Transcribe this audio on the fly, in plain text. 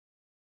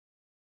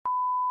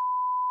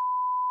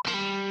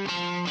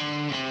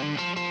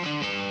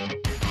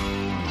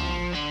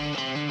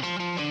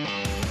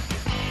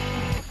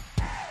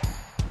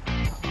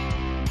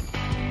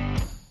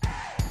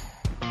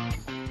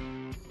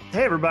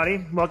Hey,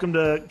 everybody. Welcome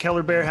to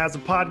Keller Bear Has a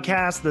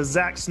Podcast, the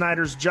Zack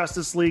Snyder's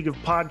Justice League of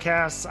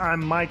podcasts.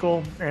 I'm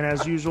Michael, and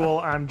as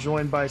usual, I'm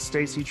joined by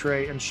Stacy,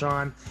 Trey, and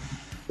Sean.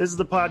 This is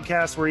the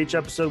podcast where each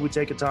episode we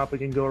take a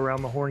topic and go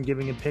around the horn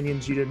giving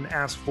opinions you didn't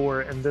ask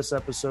for. And this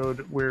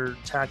episode, we're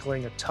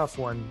tackling a tough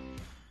one.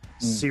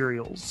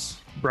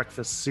 Cereals.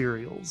 Breakfast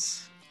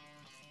cereals.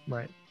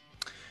 Right.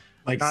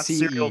 Like not CE.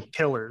 serial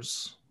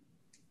killers.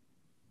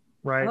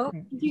 Right? Oh,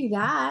 do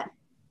that.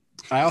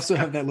 I also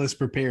have that list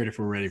prepared if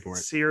we're ready for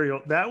it. Cereal.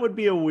 That would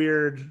be a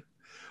weird...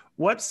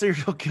 What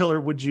serial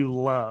killer would you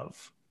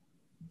love?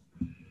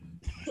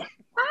 I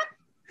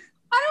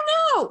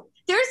don't know.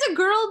 There's a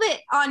girl that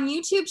on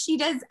YouTube, she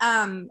does,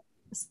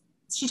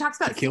 she talks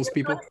about kills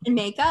people and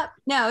makeup.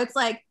 No, it's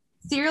like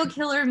Serial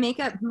Killer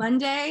Makeup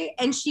Monday.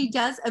 And she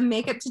does a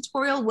makeup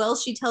tutorial while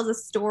she tells a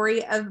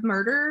story of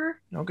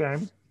murder. Okay.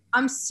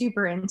 I'm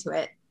super into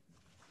it.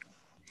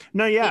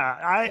 No, yeah,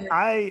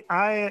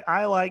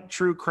 I like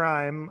true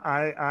crime.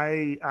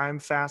 I'm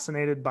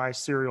fascinated by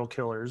serial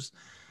killers.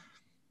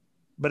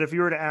 But if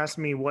you were to ask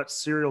me what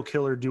serial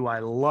killer do I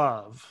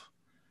love,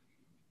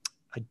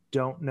 I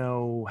don't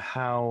know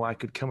how I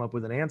could come up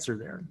with an answer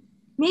there.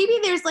 Maybe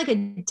there's like a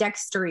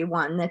Dextery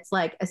one that's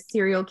like a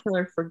serial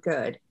killer for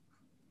good.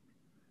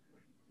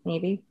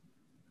 Maybe.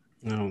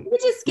 No. We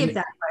just skip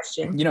that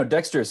question. You know,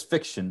 Dexter is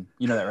fiction.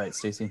 You know that, right,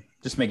 Stacey?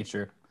 Just making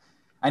sure.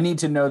 I need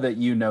to know that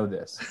you know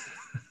this.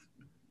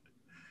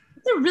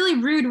 It's a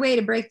really rude way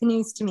to break the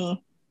news to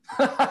me.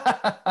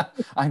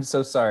 I'm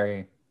so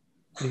sorry.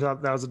 You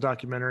thought that was a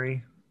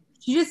documentary?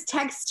 You just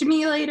text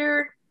me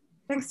later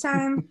next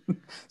time.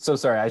 So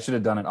sorry. I should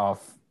have done it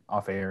off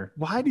air.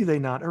 Why do they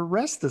not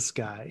arrest this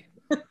guy?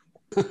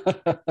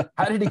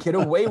 How did he get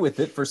away with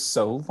it for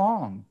so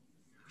long?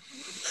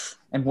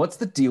 And what's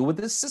the deal with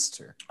his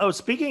sister? Oh,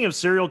 speaking of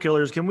serial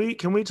killers, can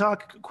we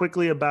talk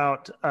quickly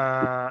about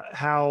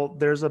how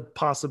there's a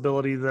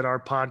possibility that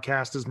our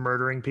podcast is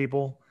murdering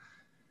people?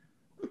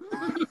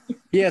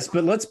 Yes,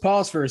 but let's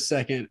pause for a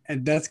second.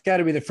 And that's got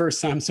to be the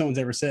first time someone's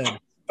ever said,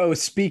 oh,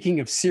 speaking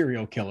of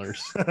serial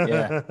killers.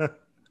 Yeah.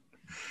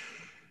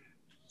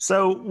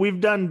 So we've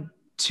done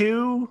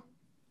two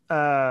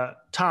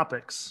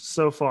topics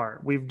so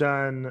far. We've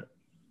done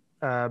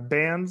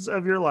bands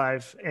of your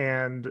life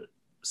and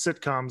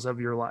sitcoms of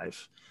your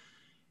life.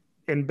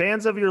 In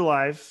bands of your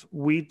life,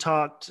 we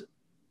talked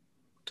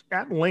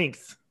at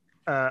length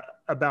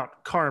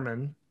about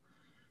Carmen.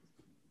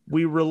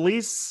 We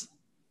release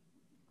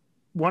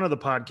one of the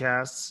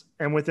podcasts,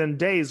 and within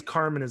days,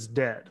 Carmen is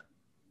dead.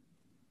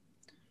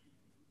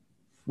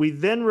 We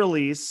then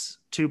release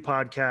two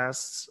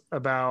podcasts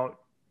about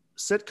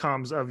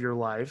sitcoms of your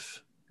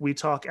life. We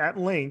talk at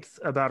length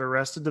about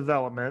Arrested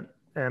Development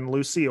and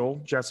Lucille,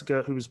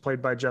 Jessica, who's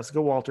played by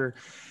Jessica Walter.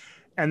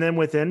 And then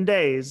within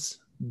days,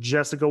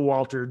 Jessica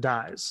Walter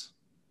dies.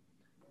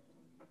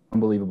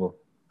 Unbelievable.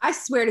 I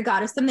swear to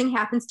God, if something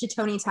happens to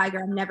Tony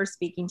Tiger, I'm never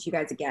speaking to you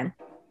guys again.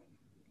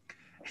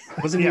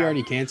 Wasn't he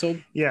already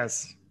canceled?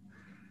 Yes.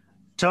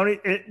 Tony,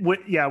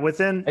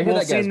 within, I hear well,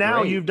 that see, guy's now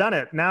great. you've done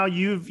it. Now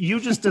you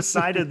just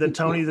decided that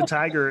Tony the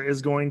Tiger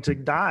is going to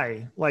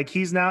die. Like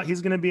he's going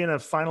to be in a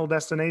Final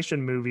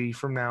Destination movie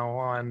from now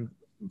on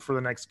for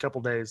the next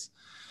couple days.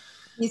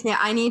 Excuse me,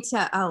 I need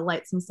to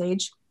light some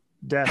sage.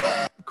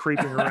 Death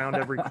creeping around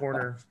every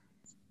corner.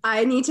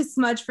 I need to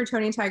smudge for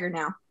Tony Tiger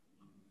now.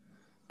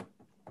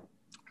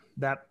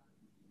 That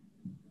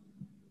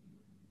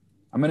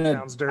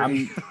Sounds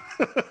dirty.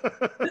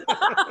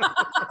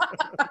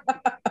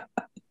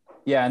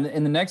 Yeah, and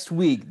in the next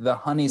week, the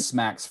Honey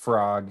Smacks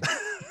frog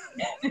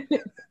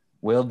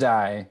will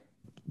die.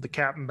 The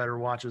captain better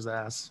watch his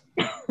ass.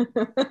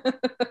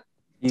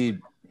 He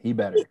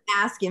better. He's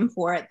asking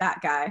for it,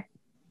 that guy.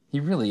 He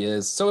really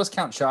is. So is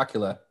Count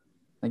Chocula.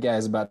 That guy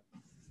is about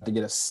to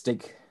get a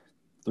stake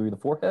through the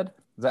forehead.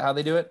 Is that how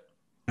they do it?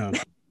 No.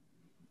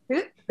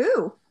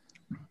 Who?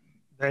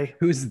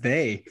 Who's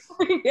they?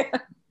 Yeah.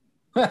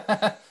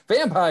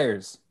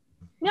 Vampires.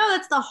 No,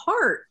 that's the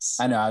heart.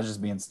 I know. I was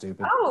just being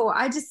stupid. Oh,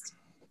 I just...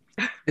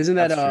 Isn't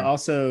that That's true.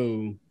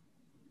 also...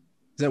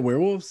 Is that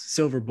werewolves?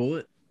 Silver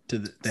bullet to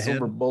the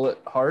Silver head? bullet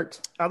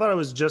heart. I thought it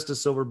was just a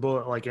silver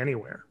bullet like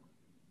anywhere.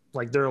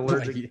 Like they're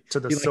allergic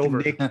to the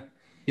silver.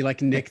 You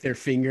like nick their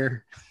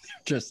finger.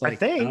 Just like, I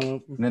think. don't know.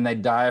 And then they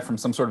die from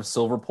some sort of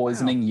silver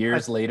poisoning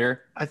years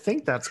later. I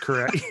think that's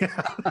correct.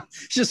 Yeah.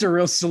 It's just a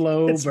real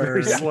slow It's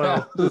very burn.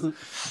 slow.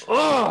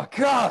 Oh,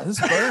 God, this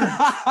burns.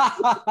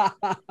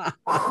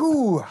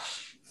 Whew.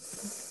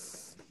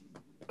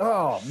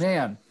 Oh,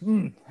 man.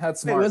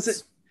 That's Wait,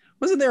 smart.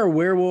 wasn't there a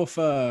werewolf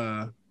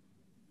mitzvah?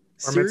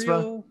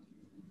 cereal?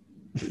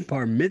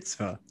 Bar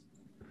mitzvah.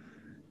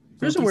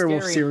 There's a Spooky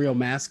werewolf scary. cereal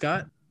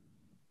mascot.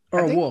 Or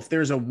I a think- wolf.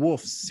 There's a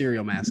wolf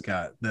cereal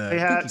mascot. They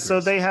had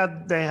Count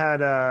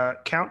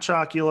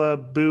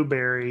Chocula, Boo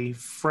Berry,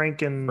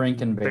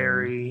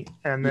 Frankenberry,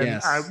 and then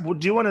Yes.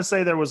 do you want to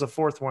say there was a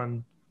fourth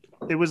one?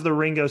 It was the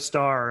Ringo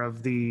Starr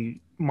of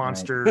the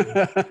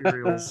monster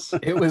cereals.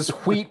 It was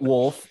Wheat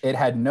Wolf. It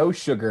had no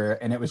sugar,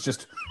 and it was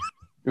just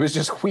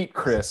wheat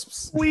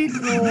crisps, Sweet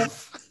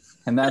Wolf.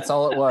 and that's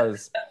all it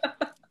was.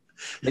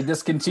 They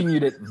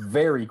discontinued it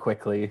very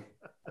quickly.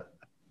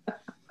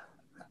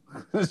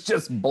 It's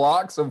just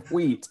blocks of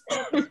wheat.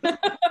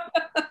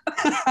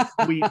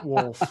 Wheat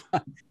Wolf.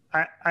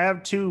 I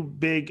have two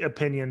big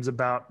opinions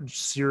about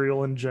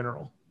cereal in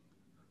general.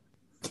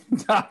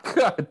 Oh,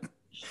 God.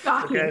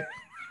 Shocking. Okay.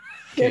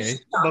 Okay.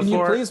 Can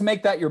you please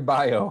make that your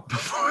bio?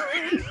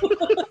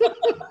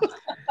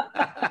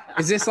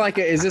 Is this like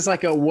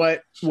a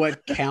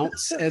what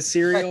counts as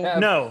cereal? have-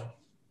 No.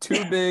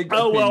 Two big.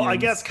 Oh well, I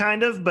opinions. guess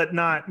kind of, but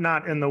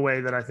not in the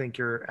way that I think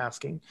you're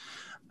asking.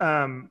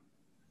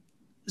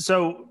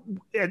 So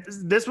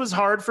this was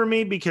hard for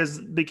me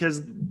because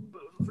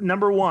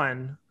number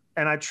one,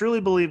 and I truly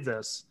believe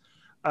this,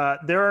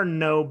 there are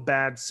no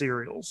bad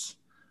cereals.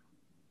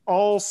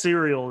 All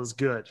cereal is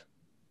good,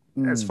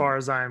 as far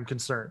as I am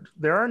concerned.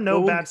 There are no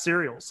Well, bad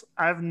cereals.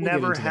 I've get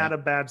never into had that.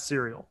 a bad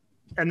cereal.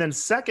 And then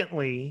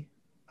secondly,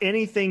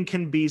 anything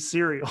can be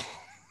cereal.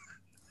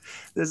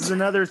 This is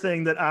another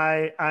thing that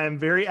I am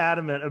very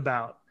adamant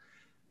about,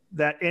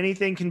 that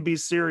anything can be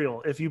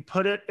cereal. If you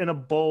put it in a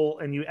bowl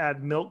and you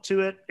add milk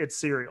to it, it's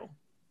cereal.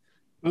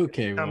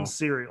 Okay, It well, becomes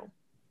cereal.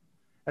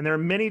 And there are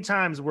many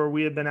times where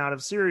we have been out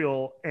of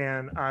cereal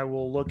and I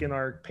will look in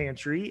our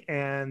pantry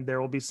and there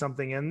will be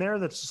something in there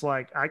that's just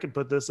like, I could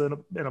put this in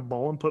a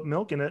bowl and put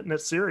milk in it and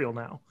it's cereal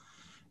now.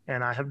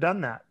 And I have done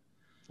that.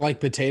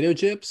 like potato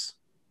chips.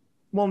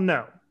 Well,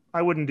 no,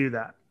 I wouldn't do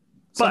that.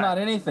 So But not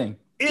anything.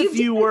 if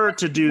you were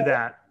to do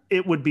that,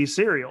 it would be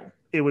cereal.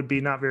 It would be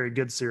not very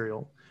good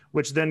cereal,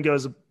 which then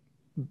goes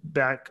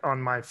back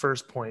on my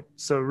first point.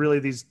 So really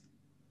these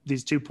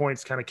 2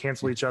 points kind of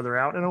cancel each other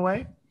out in a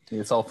way.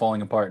 It's all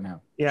falling apart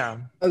now. Yeah.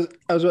 I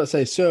was about to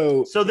say,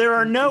 so So there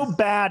are no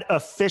bad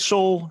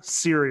official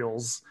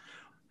cereals.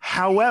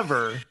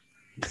 However,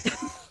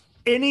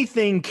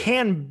 anything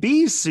can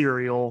be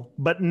cereal,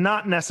 but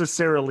not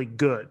necessarily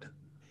good.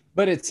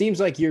 but it seems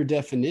like your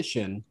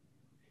definition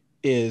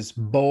is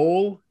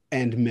bowl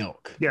and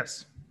milk.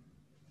 Yes.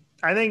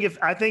 I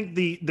think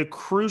the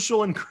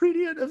crucial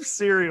ingredient of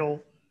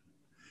cereal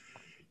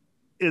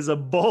is a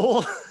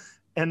bowl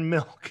and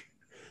milk.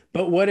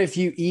 But what if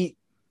you eat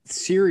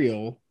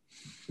cereal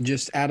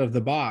just out of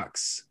the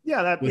box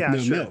Yeah, with no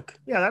sure. milk?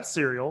 Yeah, that's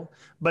cereal.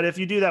 But if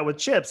you do that with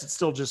chips, it's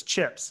still just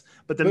chips.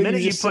 But the But you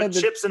minute you just put said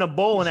that- chips in a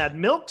bowl and add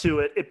milk to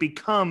it, it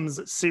becomes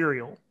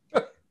cereal.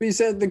 You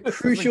said the This is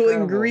crucial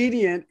incredible.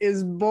 ingredient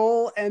is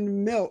bowl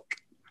and milk.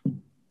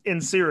 In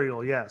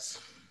cereal, yes.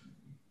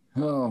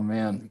 Oh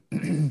man.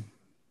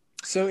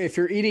 So if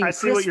you're eating I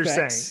see what you're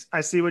Crispex saying.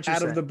 I see what you're out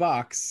saying. of the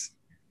box,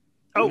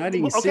 Oh, you're not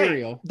eating okay.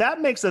 cereal.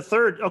 That makes a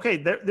third. Okay,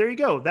 there you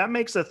go. That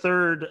makes a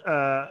third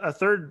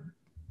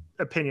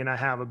opinion I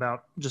have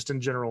about just in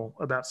general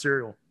about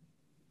cereal.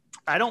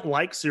 I don't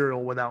like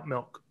cereal without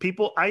milk.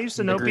 I used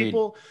to know Agreed.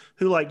 people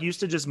who like used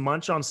to just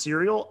munch on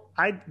cereal.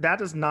 That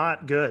is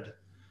not good.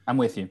 I'm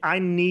with you. I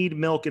need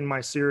milk in my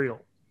cereal.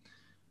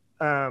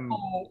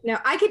 No,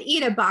 I could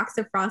eat a box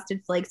of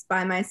Frosted Flakes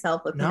by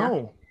myself with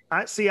nothing.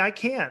 No, I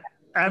can't.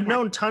 I've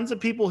known tons of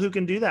people who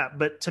can do that,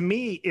 but to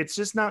me, it's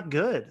just not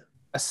good.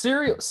 A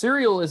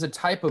cereal is a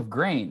type of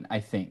grain, I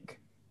think.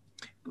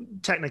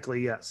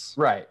 Technically, yes,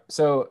 Right.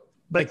 So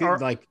but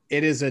Like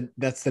it is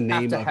that's the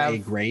name to of a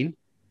have- grain.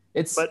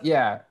 it's But-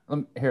 yeah. Let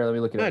me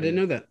look at it. No, I didn't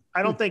know that.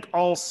 I don't think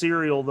all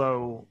cereal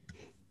though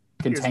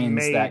is Contains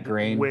made that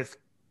grain. with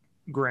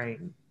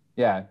grain.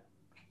 Yeah.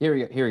 Here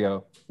we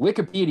go.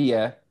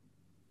 Wikipedia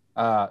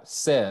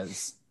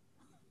says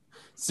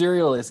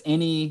cereal is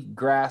any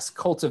grass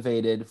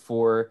cultivated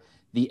for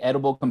the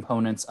edible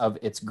components of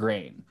its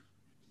grain.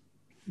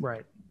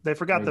 Right. They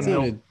forgot the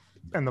Sounded- milk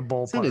and the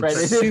bowl part. sounded Right.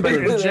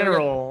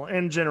 super-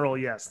 In general,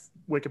 yes,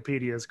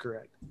 Wikipedia is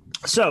correct.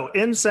 So,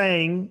 in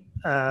saying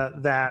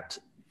that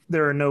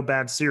there are no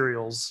bad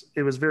cereals,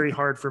 it was very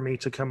hard for me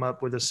to come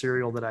up with a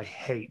cereal that I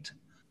hate,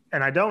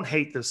 and I don't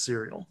hate this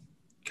cereal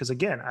because,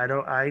 again,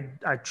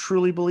 I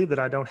truly believe that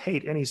I don't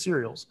hate any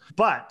cereals,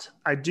 but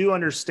I do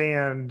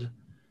understand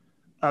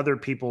other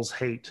people's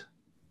hate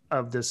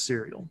of this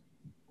cereal,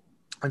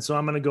 and so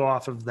I'm going to go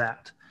off of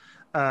that.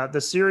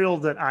 The cereal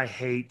that I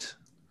hate,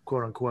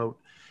 quote unquote,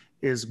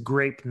 is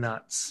grape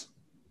nuts.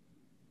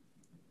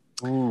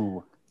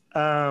 Ooh.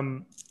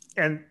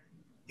 And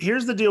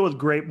here's the deal with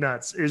grape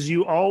nuts is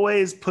you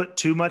always put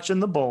too much in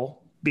the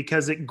bowl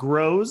because it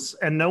grows,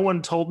 and no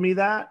one told me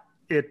that.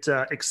 It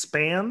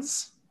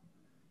expands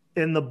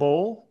in the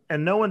bowl,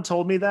 and no one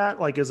told me that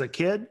like as a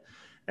kid.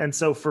 And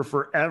so for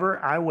forever,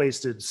 I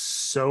wasted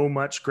so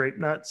much grape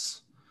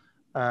nuts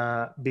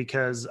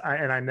because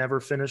I never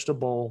finished a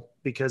bowl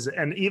because,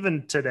 and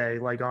even today,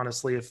 like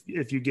honestly,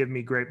 if you give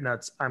me grape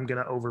nuts, I'm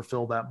going to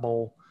overfill that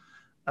bowl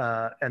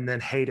and then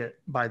hate it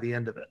by the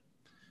end of it,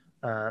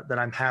 that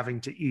I'm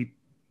having to eat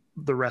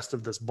the rest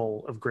of this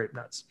bowl of grape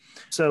nuts.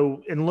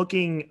 So in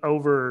looking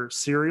over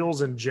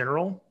cereals in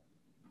general,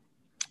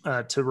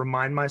 to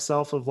remind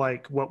myself of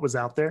like what was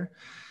out there,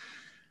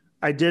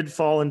 I did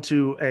fall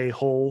into a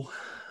hole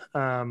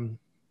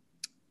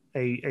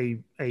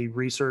a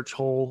research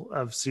hole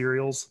of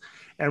cereals.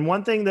 And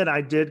one thing that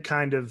I did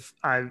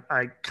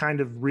I kind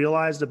of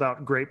realized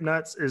about Grape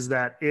Nuts is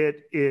that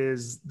it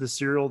is the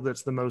cereal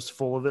that's the most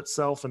full of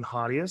itself and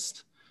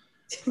haughtiest.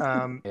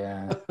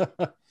 Yeah.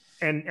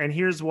 And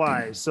here's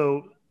why.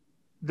 So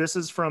this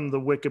is from the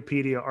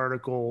Wikipedia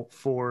article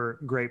for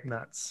Grape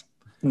Nuts.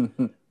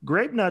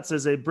 Grape Nuts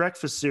is a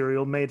breakfast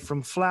cereal made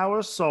from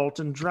flour, salt,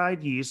 and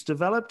dried yeast,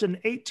 developed in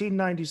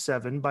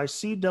 1897 by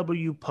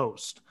C.W.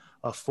 Post,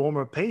 a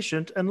former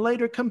patient and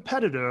later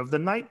competitor of the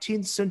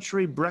 19th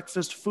century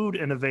breakfast food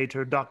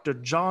innovator Dr.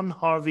 John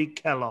Harvey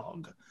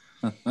Kellogg.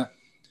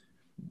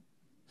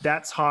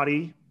 That's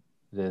haughty.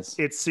 It is.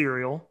 It's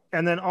cereal.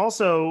 And then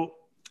also,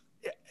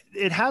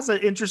 it has an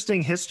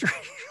interesting history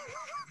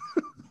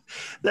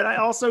that I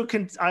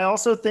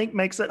also think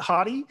makes it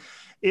haughty.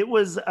 It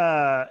was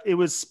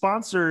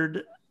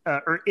sponsored,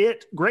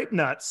 Grape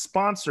Nuts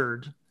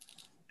sponsored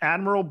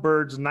Admiral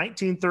Byrd's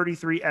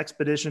 1933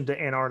 expedition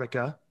to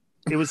Antarctica.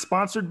 It was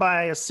sponsored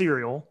by a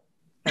cereal,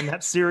 and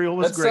that cereal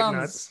was Grape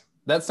Nuts.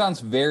 That sounds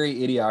very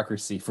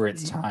Idiocracy for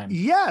its time.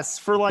 Yes,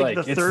 for like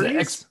the it's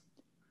 30s.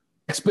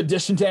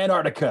 Expedition to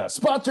Antarctica,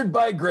 sponsored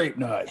by Grape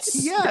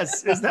Nuts.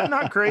 Yes, is that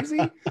not crazy?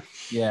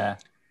 Yeah.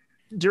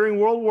 During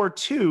World War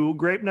II,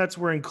 Grape Nuts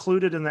were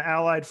included in the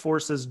Allied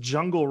forces'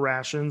 jungle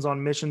rations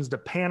on missions to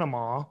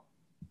Panama,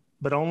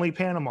 but only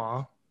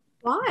Panama.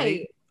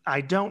 Why?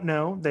 I don't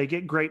know. They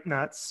get Grape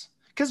Nuts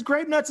because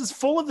Grape Nuts is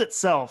full of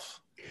itself.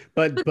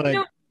 But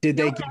no, did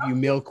they give you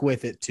milk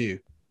with it too?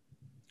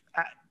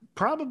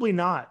 Probably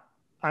not.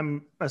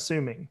 I'm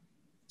assuming.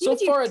 So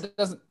You far, it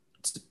doesn't.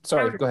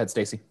 Sorry, go ahead,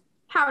 Stacy.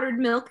 Powdered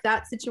milk,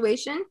 that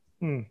situation.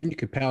 You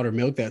could powder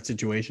milk that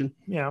situation.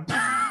 Yeah.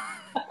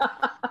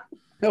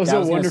 That was Yeah, I a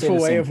was gonna say wonderful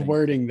the way same of thing.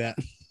 wording that.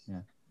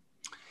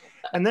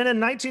 And then in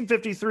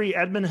 1953,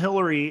 Edmund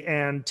Hillary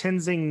and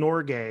Tenzing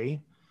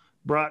Norgay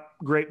brought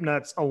Grape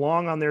Nuts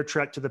along on their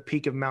trek to the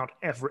peak of Mount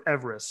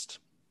Everest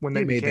when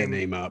they They made that became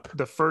name up.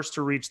 the first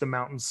to reach the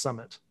mountain's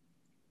summit.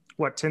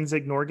 What,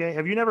 Tenzing Norgay?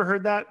 Have you never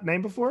heard that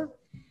name before?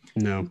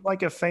 No,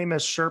 Like a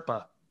famous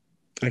Sherpa.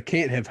 I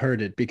can't have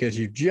heard it because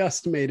you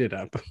just made it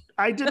up.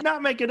 I did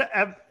not make it.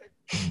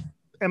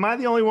 Am I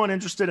the only one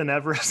interested in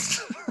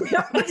Everest?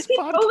 This The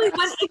only podcast?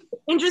 one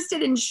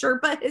interested in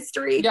Sherpa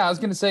history. Yeah, I was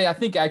going to say, I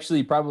think actually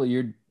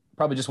you're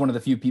probably just one of the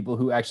few people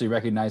who actually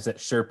recognize that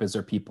Sherpas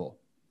are people.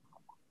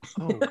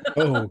 Oh,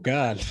 Oh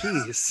God.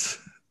 jeez.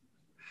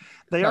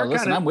 They No, are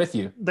listen, kind I'm of. with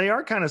you. They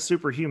are kind of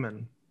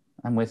superhuman.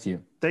 I'm with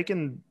you. They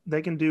can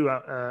do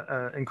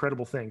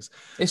incredible things.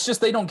 It's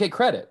just they don't get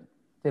credit.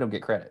 They don't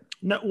get credit.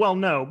 No. Well,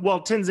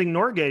 Tenzing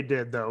Norgay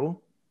did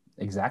though,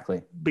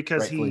 Exactly.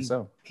 because Rightfully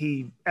so.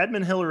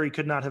 Edmund Hillary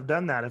could not have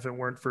done that if it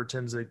weren't for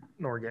Tenzing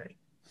Norgay.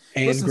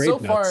 And Listen,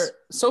 Grape Nuts.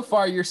 so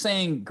far you're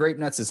saying Grape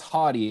Nuts is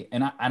haughty,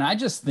 and I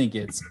just think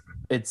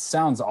it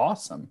sounds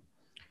awesome.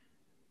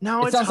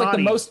 No, It it's sounds like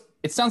haughty.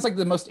 it sounds like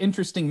the most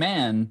interesting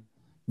man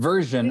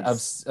version of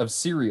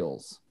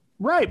cereals.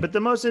 Right, but the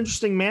most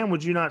interesting man,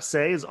 would you not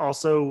say, is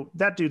also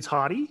that dude's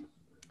haughty?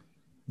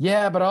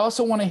 Yeah, but I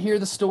also want to hear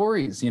the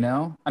stories, you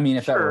know? I mean,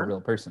 if that were Sure. a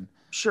real person.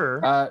 Sure.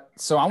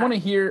 So I want to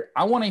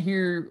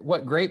hear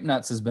what Grape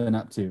Nuts has been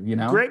up to, you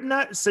know? Grape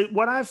Nuts. So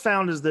what I've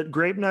found is that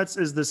Grape Nuts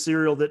is the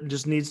cereal that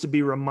just needs to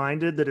be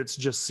reminded that it's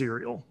just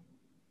cereal.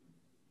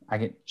 I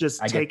get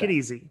Just I get take it that.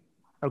 easy,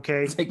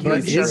 okay? Take it But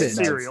It's is just it?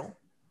 cereal.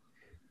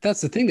 That's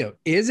the thing though.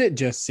 Is it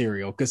just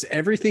cereal? Because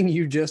everything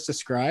you just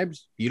described,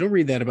 you don't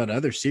read that about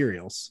other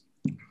cereals.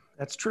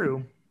 That's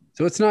true.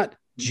 So it's not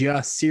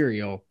just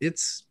cereal.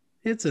 It's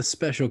a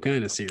special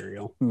kind of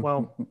cereal.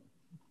 Well,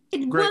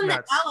 It Grape won the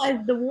Nuts. Allies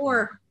the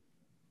war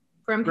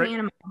from Grape-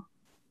 Panama.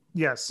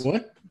 yes,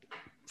 What?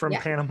 from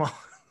Yeah. Panama.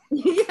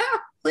 Yeah,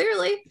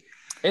 clearly.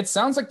 It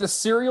sounds like the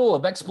cereal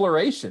of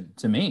exploration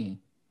to me.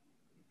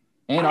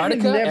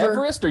 Antarctica, never-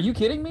 Everest, are you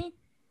kidding me?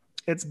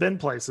 It's been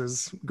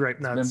places, Grape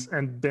Nuts,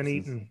 and been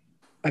eaten.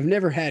 I've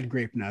never had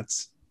Grape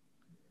Nuts.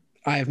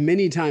 I have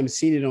many times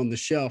seen it on the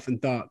shelf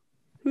and thought,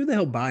 who the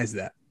hell buys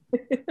that?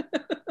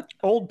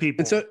 Old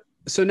people. And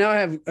so now I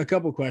have a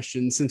couple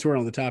questions since we're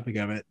on the topic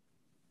of it.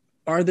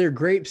 Are there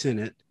grapes in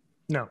it?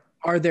 No,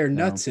 Are there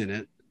nuts in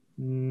it?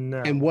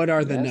 no. And what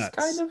are the Yes, nuts?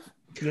 kind of.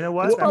 You know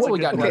what? Well, That's a Probably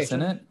good got nuts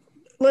question. in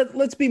it.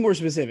 Let's be more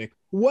specific.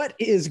 What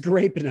is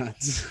grape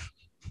nuts?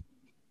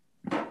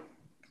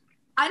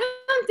 I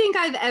don't think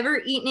I've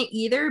ever eaten it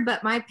either,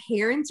 but my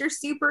parents are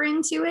super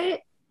into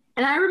it.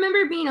 And I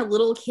remember being a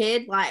little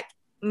kid, like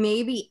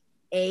maybe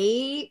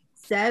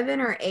 7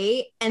 or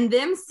 8, and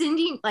them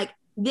sending like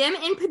them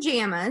in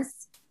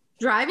pajamas,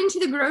 driving to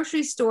the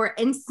grocery store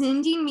and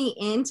sending me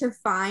in to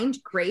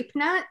find grape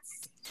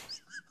nuts.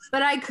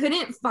 But I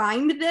couldn't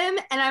find them,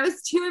 and I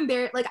was too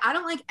embarrassed. Like, I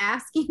don't like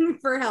asking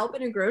for help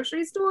in a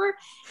grocery store,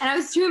 and I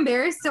was too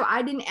embarrassed, so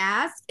I didn't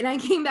ask. And I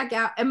came back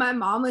out, and my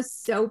mom was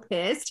so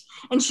pissed.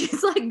 And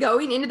she's like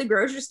going into the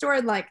grocery store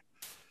and like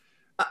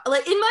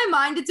in my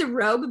mind, it's a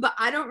robe, but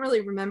I don't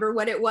really remember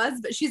what it was.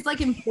 But she's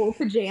like in full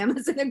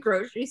pajamas in a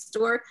grocery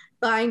store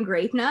buying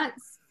grape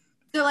nuts.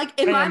 So like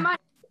in my And- mind,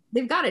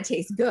 they've got to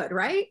taste good,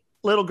 right?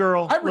 Little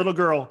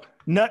girl.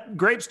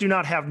 Grapes do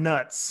not have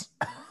nuts.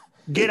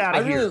 Get out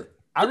of here.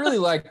 I really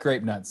like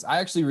grape nuts. I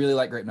actually really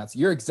like grape nuts.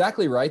 You're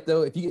exactly right,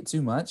 though. If you get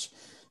too much,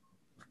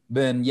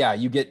 then yeah,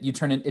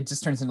 it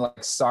just turns into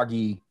like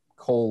soggy,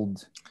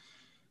 cold.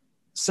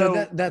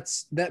 So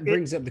that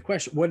brings up the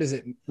question: what is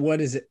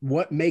it?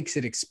 What makes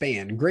it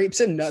expand? Grapes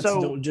and nuts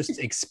don't just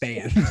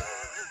expand.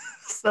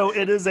 So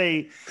it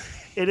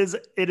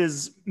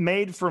is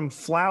made from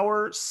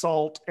flour,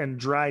 salt, and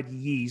dried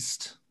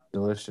yeast.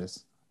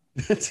 Delicious.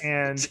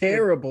 And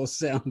terrible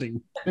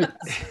sounding.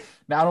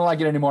 Now I don't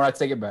like it anymore. I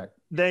take it back.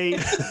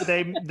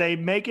 They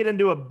make it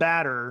into a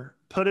batter,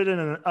 put it in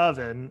an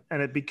oven,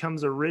 and it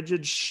becomes a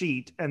rigid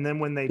sheet. And then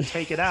when they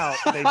take it out,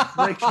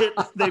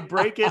 they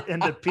break it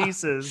into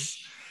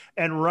pieces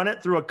and run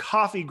it through a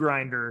coffee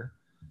grinder.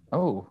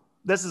 Oh,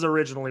 this is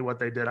originally what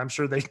they did. I'm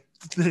sure they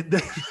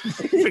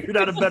figured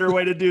out a better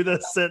way to do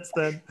this since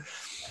then.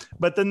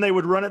 But then they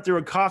would run it through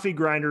a coffee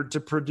grinder to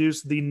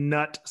produce the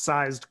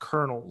nut-sized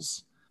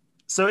kernels.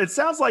 So it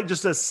sounds like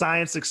just a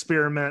science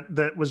experiment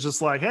that was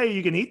just like, hey,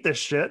 you can eat this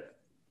shit.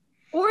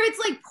 Or it's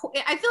like,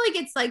 I feel like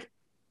it's like,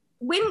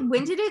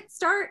 when did it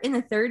start? In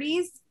the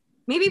 30s?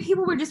 Maybe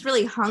people were just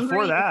really hungry.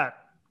 Before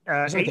that,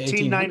 like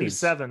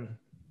 1897.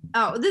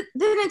 Oh, then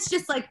it's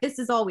just like, this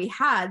is all we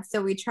had.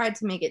 So we tried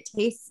to make it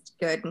taste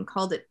good and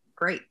called it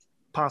grape.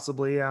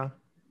 Possibly, yeah.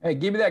 Hey,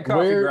 give me that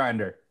coffee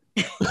grinder.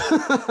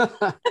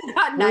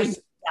 Not nice.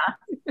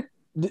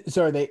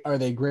 So are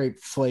they grape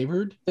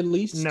flavored at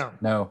least?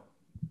 No.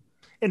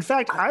 In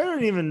fact,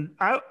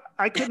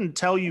 I couldn't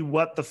tell you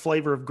what the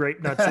flavor of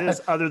grape nuts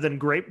is other than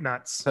grape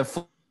nuts. The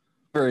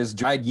flavor is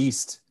dried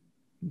yeast.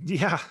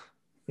 Yeah.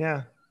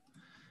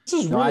 This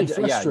is really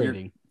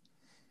frustrating.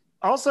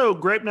 Also,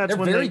 grape nuts,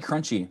 they're very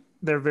crunchy.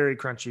 They're very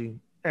crunchy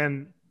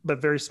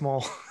but very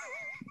small.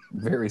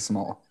 Very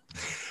small.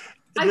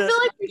 I feel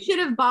like we should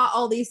have bought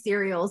all these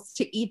cereals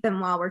to eat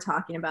them while we're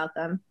talking about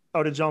them.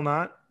 Oh, did y'all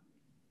not?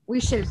 We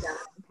should have done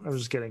it. I was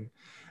just kidding.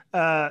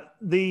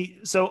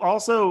 So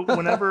also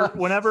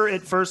whenever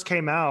it first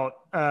came out,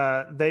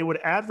 they would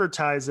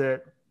advertise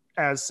it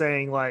as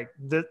saying like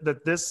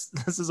that this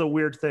is a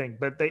weird thing,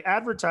 but they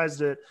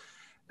advertised it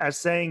as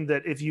saying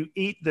that if you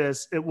eat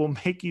this, it will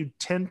make you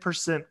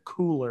 10%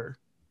 cooler.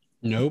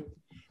 Nope.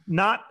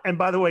 And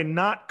by the way,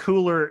 not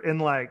cooler in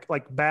like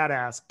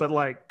badass, but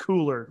like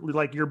cooler,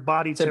 like your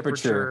body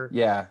temperature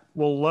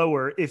will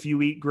lower if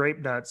you eat grape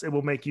nuts. It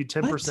will make you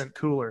 10%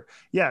 cooler.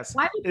 Yes.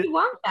 Why would you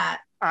want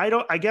that?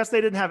 I guess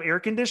they didn't have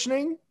air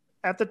conditioning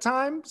at the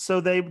time,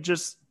 so they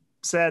just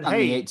said,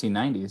 "Hey, in the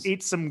 1890s,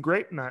 eat some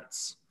grape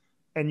nuts,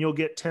 and you'll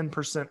get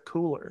 10%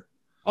 cooler."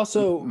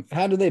 Also,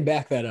 how do they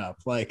back that up?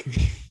 Like,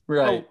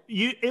 right?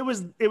 It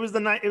was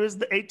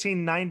the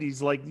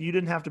 1890s. Like, you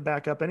didn't have to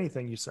back up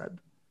anything you said.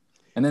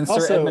 And then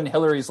Sir Edmund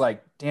Hillary's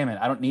like, "Damn it,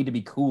 I don't need to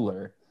be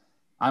cooler.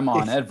 I'm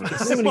on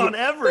Everest." I'm on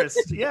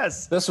Everest.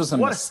 Yes. This was a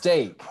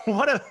mistake.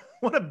 What a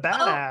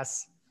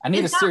badass. I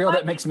need a cereal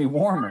that makes me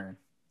warmer.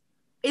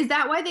 Is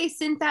that why they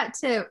sent that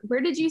to, where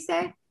did you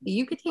say? The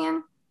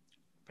Yucatan?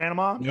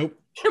 Panama? Nope.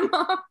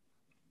 Panama.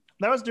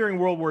 That was during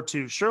World War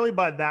II. Surely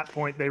by that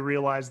point they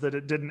realized that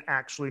it didn't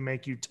actually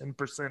make you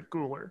 10%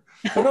 cooler.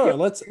 No,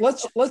 let's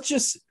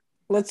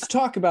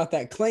talk about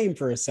that claim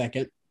for a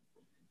second.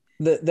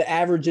 The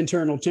average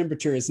internal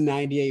temperature is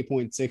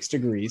 98.6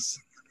 degrees.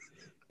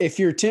 If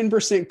you're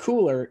 10%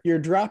 cooler, you're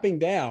dropping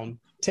down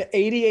to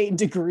 88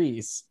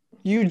 degrees.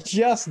 You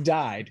just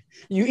died.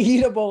 You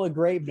eat a bowl of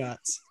grape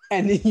nuts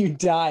and then you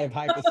die of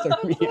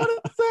hypothermia.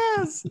 What it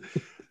says.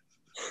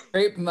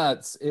 Grape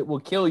nuts, it will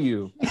kill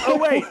you. Oh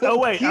wait.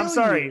 I'm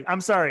sorry.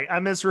 I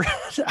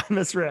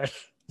misread.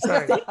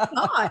 Sorry.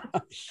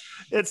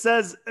 It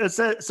says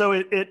so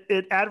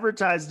it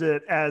advertised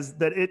it as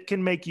that it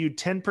can make you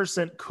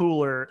 10%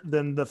 cooler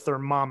than the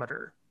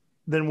thermometer.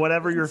 Than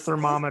whatever your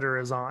thermometer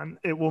is on.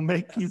 It will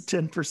make you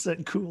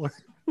 10% cooler,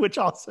 which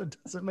also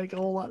doesn't make a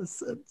whole lot of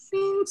sense.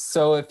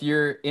 So if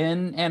you're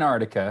in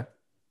Antarctica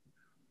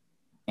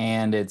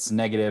and it's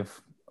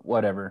negative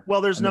whatever.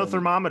 Well, there's no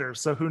thermometer,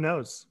 so who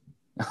knows?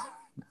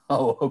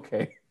 Oh,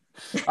 okay.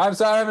 I'm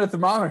sorry, I'm having a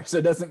thermometer, so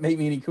it doesn't make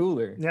me any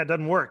cooler. Yeah, it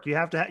doesn't work. You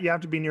have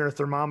to be near a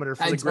thermometer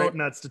for the grape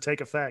nuts to take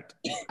effect.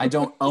 I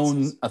don't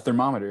own a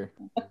thermometer.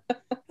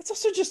 That's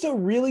also just a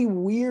really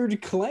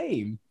weird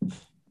claim.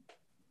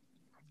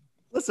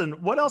 Listen,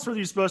 what else were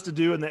you supposed to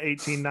do in the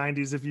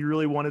 1890s if you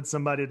really wanted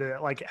somebody to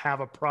like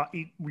have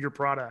eat your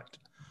product?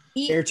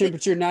 Air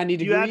temperature 90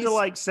 degrees. You had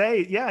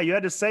to you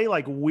had to say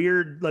like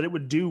weird, that it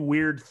would do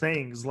weird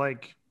things.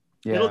 Like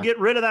it'll get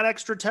rid of that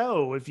extra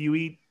toe if you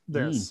eat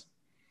this.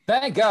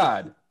 Thank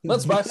God.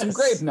 Let's buy some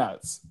grape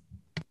nuts.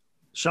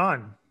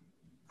 Sean,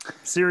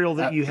 cereal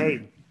that you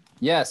hate.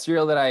 Yeah,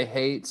 cereal that I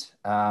hate.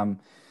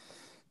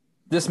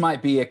 This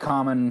might be a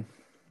common.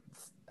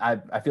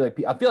 I feel like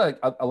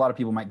a lot of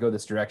people might go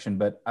this direction,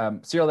 but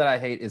cereal that I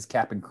hate is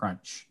Cap'n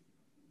Crunch.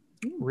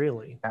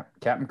 Really?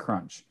 Cap'n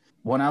Crunch.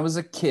 When I was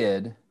a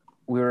kid,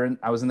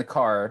 I was in the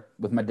car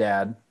with my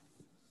dad,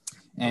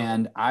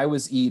 and I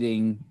was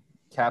eating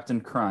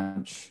Cap'n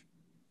Crunch,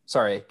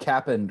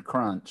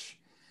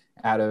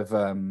 out of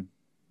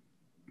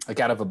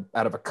out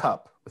of a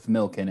cup with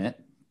milk in it,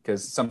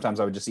 because sometimes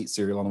I would just eat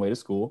cereal on the way to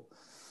school.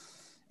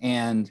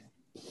 And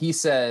he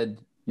said,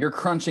 "You're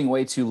crunching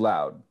way too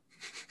loud.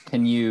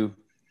 Can you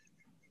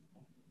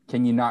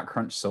not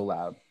crunch so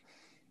loud?"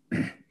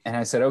 And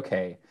I said,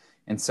 "Okay."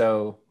 And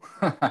so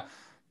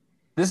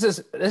this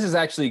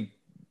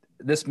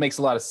makes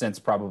a lot of sense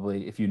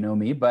probably if you know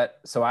me, but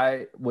so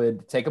I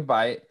would take a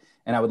bite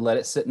and I would let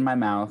it sit in my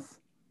mouth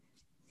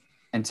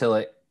until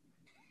it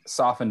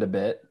softened a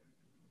bit,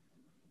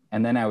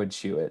 and then I would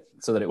chew it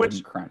so that it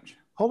wouldn't crunch.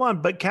 Hold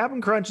on, but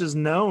Captain Crunch is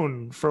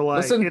known for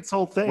its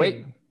whole thing.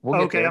 Wait,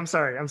 okay, I'm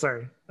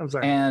sorry.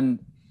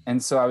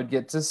 And so I would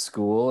get to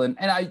school and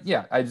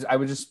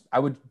I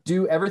would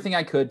do everything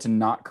I could to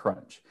not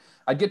crunch.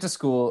 I'd get to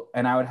school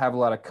and I would have a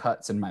lot of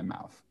cuts in my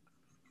mouth,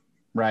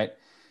 right?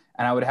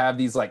 And I would have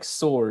these like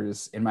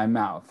sores in my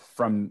mouth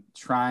from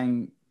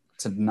trying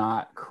to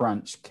not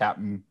crunch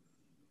Captain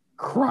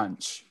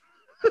Crunch.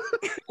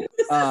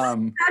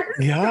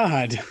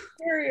 God.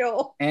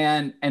 Cereal.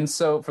 And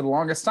so for the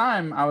longest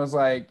time, I was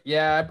like,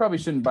 yeah, I probably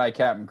shouldn't buy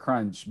Captain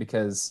Crunch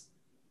because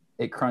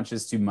it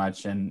crunches too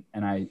much and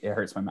it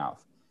hurts my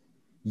mouth.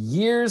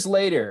 Years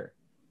later,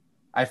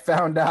 I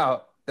found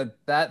out that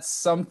that's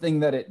something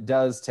that it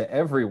does to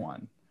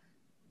everyone,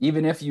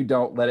 even if you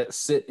don't let it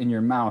sit in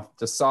your mouth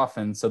to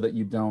soften so that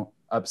you don't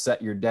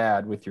upset your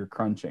dad with your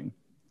crunching.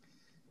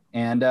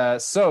 And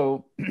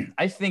so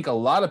I think a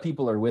lot of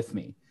people are with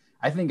me.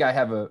 I think I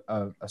have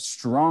a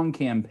strong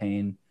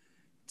campaign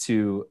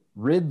to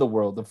rid the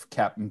world of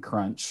Captain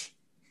Crunch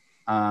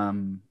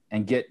and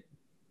get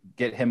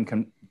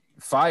him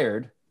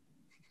fired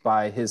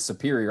by his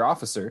superior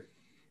officer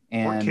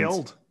and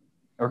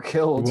or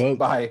killed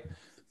by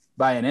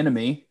an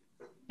enemy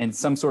and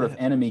some sort of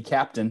enemy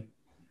captain.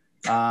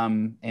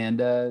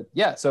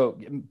 So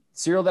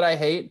cereal that I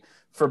hate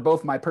for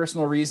both my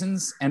personal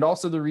reasons and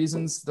also the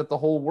reasons that the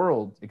whole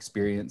world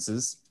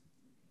experiences.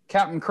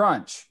 Captain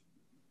Crunch.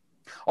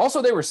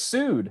 Also, they were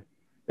sued.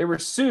 They were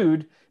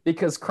sued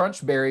because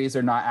crunch berries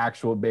are not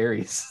actual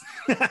berries.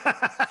 Wait,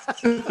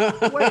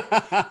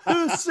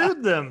 who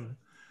sued them?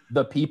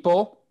 The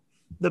people.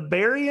 The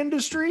berry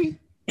industry?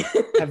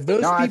 Have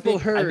those people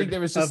heard I think there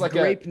was just of like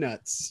grape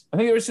nuts? I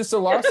think it was just a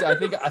lawsuit.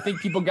 I think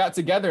people got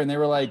together and they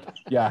were like,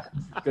 yeah,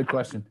 good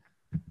question.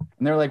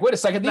 And they were like, wait a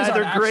second, these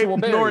Neither aren't actual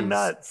grape berries. nor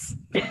nuts.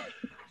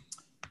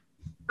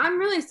 I'm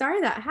really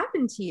sorry that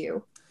happened to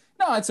you.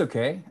 No, it's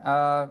okay.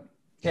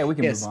 We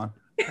can move on.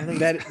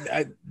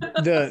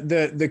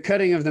 The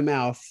cutting of the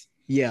mouth,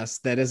 yes,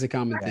 that is a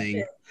common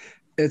thing.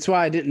 That's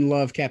why I didn't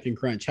love Captain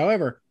Crunch.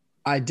 However,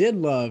 I did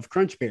love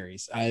Crunch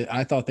Berries.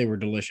 I thought they were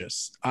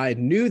delicious. I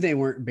knew they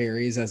weren't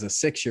berries as a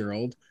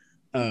 6-year-old,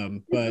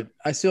 but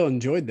I still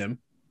enjoyed them.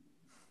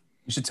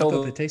 You should tell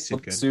them they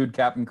tasted good. Sued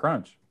Captain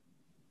Crunch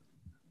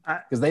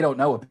because they don't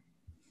know.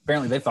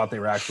 Apparently, they thought they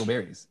were actual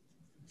berries.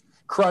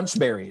 Crunch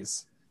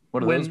berries. What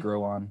do those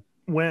grow on?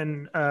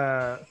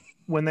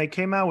 When they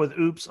came out with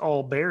Oops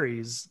All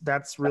Berries,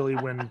 that's really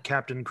when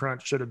Captain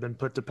Crunch should have been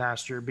put to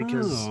pasture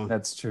because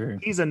that's true.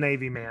 He's a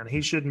Navy man.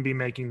 He shouldn't be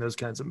making those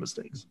kinds of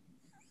mistakes.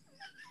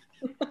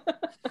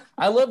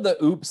 I love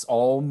the Oops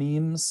All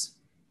memes.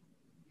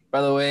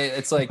 By the way,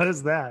 it's like, what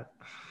is that?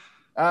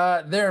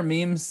 There are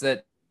memes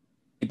that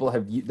people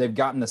they've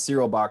gotten the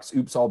cereal box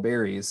Oops All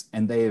Berries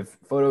and they've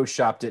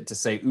photoshopped it to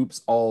say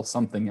Oops All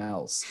something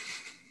else.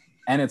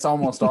 And it's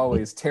almost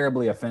always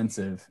terribly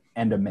offensive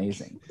and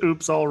amazing.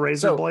 Oops All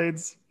Razor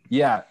Blades?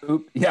 Yeah.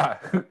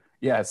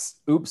 Yes.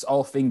 Oops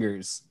All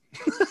Fingers.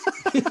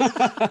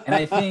 And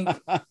I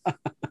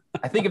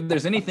think if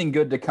there's anything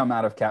good to come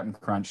out of Captain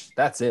Crunch,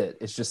 that's it.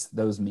 It's just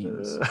those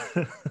memes.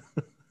 All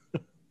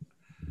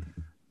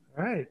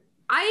right.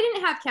 I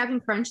didn't have Captain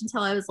Crunch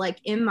until I was like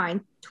in my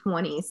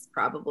 20s,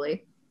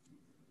 probably.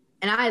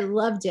 And I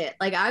loved it.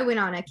 Like I went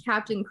on a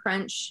Captain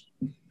Crunch,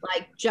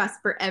 like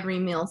just for every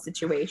meal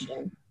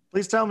situation.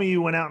 Please tell me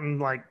you went out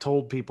and like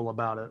told people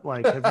about it.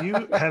 Like,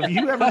 have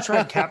you ever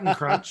tried Captain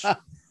Crunch?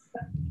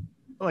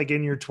 Like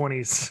in your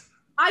 20s?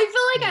 I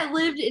feel like I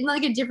lived in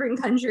like a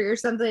different country or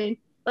something.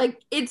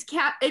 Like it's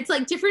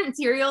like different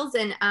cereals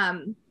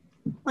and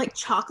like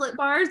chocolate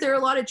bars. There are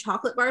a lot of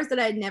chocolate bars that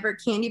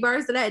candy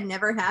bars that I had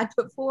never had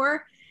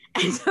before.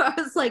 And so I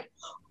was like,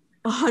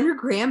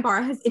 100-gram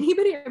bar. Has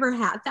anybody ever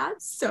had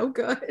that? So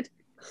good.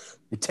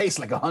 It tastes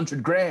like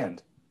 100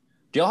 grand.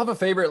 Do y'all have a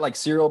favorite like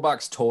cereal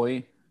box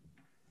toy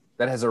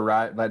that has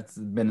arrived, that's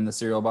been in the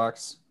cereal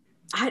box?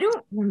 I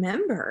don't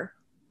remember.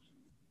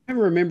 I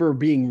remember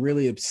being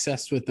really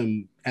obsessed with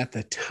them at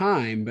the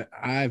time, but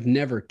I've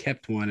never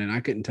kept one and I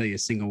couldn't tell you a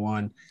single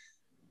one.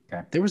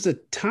 Okay. There was a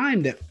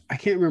time that I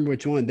can't remember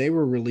which one, they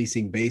were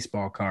releasing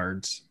baseball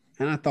cards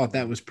and I thought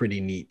that was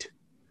pretty neat.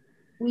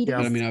 But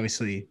I mean,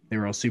 obviously they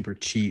were all super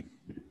cheap.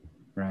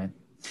 Right.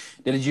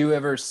 Did you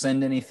ever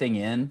send anything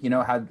in? You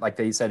know how, like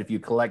they said, if you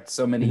collect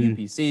so many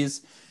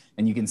UPCs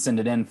and you can send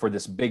it in for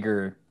this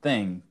bigger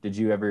thing. Did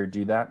you ever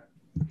do that?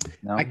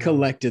 No. I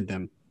collected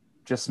them.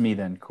 Just me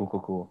then.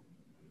 Cool.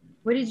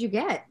 What did you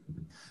get?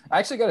 I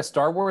actually got a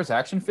Star Wars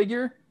action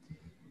figure.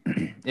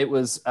 It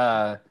was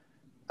a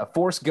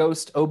Force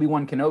Ghost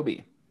Obi-Wan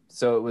Kenobi.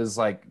 So it was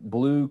like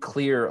blue,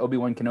 clear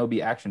Obi-Wan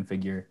Kenobi action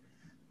figure.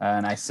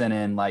 And I sent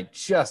in like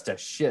just a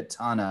shit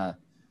ton of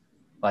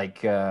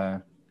like, I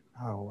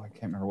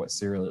can't remember what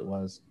cereal it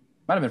was.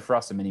 Might have been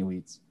Frosted Mini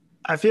Wheats.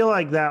 I feel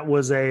like that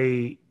was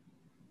a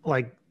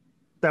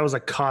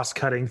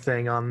cost-cutting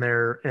thing on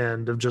their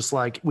end of just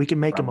like, we can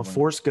make him a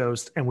Force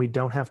Ghost and we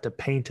don't have to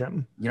paint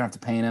him. You don't have to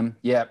paint him.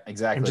 Yeah,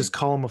 exactly. And just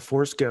call him a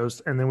Force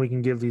Ghost, and then we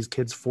can give these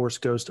kids Force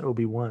Ghost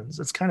Obi-Wans.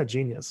 It's kind of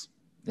genius.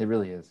 It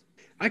really is.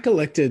 I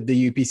collected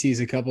the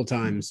UPCs a couple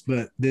times,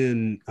 but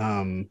then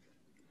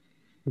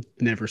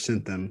never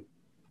sent them.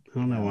 I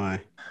don't know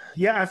why.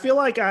 Yeah, I feel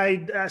like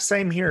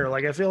same here.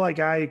 Like, I feel like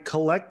I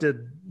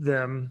collected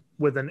them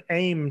with an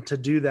aim to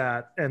do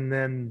that and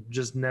then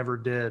just never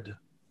did,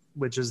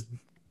 which is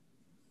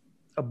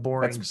a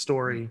boring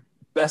story.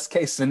 Best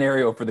case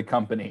scenario for the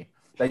company,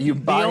 that you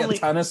buy a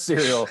ton of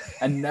cereal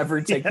and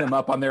never take them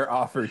up on their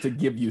offer to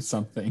give you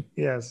something.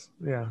 Yes.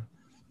 Yeah.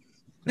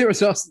 There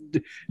was also,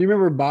 do you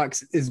remember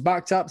box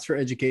tops for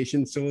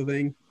education still a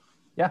thing?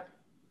 Yeah.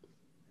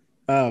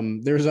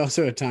 There was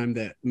also a time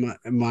that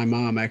my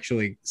mom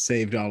actually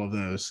saved all of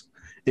those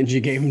and she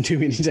gave them to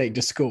me to take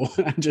to school.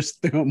 I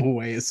just threw them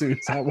away as soon as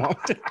I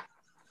walked in.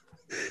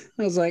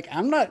 I was like,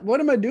 what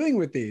am I doing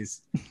with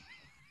these?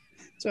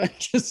 So I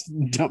just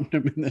dumped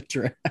them in the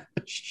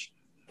trash.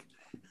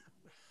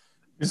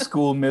 Your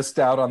school missed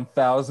out on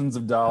thousands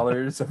of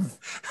dollars of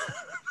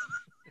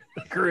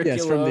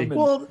curriculum.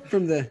 Yes,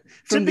 from the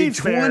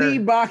 20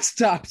 box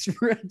tops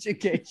for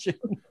education.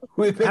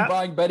 We've been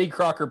buying Betty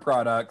Crocker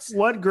products.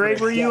 What grade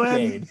were you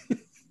in?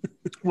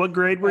 What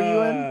grade were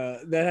you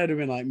in? That had to have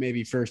been like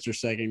maybe first or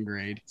second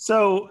grade.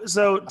 So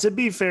to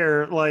be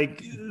fair, like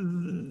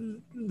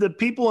the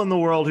people in the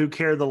world who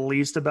care the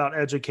least about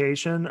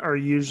education are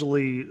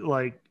usually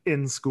like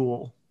in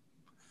school.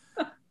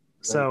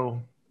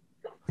 So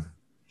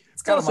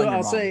also,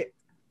 I'll say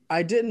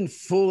I didn't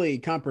fully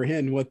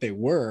comprehend what they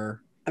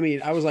were. I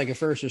mean, I was like a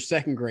first or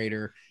second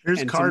grader.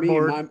 Here's and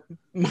cardboard. To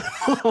me,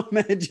 my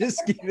mom had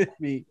just given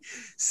me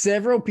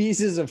several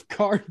pieces of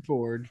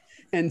cardboard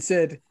and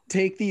said,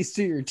 "Take these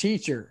to your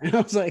teacher." And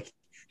I was like,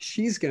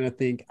 she's going to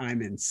think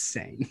I'm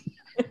insane.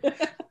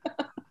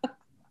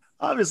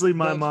 Obviously,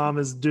 my mom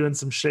is doing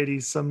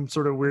some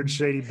sort of weird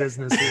shady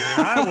business here.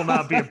 I will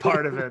not be a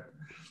part of it.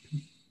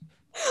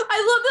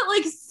 I love that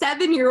like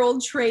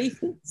 7-year-old Trey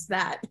thinks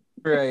that.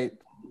 Right.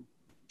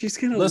 She's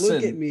going to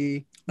look at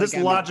me. This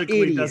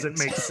logically doesn't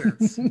make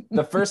sense.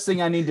 The first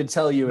thing I need to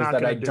tell you is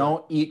that I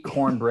don't eat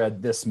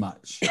cornbread this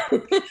much.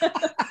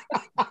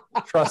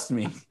 Trust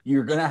me.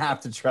 You're going to have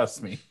to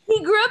trust me.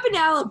 He grew up in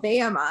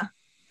Alabama.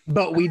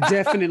 But we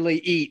definitely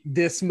eat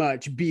this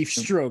much beef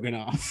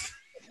stroganoff.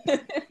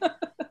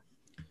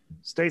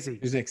 Stacy.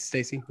 Who's next?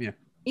 Stacy? Yeah.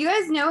 You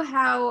guys know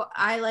how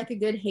I like a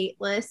good hate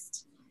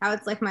list? How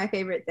it's like my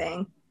favorite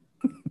thing.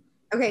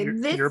 Okay.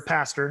 You're a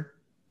pastor.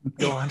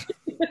 Go on.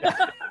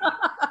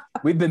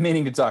 We've been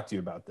meaning to talk to you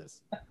about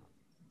this.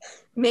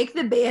 Make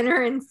the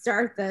banner and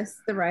start this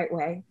the right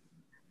way.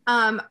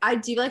 I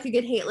do like a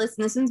good hate list,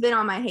 and this one's been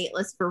on my hate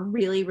list for a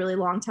really, really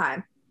long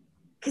time.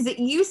 Because it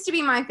used to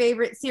be my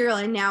favorite cereal,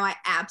 and now I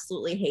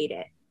absolutely hate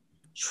it.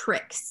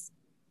 Trix.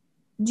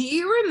 Do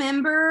you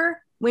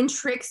remember when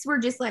Trix were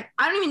just like,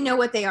 I don't even know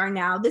what they are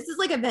now. This is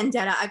like a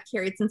vendetta I've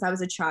carried since I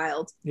was a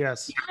child.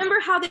 Yes. Do you remember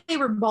how they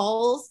were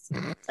balls?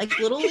 Like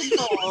little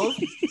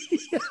balls.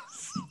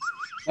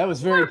 That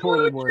was very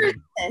poorly worded.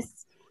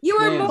 You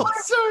are Man. more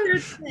Sorry.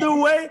 The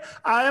way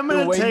I am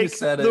going to take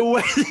the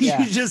way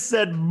you just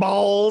said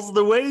balls,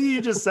 the way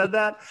you just said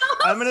that,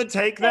 I'm going to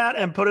take that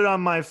and put it on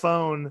my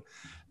phone.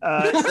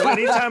 So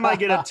anytime I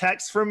get a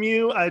text from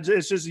you,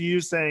 it's just you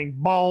saying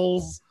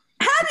balls.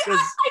 I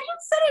just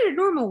said it a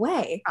normal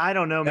way. I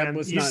don't know, man.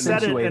 You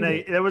said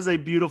it it was a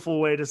beautiful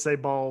way to say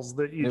balls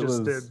that you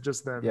did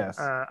just then. Yes.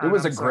 It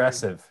was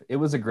aggressive. Sorry. It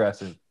was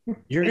aggressive.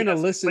 You're going to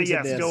listen to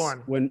this go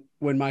on.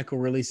 when Michael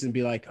releases and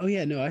be like, oh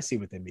yeah, no, I see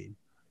what they mean.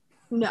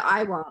 No,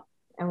 I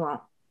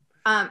won't.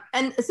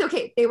 And it's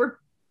okay. They were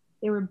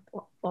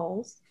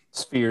balls.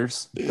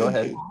 Spheres. Go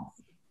ahead.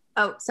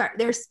 Oh, sorry.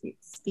 They're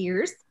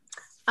spheres.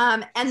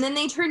 And then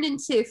they turned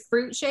into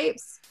fruit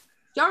shapes.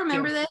 Do y'all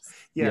remember this?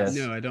 Yes.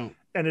 No, I don't.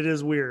 And it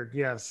is weird.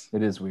 Yes.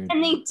 It is weird.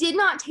 And they did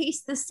not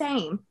taste the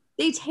same.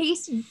 They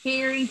taste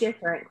very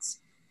different.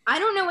 I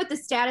don't know what the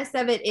status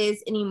of it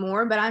is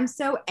anymore, but I'm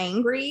so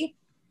angry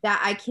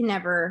that I can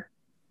never.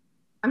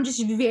 I'm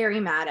just very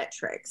mad at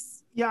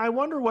Trix. Yeah, I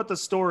wonder what the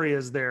story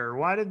is there.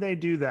 Why did they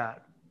do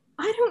that?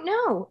 I don't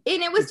know.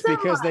 And it was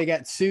because they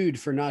got sued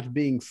for not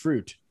being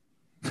fruit.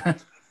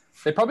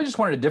 They probably just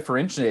wanted to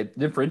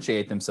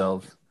differentiate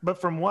themselves. But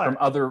from what? From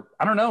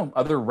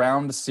other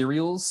round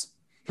cereals.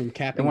 From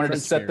Captain They wanted to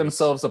set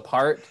themselves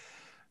apart.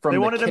 They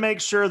wanted to make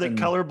sure that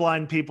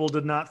colorblind people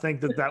did not think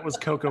that was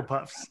Cocoa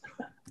Puffs.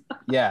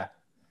 Yeah.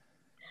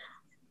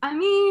 I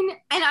mean,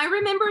 and I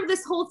remember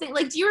this whole thing.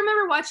 Like, do you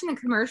remember watching the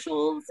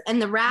commercials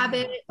and the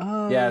rabbit?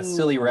 Oh. Yeah,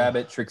 silly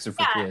rabbit tricks are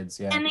for kids.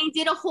 Yeah. And they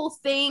did a whole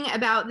thing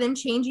about them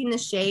changing the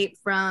shape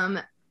from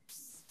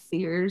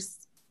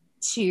spheres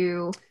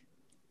to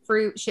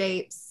fruit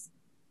shapes,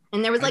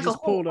 and there was like a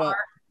whole bar.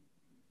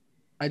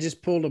 I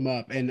just pulled them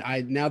up, and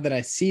now that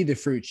I see the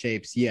fruit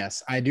shapes,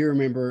 yes, I do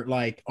remember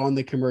like on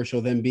the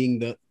commercial them being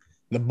the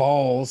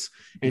balls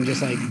and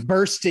just like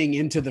bursting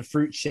into the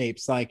fruit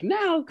shapes, like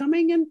now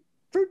coming in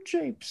fruit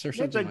shapes or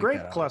something. It's a like grape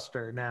that.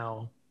 cluster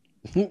now.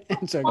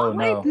 It's a Oh,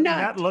 grape no. nut.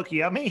 That look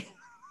yummy.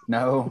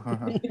 No.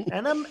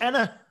 and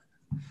a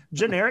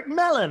generic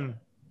melon.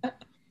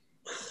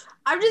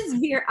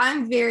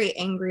 I'm very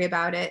angry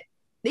about it.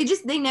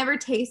 They never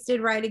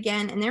tasted right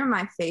again, and they're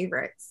my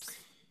favorites.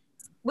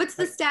 What's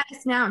the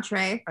status now,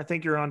 Trey? I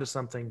think you're onto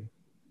something.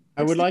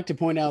 I would like to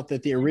point out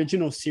that the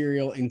original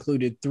cereal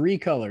included 3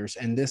 colors,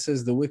 and this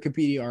is the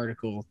Wikipedia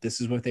article.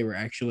 This is what they were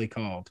actually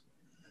called: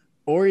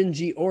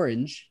 orangey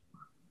orange,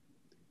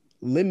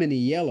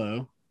 lemony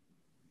yellow,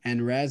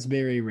 and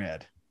raspberry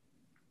red.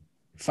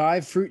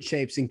 5 fruit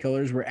shapes and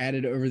colors were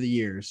added over the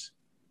years: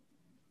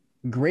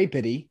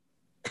 grapey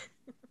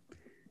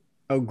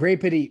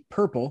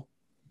purple,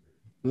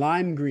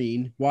 lime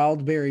green,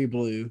 wild berry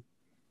blue,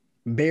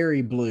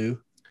 berry blue,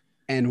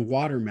 and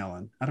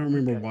watermelon. I don't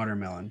remember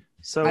watermelon.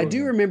 So I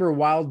do remember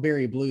wild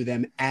berry blue,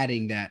 them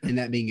adding that and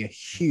that being a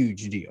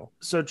huge deal.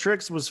 So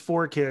Trix was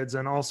 4 kids,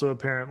 and also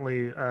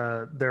apparently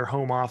their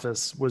home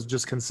office was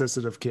just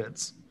consisted of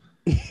kids.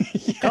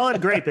 Call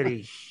it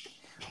grapey.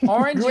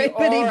 Orangey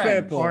orange.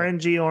 purple.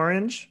 Orangey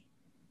orange.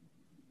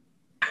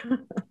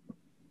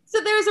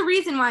 So there's a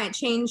reason why it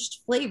changed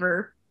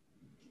flavor.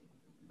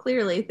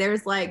 Clearly,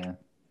 there's like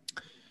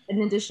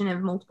an addition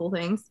of multiple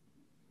things.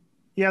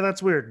 Yeah,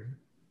 that's weird.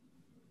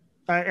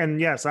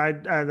 And yes, I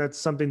that's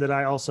something that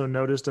I also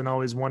noticed and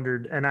always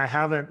wondered. And I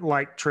haven't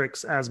liked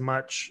Trix as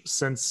much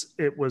since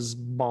it was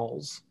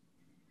balls.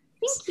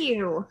 Thank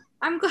you.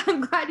 I'm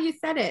glad you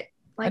said it.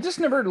 I just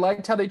never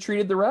liked how they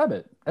treated the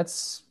rabbit.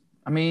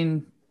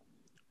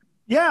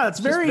 Yeah, it's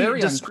very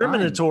very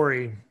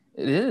discriminatory. unkind.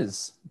 It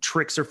is.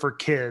 Tricks are for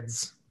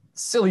kids.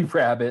 Silly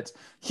rabbit,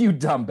 you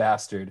dumb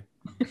bastard.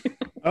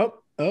 Oh.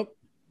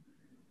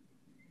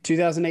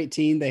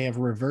 2018, they have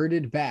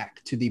reverted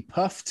back to the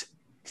puffed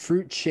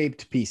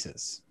fruit-shaped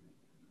pieces.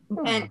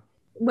 And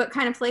what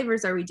kind of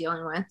flavors are we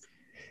dealing with?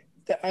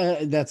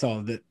 That's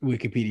all that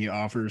Wikipedia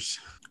offers.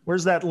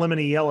 Where's that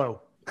lemony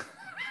yellow?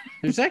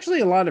 There's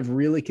actually a lot of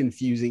really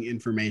confusing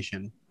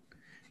information.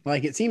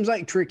 Like, it seems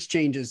like Trix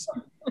changes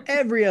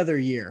every other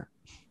year.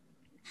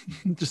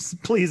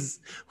 Just please.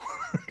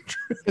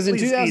 Because in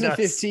please eat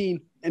us.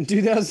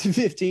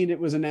 2015, it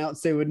was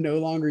announced they would no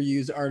longer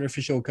use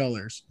artificial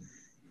colors.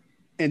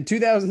 In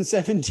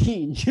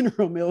 2017,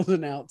 General Mills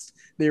announced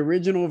the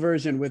original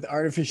version with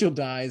artificial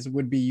dyes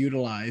would be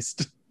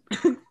utilized.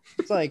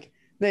 It's like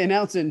they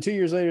announced it, and 2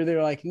 years later, they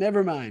were like,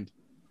 never mind.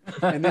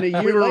 And then a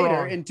year were later,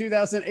 wrong. in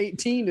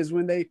 2018, is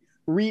when they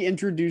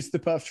reintroduced the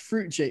puffed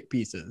fruit-shaped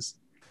pieces.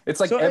 It's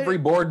like So every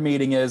board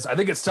meeting is, I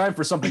think it's time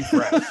for something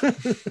fresh.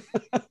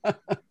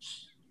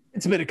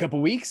 It's been a couple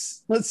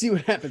weeks. Let's see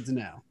what happens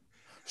now.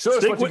 Show us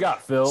Stick what you with-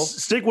 got, Phil.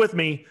 Stick with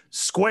me.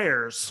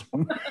 Squares.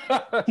 I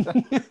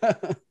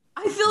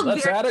feel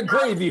Let's very add a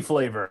gravy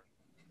flavor.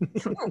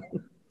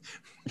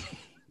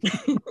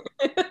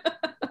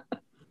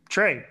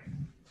 Trey,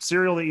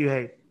 cereal that you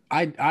hate.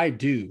 I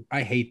do.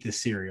 I hate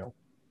this cereal.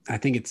 I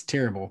think it's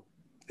terrible.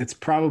 It's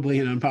probably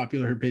an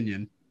unpopular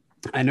opinion.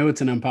 I know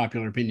it's an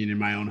unpopular opinion in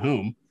my own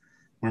home,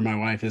 where my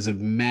wife is a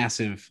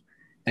massive,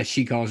 as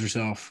she calls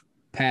herself,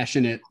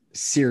 passionate,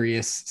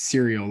 serious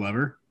cereal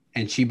lover.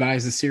 And she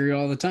buys the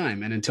cereal all the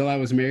time. And until I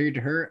was married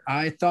to her,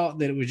 I thought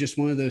that it was just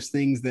one of those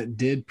things that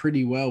did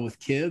pretty well with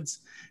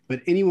kids.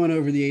 But anyone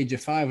over the age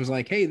of 5 was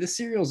like, hey, this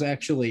cereal is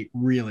actually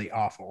really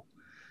awful.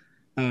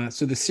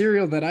 So the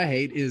cereal that I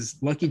hate is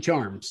Lucky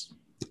Charms.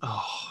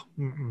 Oh,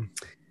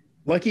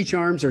 Lucky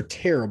Charms are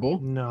terrible.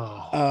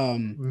 no.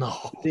 No.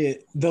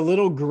 The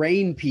little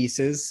grain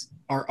pieces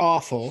are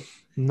awful.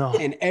 No.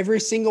 And every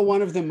single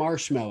one of the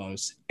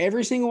marshmallows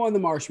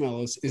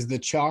is the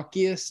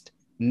chalkiest,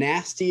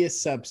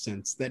 nastiest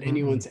substance that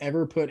anyone's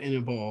ever put in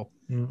a bowl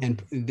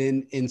and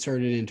then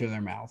inserted into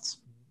their mouths.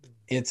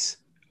 It's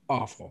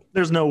awful.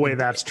 There's no way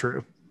that's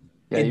true.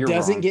 Yeah, it you're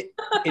doesn't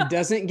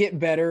wrong. get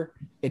better.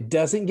 It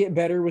doesn't get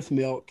better with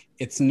milk.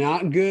 It's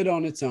not good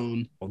on its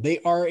own. They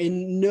are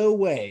in no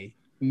way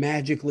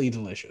magically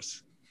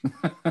delicious.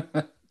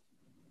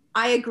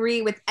 I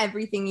agree with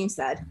everything you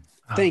said.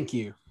 Thank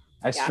you.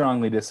 I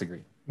strongly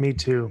disagree. Me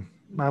too.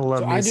 I love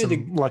So me I do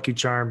some Lucky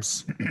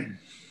Charms.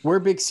 We're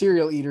big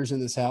cereal eaters in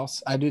this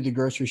house. I did the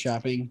grocery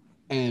shopping,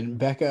 and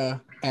Becca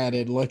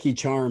added Lucky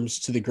Charms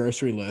to the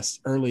grocery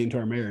list early into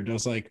our marriage. I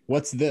was like,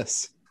 what's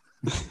this?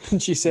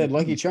 And she said,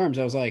 Lucky Charms.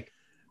 I was like,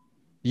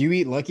 you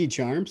eat Lucky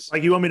Charms?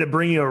 Like, you want me to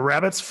bring you a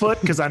rabbit's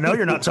foot? Because I know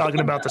you're not talking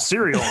about the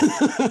cereal.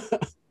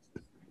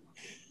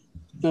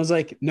 I was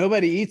like,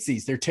 nobody eats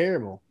these. They're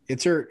terrible.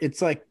 It's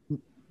like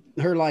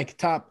her like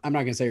top, I'm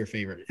not gonna say her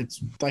favorite.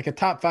 It's like a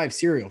top 5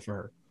 cereal for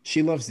her.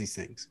 She loves these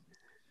things.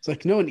 It's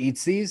like no one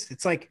eats these.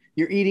 It's like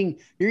you're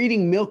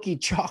eating milky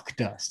chalk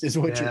dust is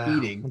what Yeah, you're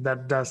eating.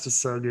 That dust is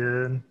so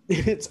good.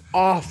 It's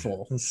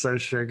awful. It's so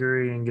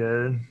sugary and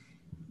good.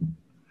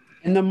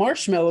 And the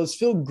marshmallows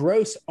feel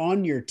gross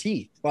on your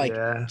teeth. Like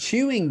Yeah.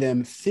 chewing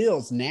them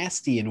feels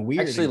nasty and I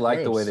weird. actually and like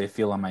the gross. way they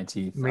feel on my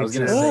teeth. Me I was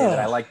gonna too. say that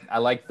Ugh. I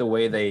like the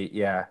way they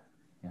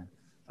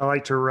I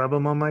like to rub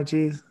them on my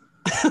teeth.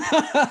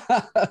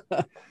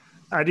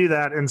 I do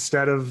that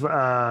instead of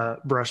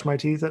brush my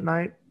teeth at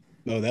night.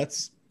 No,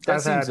 that's that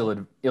I've seems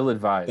had-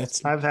 ill-advised.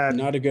 that's I've had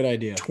not a good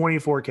idea.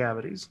 24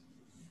 cavities.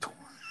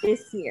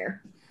 This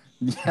year.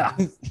 Yeah.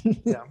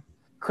 Yeah.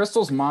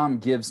 Crystal's mom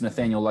gives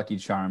Nathaniel Lucky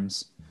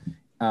Charms.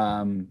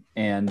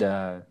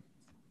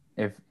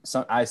 If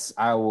so,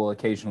 I will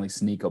occasionally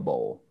sneak a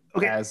bowl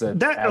Okay, as a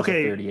that-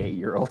 okay.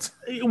 38-year-old.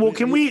 Well,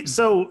 can we?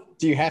 So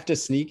Do you have to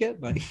sneak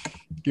it? Like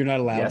you're not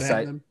allowed Yes, to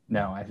have them?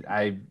 No,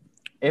 I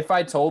if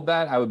I told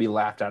that, I would be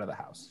laughed out of the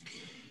house.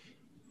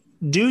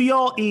 do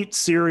y'all eat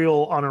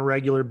cereal on a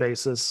regular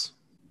basis?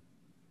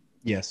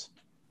 Yes.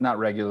 Not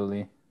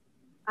regularly.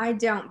 I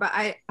don't, but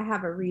I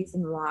have a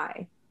reason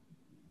why.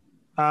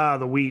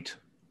 The wheat.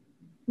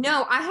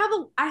 No, I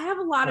have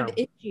a lot of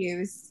Oh.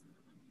 issues.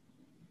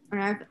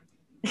 And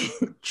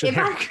I've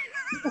Generic.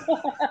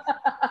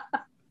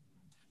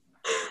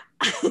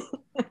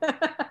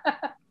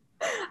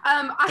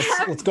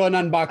 Let's go and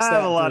unbox I that.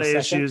 have a for lot of second.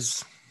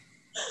 issues.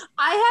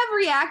 I have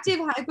reactive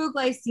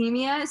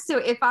hypoglycemia. So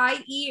if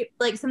I eat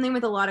like something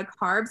with a lot of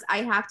carbs, I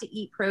have to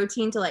eat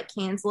protein to like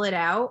cancel it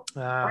out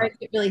or I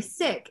get really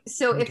sick.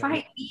 So if Okay.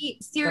 I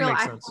eat cereal, makes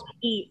I have sense. to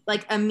eat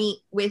like a meat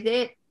with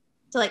it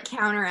to like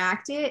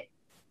counteract it.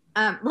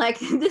 Like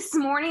this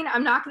morning,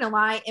 I'm not going to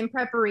lie, in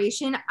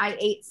preparation, I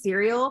ate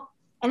cereal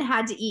and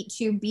had to eat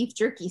 2 beef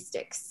jerky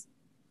sticks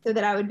so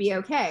that I would be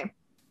okay.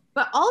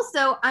 But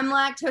also, I'm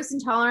lactose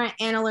intolerant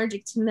and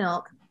allergic to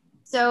milk.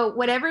 So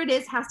whatever it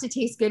is has to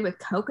taste good with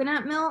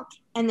coconut milk.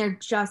 And there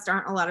just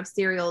aren't a lot of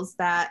cereals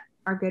that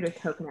are good with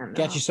coconut milk.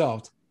 Got you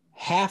solved.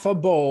 Half a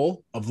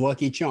bowl of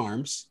Lucky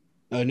Charms.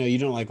 Oh, no, you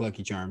don't like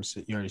Lucky Charms.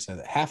 You already said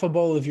that. Half a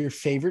bowl of your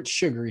favorite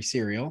sugary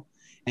cereal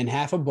and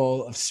half a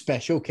bowl of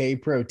Special K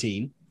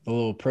protein, a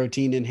little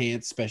protein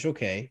enhanced Special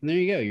K. And there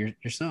you go. You're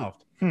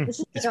solved. It's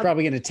just It's like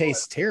probably going to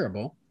taste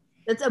terrible.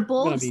 it's a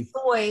bowl But I of mean-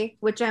 soy,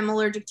 which I'm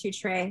allergic to,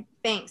 Trey.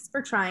 Thanks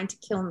for trying to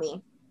kill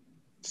me.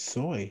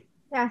 Soy.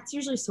 Yeah, it's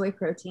usually soy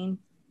protein.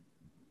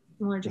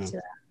 I'm allergic Oh. to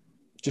that.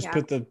 Just Yeah.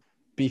 put the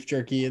beef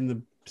jerky in the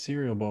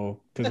cereal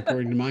bowl because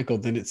according to Michael,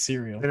 then it's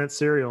cereal. And it's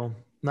cereal.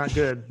 Not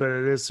good, but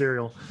it is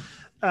cereal.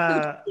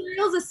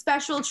 Cereal's a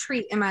special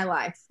treat in my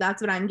life.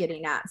 That's what I'm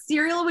getting at.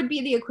 Cereal would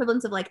be the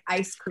equivalent of like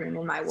ice cream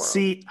in my world.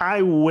 See,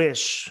 I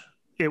wish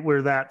it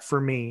were that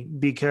for me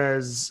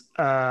because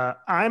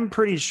I'm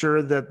pretty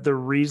sure that the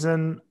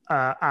reason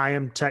I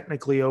am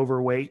technically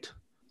overweight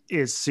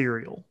is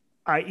cereal.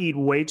 I eat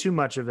way too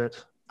much of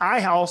it.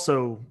 I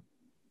also,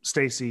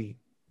 Stacy,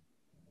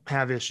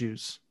 have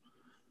issues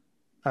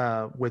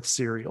with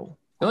cereal.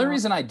 The only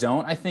reason I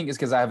don't, I think, is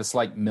because I have a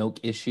slight milk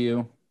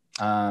issue.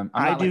 I'm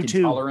I not, do like, too.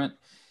 intolerant.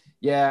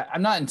 Yeah,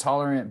 I'm not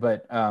intolerant,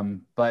 but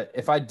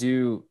if I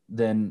do,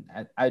 then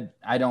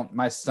I don't.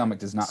 My stomach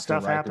does not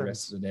Stuff feel right happens. the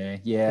rest of the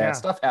day. Yeah, Yeah.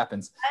 stuff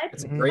happens. That's,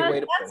 It's a great way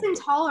to that's put it.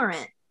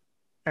 intolerant.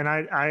 And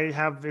I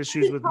have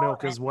issues with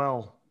milk as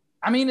well.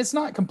 I mean, it's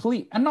not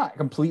complete. I'm not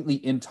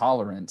completely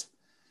intolerant.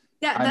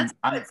 Yeah, I'm- that's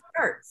how I'm- it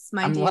starts,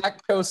 my I'm dear.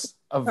 lactose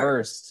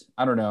averse.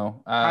 I don't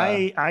know.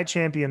 I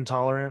champion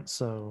tolerance,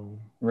 so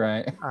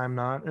Right. I'm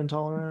not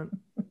intolerant.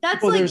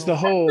 That's Well, like there's the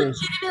whole.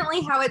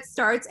 legitimately how it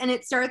starts, and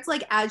it starts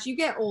like as you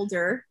get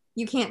older,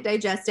 you can't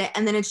digest it,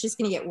 and then it's just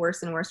going to get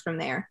worse and worse from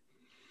there.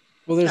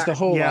 Well, there's the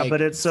whole. Yeah, like,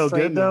 but it's so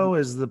frame good of- though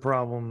is the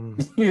problem.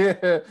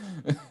 Yeah,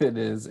 it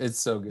is. It's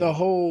so good. The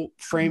whole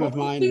frame of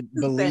Well, mind it's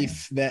the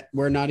belief that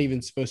we're not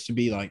even supposed to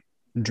be like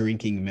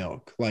drinking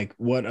milk. Like,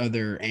 what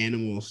other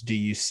animals do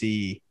you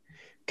see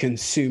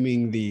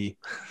consuming the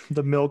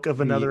The milk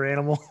of another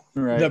animal.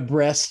 Right.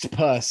 breast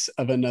pus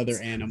of another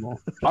animal?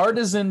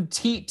 Artisan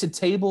teat to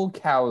table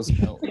cow's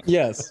milk.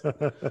 Yes.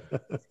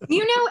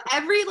 You know,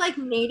 every like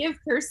native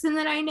person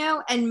that I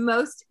know, and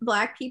most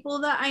Black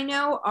people that I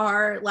know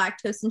are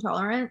lactose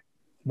intolerant.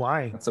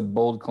 Why? That's a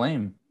bold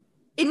claim.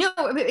 No,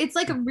 it's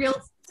like a real.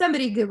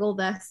 Somebody Google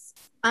this.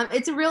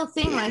 It's a real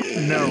thing. Like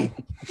No.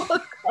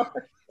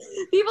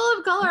 people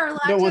of color are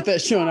lactose. Don't want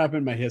that showing up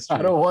in my history.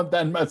 I don't want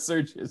that in my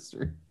search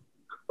history.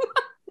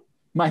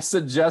 My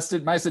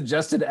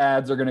suggested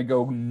ads are gonna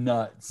go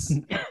nuts.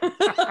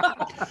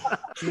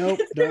 Nope.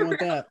 Don't want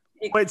that.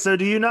 Wait, so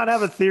do you not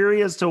have a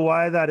theory as to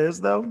why that is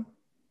though?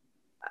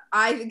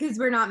 Because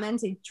we're not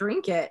meant to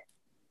drink it.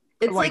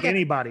 It's Like like,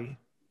 anybody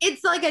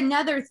it's like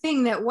another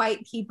thing that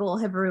white people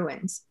have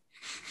ruined.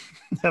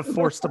 have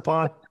forced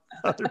upon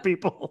other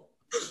people.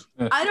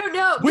 I don't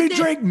know. but We there-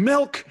 drink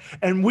milk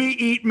and we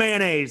eat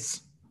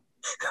mayonnaise.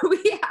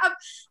 we have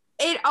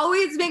it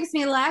always makes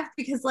me laugh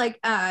because like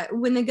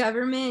when the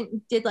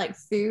government did like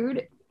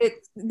food,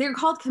 they're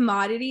called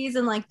commodities,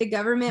 and like the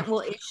government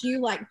will issue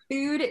like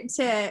food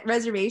to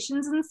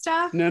reservations and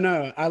stuff.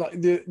 No. I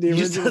like the You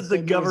original said the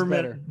statement was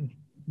government better.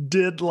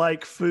 did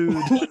like food.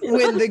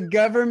 When the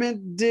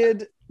government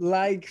did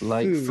like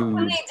Like food.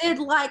 When food. they did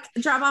like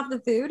drop off the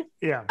food,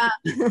 Yeah.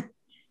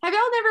 Have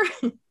y'all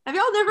never I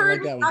like heard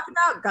that me one. talk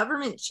about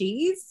government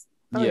cheese?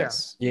 Oh,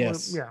 Yes.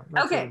 Yes. Well, yeah.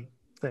 That's Okay.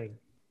 a thing.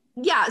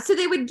 Yeah, so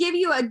they would give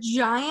you a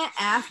giant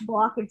ass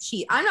block of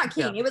cheese. I'm not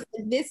kidding. Yeah. It was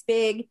like this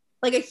big,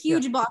 like a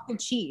huge block of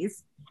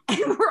cheese. And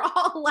we're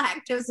all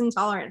lactose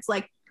intolerant. It's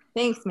like,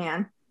 thanks,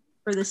 man,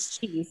 for this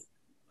cheese.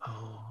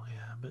 Oh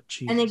yeah, but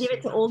cheese. And they is give so it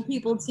to good. old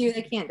people too.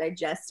 They can't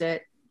digest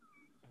it.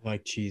 I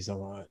like cheese a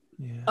lot.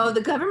 Yeah. Oh,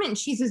 the government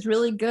cheese is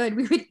really good.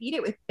 We would eat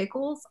it with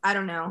pickles. I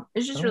don't know.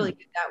 It's just really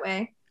good that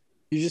way.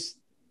 You just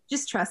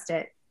Trust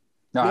it.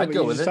 No, yeah, I'd but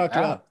go you with just it. talked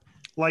about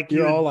like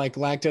you're you all like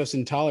lactose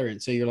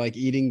intolerant, so you're like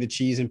eating the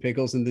cheese and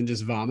pickles and then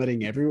just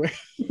vomiting everywhere.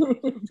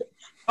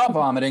 Not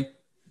vomiting.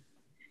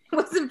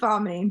 Wasn't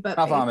vomiting, but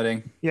Not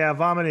vomiting. yeah,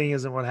 vomiting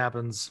isn't what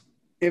happens.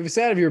 If it's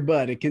out of your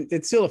butt,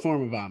 it's still a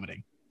form of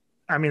vomiting.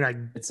 I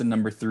mean, It's a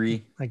number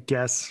 3. I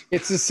guess.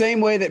 It's the same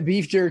way that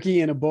beef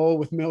jerky in a bowl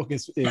with milk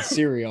is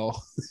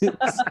cereal.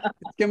 It's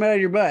coming out of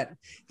your butt.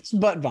 It's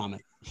butt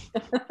vomit.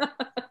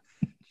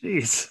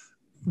 Jeez.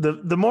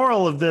 The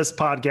moral of this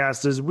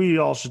podcast is we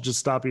all should just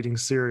stop eating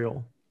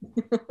cereal.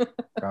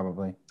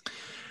 Probably.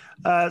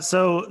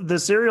 So the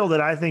cereal that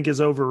I think is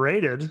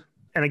overrated,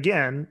 and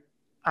again,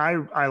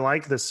 I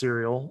like this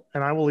cereal,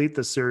 and I will eat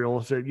this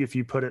cereal if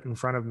you put it in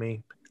front of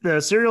me. The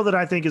cereal that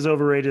I think is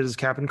overrated is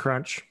Cap'n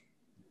Crunch.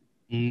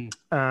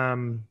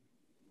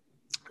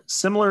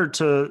 Similar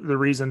to the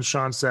reason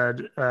Sean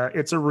said,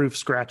 it's a roof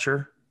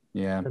scratcher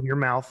Yeah. in your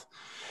mouth.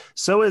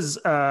 So is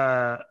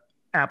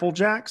Apple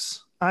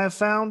Jacks. I have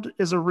found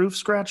is a roof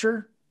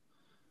scratcher,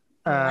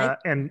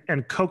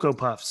 and Cocoa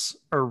Puffs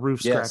are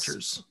roof Yes.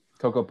 scratchers.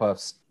 Cocoa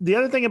Puffs. The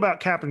other thing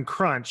about Cap'n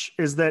Crunch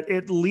is that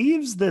it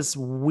leaves this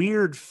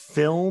weird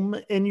film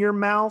in your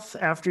mouth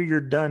after you're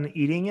done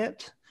eating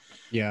it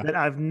Yeah. that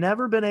I've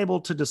never been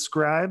able to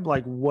describe.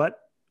 Like what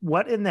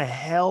in the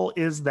hell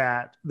is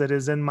that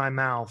is in my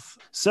mouth?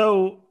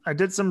 So I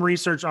did some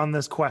research on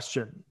this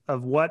question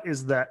of what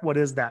is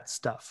that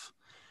stuff?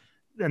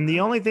 And the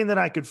only thing that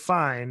I could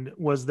find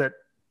was that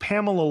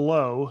Pamela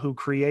Lowe, who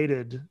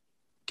created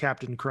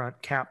Cap'n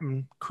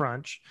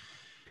Crunch,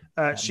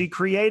 she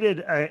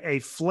created a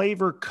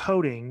flavor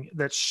coating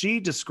that she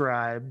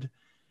described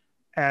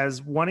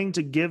as wanting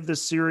to give the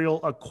cereal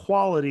a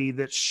quality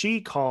that she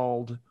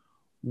called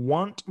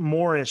want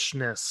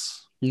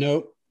more-ishness.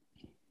 Nope.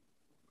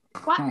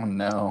 What? Oh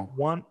no.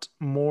 Want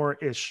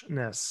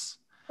more-ishness.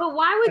 But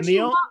why would And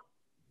you want?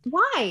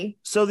 Why?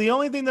 So the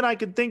only thing that I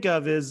could think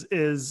of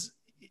is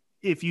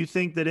if you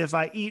think that if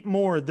I eat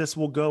more, this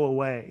will go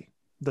away,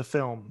 the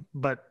film.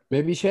 But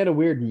Maybe she had a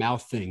weird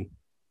mouth thing.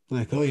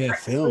 Like, oh yeah,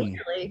 film.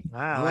 Clearly.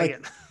 I like like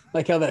it.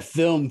 Like how that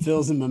film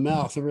fills in my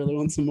mouth. I really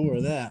want some more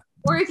of that.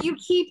 Or if you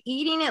keep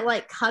eating it,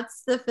 like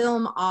cuts the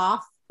film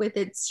off with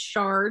its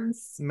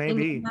shards. in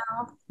Maybe. your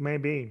mouth.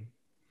 Maybe.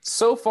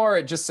 So far,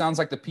 it just sounds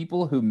like the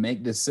people who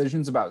make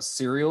decisions about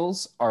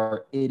cereals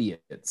are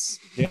idiots.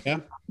 Yeah.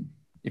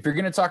 If you're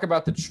going to talk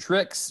about the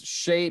tricks,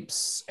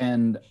 shapes,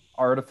 and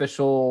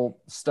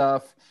artificial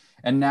stuff,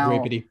 and now The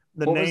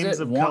what was names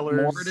it? of Want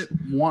colors.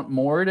 want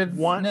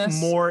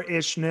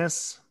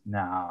more-ishness.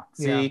 Nah.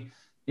 See, Yeah.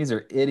 these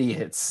are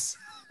idiots.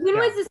 When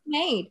Yeah. was this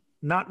made?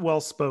 Not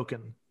well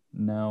spoken.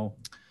 No.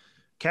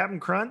 Cap'n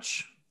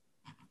Crunch.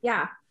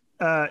 Yeah.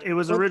 It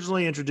was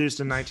originally introduced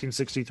in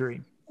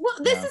 1963. Well,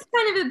 this Yeah. is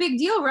kind of a big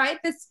deal, right?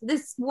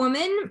 This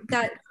woman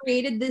that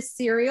created this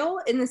cereal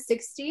in the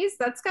 60s,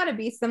 that's got to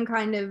be some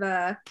kind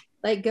of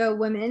like go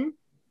women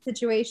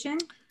situation.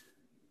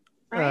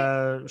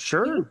 Right?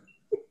 Sure.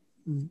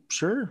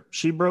 Sure.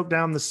 She broke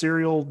down the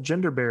cereal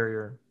gender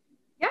barrier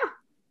Yeah.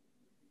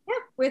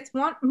 With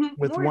want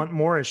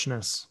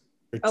more-ishness.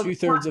 For Oh,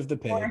 2/3 of the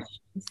pay. more.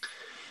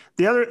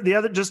 The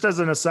other, just as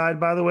an aside,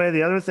 by the way,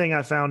 the other thing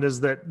I found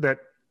is that,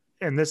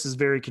 and this is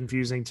very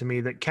confusing to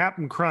me, that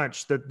Cap'n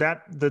Crunch,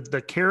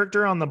 the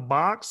character on the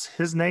box,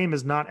 his name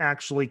is not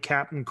actually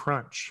Cap'n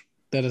Crunch.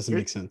 That doesn't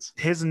make sense.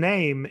 His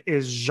name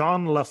is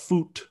Jean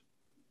Lafoot.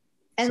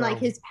 And So- like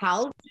his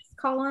pals just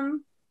call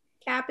him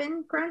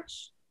Cap'n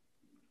Crunch.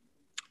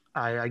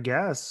 I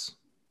guess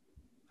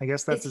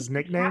that's Is his he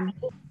nickname.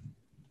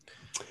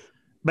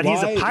 But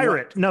he's Why- a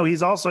pirate. No, he's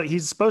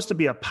supposed to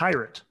be a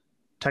pirate,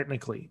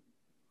 technically.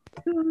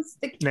 Who's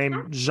the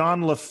Named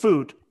Jean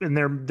Lafoot, and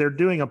they're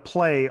doing a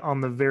play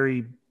on the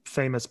very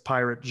famous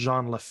pirate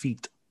Jean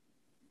Lafitte.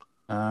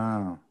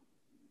 Oh.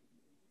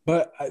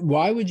 But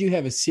why would you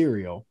have a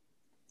cereal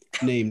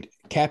named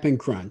Cap'n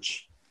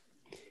Crunch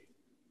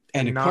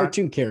and a Not-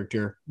 cartoon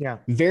character Yeah.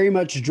 very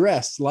much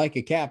dressed like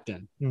a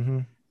captain Hmm.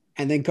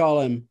 and then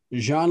call him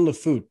Jean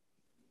Lafoot?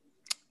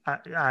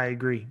 I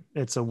agree.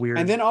 It's a weird.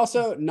 And then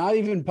also not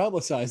even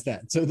publicize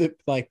that so that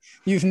like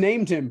you've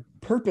named him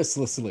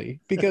purposelessly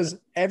because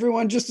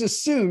everyone just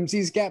assumes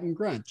he's Captain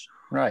Crunch.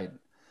 Right.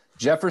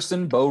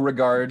 Jefferson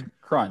Beauregard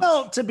Crunch.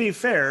 well, to be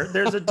fair,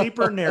 there's a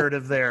deeper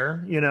narrative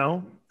there. You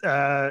know,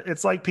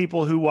 it's like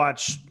people who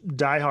watch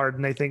Die Hard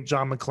and they think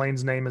John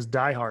McClane's name is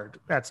Die Hard.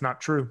 That's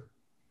not true.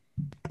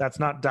 That's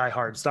not Die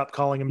Hard. Stop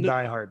calling him No.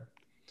 Die Hard.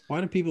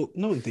 Why do people?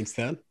 No one thinks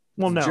that.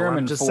 Well, no, German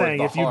I'm just for saying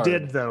the if you hard.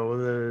 did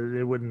though,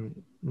 it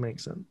wouldn't make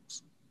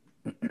sense.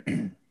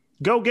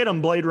 Go get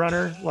him, Blade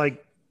Runner.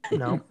 Like, his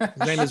name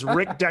is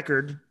Rick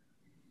Deckard.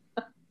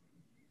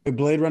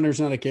 Blade Runner's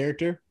not a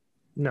character?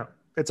 No,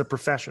 it's a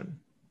profession.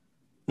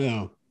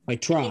 No,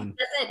 like Tron.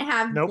 He doesn't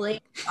have Nope.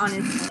 blades on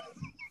his name.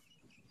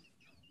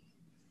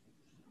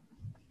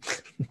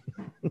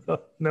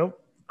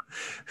 Nope.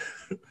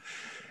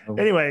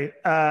 Anyway,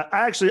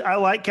 I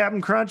like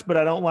Captain Crunch, but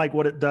I don't like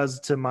what it does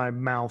to my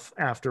mouth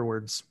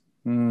afterwards.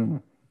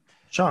 Mm.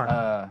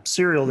 Sean,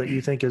 cereal that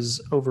you think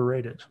is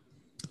overrated.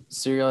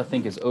 Cereal I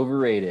think is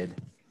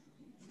overrated.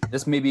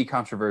 This may be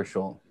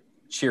controversial.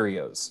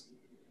 Cheerios.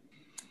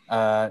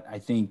 I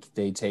think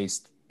they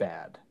taste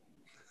bad.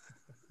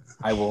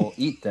 I will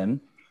eat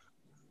them.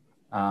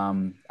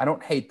 I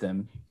don't hate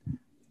them,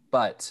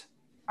 but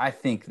I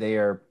think they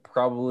are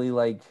probably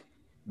like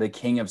the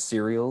king of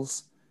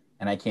cereals,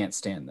 and I can't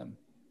stand them.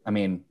 I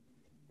mean,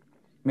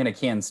 I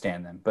can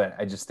stand them, but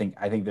I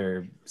think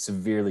they're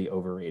severely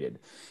overrated.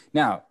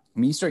 Now,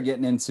 when you start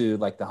getting into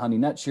like the Honey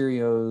Nut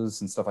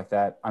Cheerios and stuff like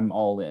that, I'm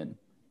all in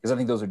because I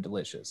think those are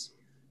delicious.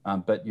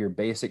 But your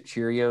basic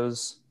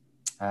Cheerios,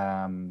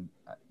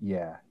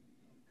 yeah,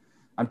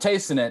 I'm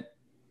tasting it,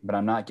 but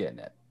I'm not getting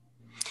it.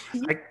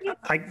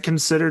 I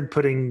considered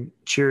putting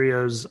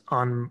Cheerios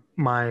on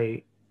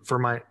for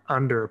my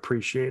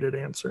underappreciated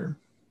answer.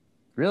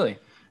 Really?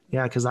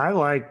 Yeah, because I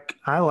like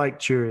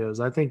Cheerios.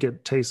 I think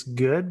it tastes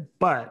good,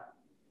 but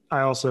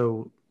I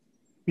also,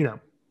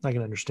 I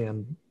can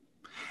understand.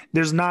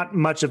 There's not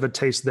much of a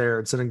taste there.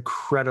 It's an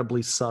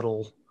incredibly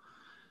subtle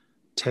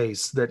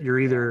taste that you're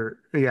either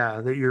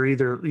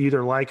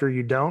like or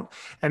you don't.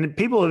 And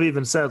people have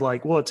even said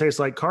like, well, it tastes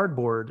like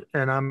cardboard.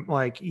 And I'm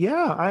like,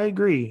 yeah, I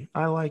agree.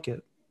 I like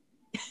it.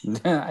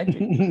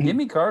 Give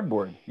me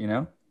cardboard,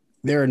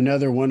 They're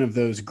another one of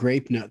those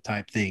grape nut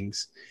type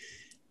things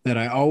that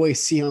I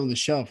always see on the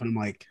shelf. And I'm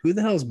like, who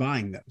the hell is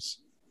buying those?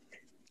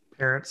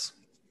 Parents.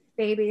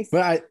 Babies.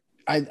 But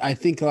I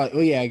think like, oh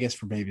yeah, I guess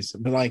for babies,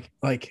 but like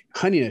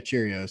Honey Nut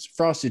Cheerios,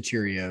 Frosted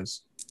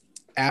Cheerios,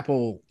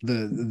 Apple,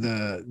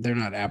 they're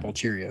not Apple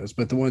Cheerios,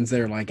 but the ones that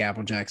are like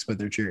Apple Jacks, but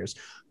they're Cheerios.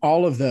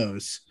 All of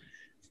those.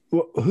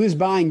 Who's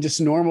buying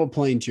just normal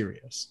plain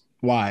Cheerios?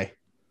 Why?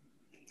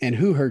 And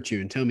who hurt you?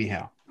 And tell me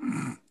how.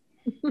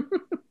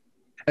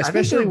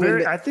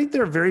 Especially I think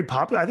they're very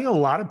popular. I think a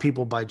lot of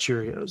people buy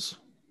Cheerios.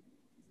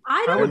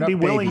 I would be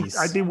willing. babies.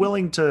 I'd be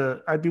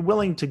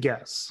willing to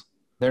guess.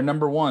 They're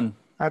number one.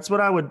 That's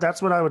what I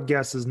would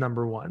guess is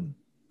number one.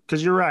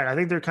 Because you're right. I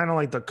think they're kind of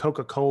like the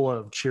Coca-Cola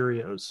of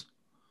Cheerios.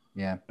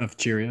 Yeah. of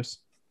Cheerios.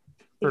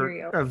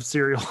 Cereal. Of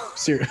cereal.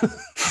 Cereal.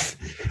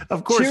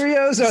 Of course.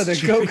 Cheerios are the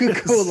Cheerios.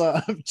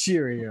 Coca-Cola of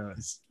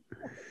Cheerios.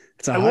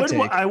 It's a hot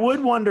take. I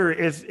would wonder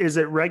is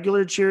it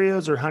regular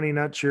Cheerios or Honey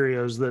Nut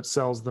Cheerios that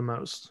sells the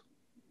most?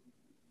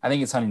 I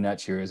think it's Honey Nut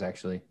Cheerios,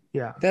 actually.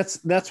 Yeah.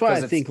 That's why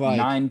I think like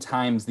 9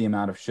 times the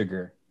amount of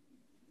sugar.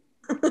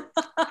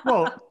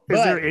 Well, is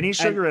But there any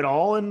sugar at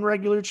all in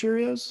regular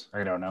Cheerios?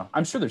 I don't know.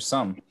 I'm sure there's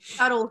some.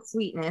 Subtle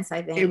sweetness,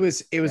 I think.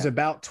 it was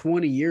about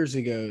 20 years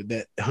ago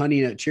that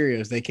Honey Nut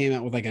Cheerios, they came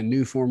out with like a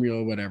new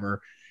formula or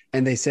whatever,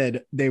 and they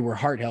said they were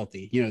heart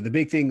healthy. The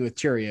big thing with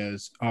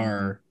Cheerios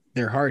are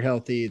they're heart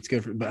healthy. It's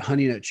good but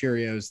Honey Nut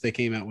Cheerios, they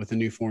came out with a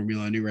new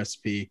formula, a new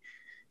recipe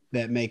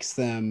that makes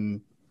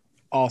them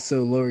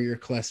also lower your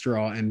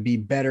cholesterol and be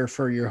better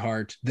for your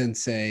heart than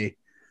say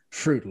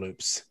Fruit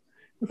Loops.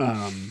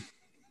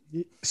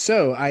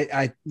 So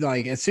I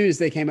like as soon as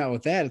they came out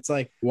with that, it's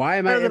like, why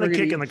am I Better ever than a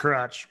gonna kick in the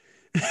crotch.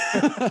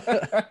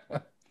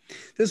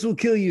 This will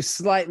kill you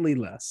slightly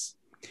less.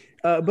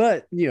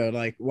 But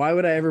like, why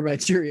would I ever buy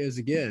Cheerios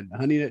again?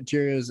 Honey Nut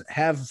Cheerios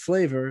have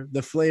flavor.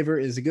 The flavor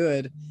is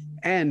good,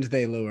 and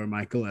they lower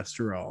my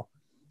cholesterol.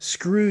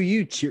 Screw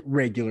you,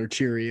 regular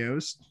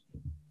Cheerios.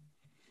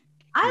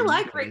 I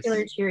like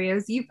regular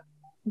Cheerios. Did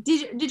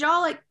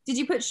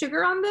you put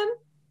sugar on them?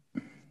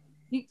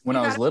 When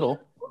I was little.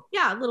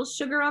 Yeah, a little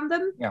sugar on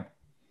them. Yeah.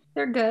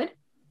 They're good.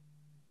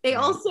 They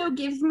also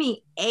give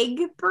me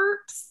egg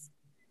burps.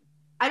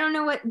 I don't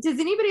know does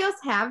anybody else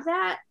have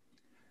that?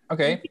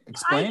 Okay,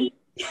 explain.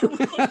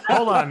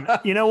 Hold on.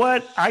 You know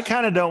what? I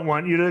kind of don't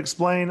want you to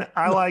explain.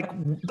 I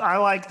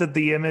like that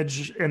the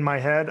image in my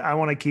head. I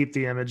want to keep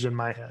the image in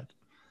my head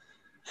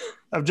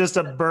of just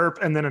a burp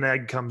and then an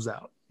egg comes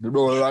out.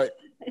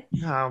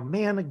 Oh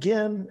man,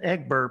 again,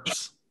 egg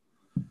burps.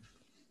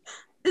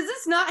 Does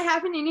this not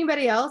happen to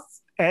anybody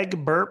else?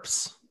 Egg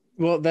burps.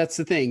 Well, that's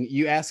the thing.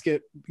 You ask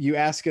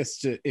us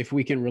to if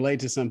we can relate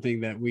to something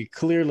that we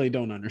clearly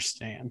don't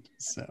understand.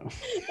 So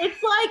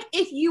It's like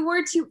if you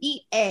were to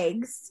eat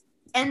eggs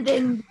and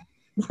then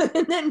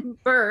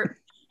burp,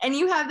 and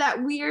you have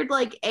that weird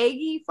like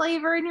eggy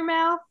flavor in your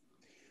mouth.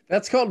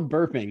 that's called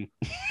burping.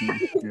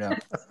 Yeah.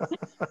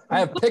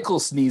 I have pickle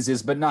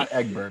sneezes, but not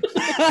egg burps.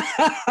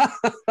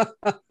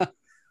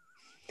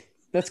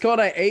 That's called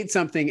I ate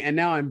something and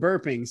now I'm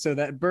burping. So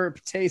that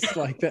burp tastes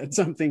like that's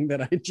something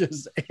that I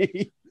just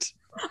ate.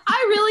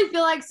 I really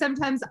feel like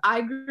sometimes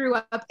I grew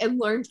up and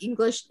learned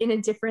English in a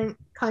different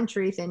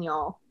country than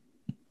y'all.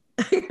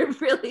 I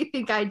really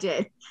think I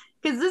did.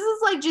 Because this is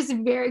like just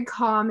very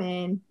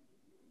common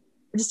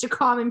just a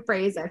common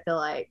phrase. I feel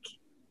like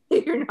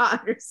you're not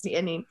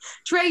understanding.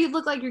 Trey, you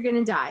look like you're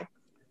gonna die.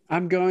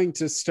 I'm going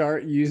to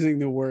start using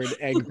the word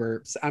egg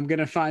burps. I'm going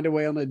to find a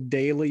way on a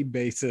daily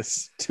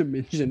basis to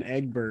mention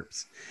egg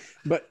burps,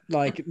 but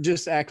like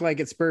just act like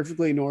it's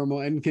perfectly normal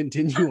and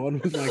continue on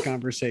with my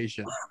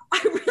conversation. I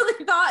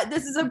really thought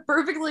this is a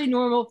perfectly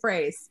normal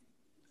phrase.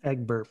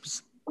 Egg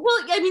burps. Well,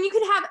 I mean, you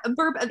could have a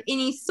burp of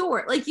any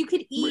sort. Like you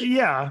could eat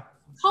Yeah,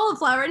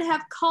 cauliflower and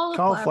have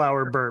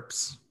cauliflower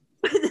burps.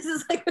 This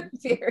is like a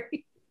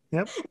very,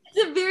 Yep.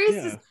 it's a very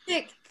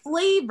specific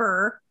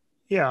flavor.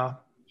 Yeah.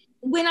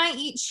 When I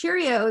eat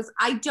Cheerios,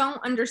 I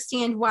don't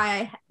understand why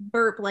I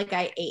burp like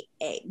I ate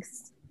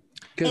eggs.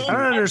 I don't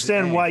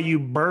understand why you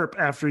burp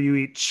after you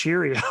eat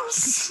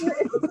Cheerios.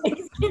 It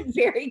makes it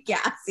very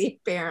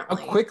gassy, How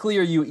apparently. quickly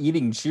are you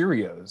eating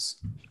Cheerios?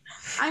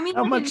 I mean,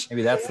 How like much?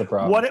 Maybe that's the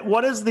problem.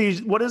 What is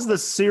the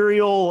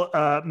cereal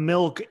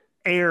milk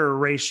air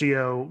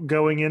ratio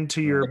going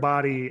into your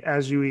body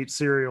as you eat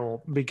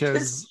cereal?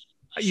 Because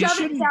you shove it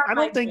shouldn't. down I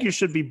my don't think you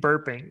should be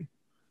burping.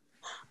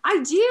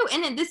 I do,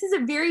 and this is a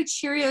very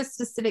Cheerio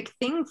specific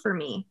thing for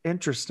me.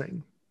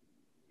 Interesting.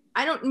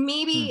 I don't.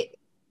 Maybe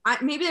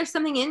there's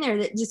something in there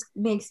that just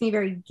makes me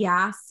very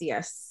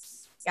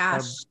gaseous.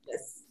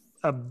 Gaseous.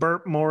 A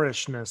burp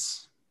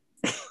Moorishness.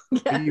 Are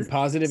you Yes.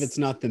 positive it's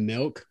not the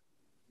milk?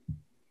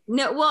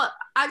 No, well,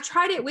 I've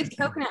tried it with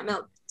coconut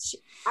milk. This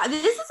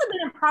has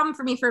been a problem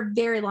for me for a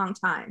very long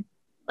time.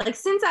 Like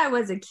since I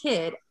was a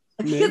kid.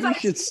 Maybe Because you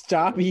should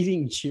stop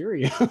eating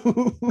Cheerios.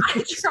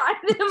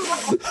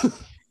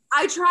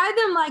 I tried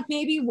them like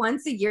maybe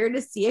once a year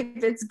to see if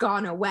it's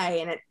gone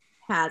away, and it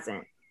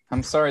hasn't.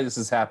 I'm sorry this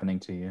is happening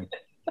to you.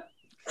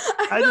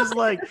 I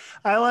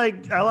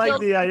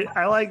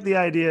like the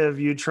idea of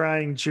you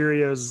trying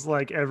Cheerios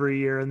like every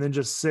year and then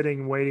just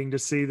sitting waiting to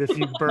see if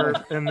you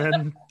burp and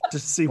then to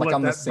see Like what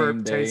on the that same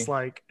burp day. tastes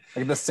like.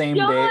 Like the same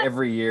Y'all day not-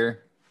 every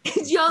year.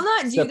 Did y'all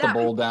not do Set the that?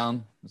 bowl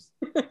down.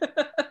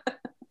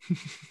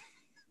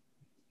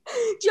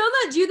 Do y'all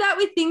not do that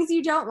with things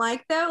you don't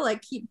like though?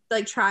 Like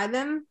try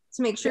them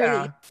to make sure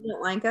Yeah. that you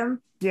don't like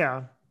them.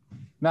 Yeah.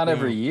 Not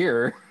every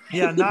year.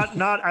 Yeah,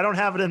 not I don't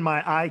have it in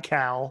my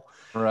iCal.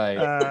 Right.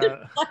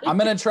 I'm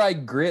gonna try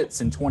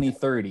grits in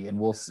 2030 and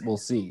we'll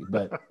see.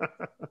 But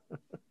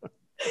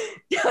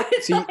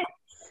It's See- like,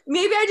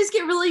 maybe I just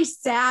get really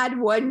sad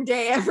one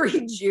day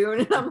every June,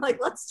 and I'm like,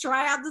 let's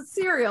try out the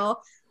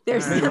cereal.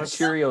 There's All right, maybe let's-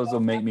 Cheerios will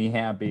make me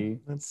happy.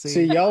 Let's see.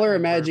 See, y'all are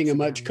imagining a Burps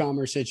much again.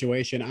 calmer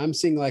situation. I'm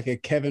seeing like a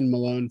Kevin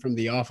Malone from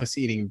The Office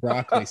eating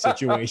broccoli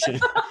situation,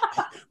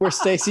 where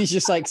Stacy's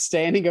just like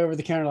standing over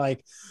the counter,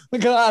 like,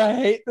 God, I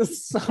hate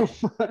this so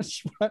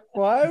much.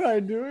 Why am I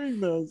doing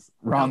this?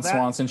 Ron Now that-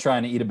 Swanson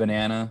trying to eat a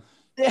banana.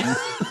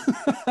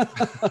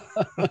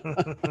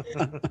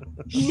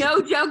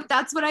 no joke.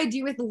 That's what I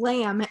do with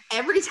lamb.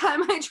 Every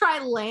time I try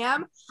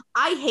lamb,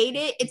 I hate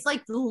it. It's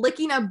like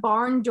licking a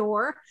barn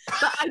door,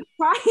 but I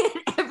try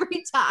it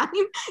every time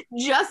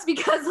just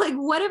because, like,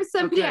 what if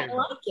someday I Okay.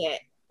 like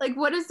it? Like,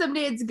 what if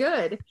someday it's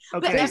good?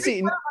 Okay. every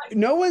Stacy,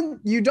 no one,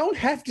 you don't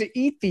have to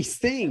eat these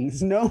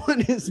things. No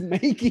one is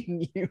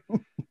making you.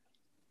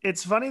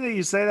 It's funny that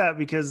you say that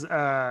because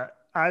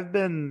I've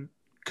been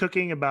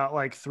cooking about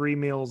like 3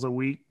 meals a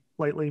week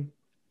lately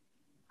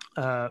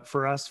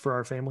for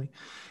our family,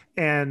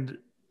 and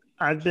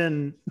I've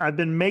been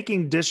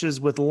making dishes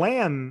with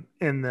lamb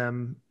in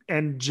them,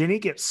 and Jenny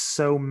gets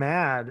so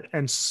mad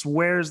and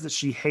swears that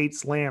she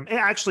hates lamb. And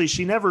actually,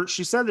 she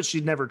said that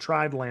she'd never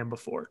tried lamb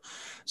before,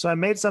 so I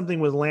made something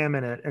with lamb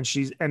in it,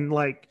 and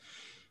like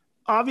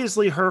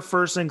obviously her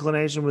first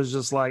inclination was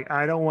just like,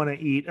 I don't want to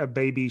eat a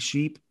baby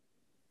sheep.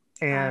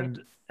 And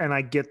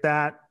I get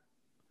that,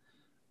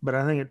 but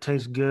I think it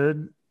tastes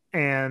good.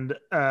 And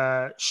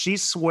she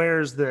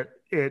swears that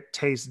it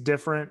tastes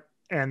different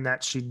and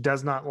that she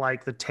does not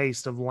like the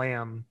taste of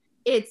lamb.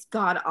 It's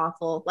god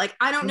awful. Like,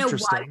 I don't know why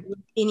Interesting.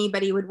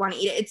 anybody would want to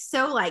eat it. It's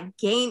so like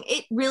game.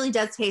 It really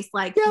does taste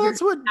like Yeah, you're-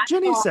 that's what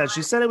Jenny all. said.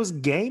 She said it was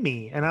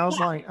gamey, and I was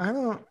like, I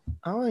don't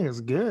think it's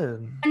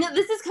good. And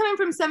this is coming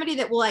from somebody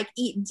that will like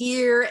eat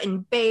deer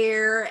and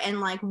bear and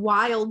like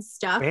wild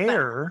stuff. but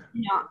Bear?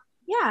 not-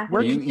 yeah,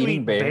 Where Are you can you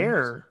eating eat bears?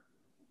 bear?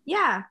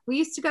 yeah. We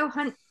used to go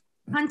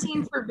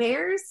hunting for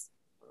bears.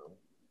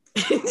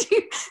 do you guys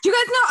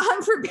not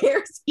hunt for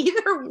bears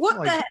either? What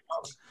Like- the hell?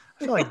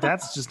 I feel like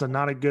that's just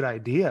not a good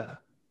idea.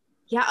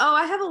 Yeah. Oh,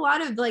 I have a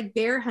lot of like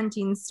bear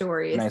hunting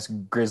stories. Nice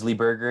grizzly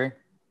burger.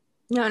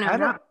 No, I don't-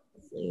 not.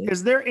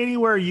 Is there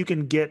anywhere you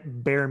can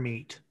get bear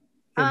meat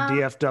in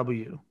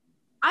DFW?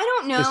 I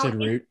don't know. Twisted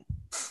root.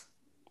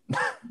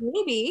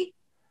 Maybe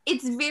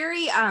it's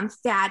very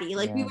fatty.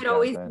 Like we Yeah, would got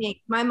always that.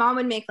 make. My mom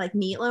would make like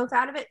meatloaf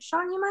out of it.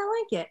 Sean, you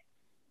might like it.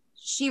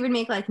 She would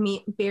make like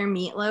bear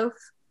meatloaf.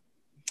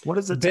 What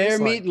does it Bear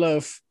taste like?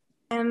 meatloaf.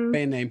 Um,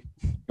 Band name.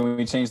 Can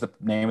we change the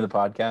name of the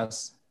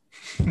podcast?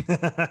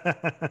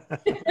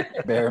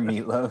 Bear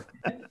meatloaf.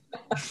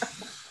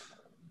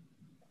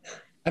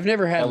 I've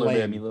never had Hello, bear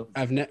lamb.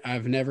 meatloaf.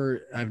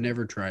 I've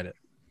never tried it.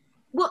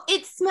 well,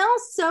 it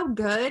smells so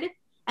good,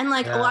 and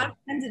like Yeah. a lot of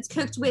times it's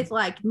cooked with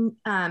like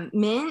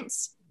mint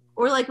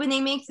Or like when they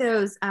make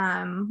those,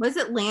 was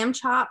it lamb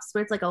chops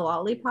where it's like a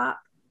lollipop?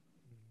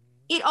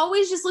 It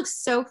always just looks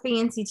so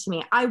fancy to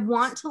me. I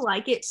want to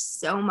like it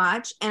so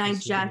much, and I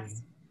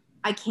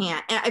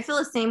can't. And I feel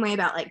the same way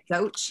about like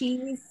goat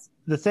cheese.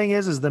 The thing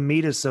is the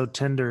meat is so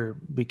tender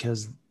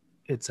because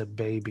it's a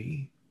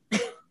baby.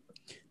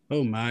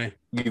 Oh my.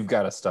 You've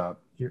got to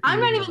stop. I'm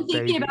not eating even a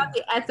thinking baby. about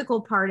the ethical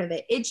part of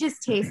it. It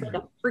just tastes like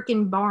a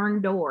freaking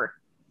barn door.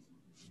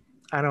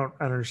 I don't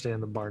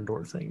understand the barn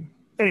door thing.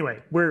 Anyway,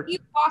 we're You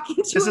walk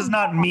into this a is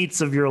not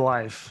meats of your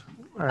life.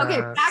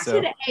 Okay, back so-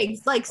 to the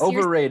eggs. Like seriously,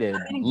 Overrated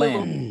I'm gonna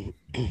lamb.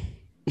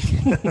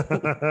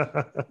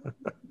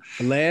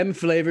 Lamb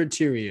flavored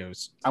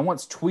Cheerios. I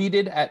once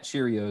tweeted at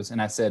Cheerios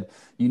and I said,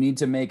 you need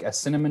to make a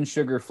cinnamon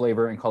sugar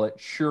flavor and call it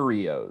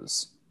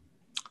Cheerios.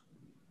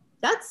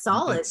 That's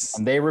solid. That's-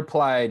 And they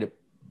replied,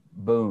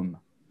 boom.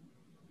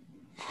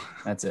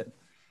 That's it.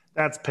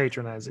 That's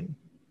patronizing.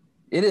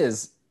 It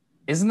is.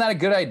 Isn't that a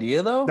good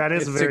idea, though? That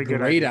is It's a very good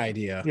great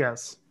idea. idea.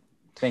 Yes.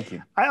 Thank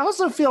you. I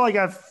also feel like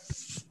I've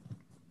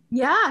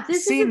Yeah,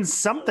 this seen is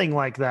something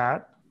like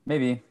that.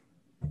 Maybe.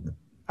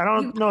 I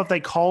don't know if they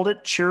called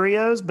it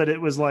Cheerios, but it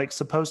was like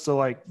supposed to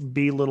like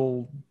be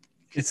little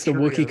It's the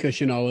Cheerios. Wookiee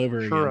cushion all over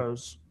again.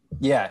 churros.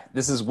 Yeah,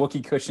 this is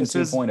Wookiee Cushion This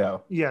is-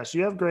 2.0. Yes,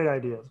 you have great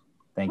ideas.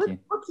 Thank what you.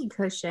 cookie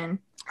cushion.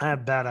 I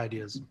have bad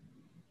ideas. We've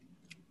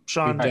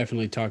Sean,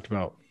 definitely talked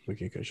about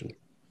Wookiee cushion.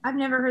 I've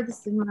never heard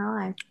this in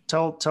my life.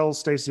 tell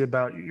Stacy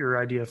about your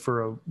idea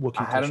for a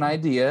Wookiee I had an cushion.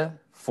 idea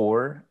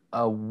for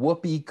a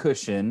whoopee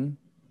cushion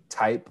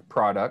type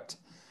product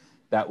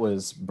that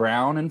was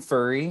brown and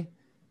furry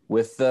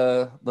with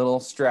the little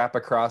strap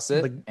across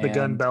it. The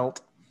gun and-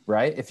 belt.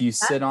 Right? If you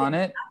sit on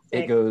it,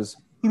 it fantastic. goes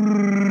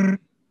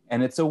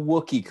and it's a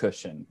Wookiee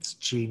cushion. It's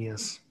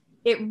genius.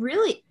 It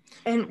really.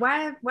 And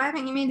why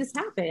haven't you made this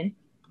happen?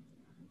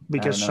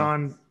 Because know.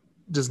 Sean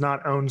does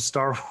not own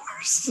Star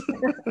Wars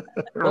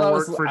or Well, I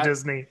work was- for I-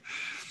 Disney.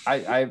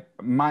 I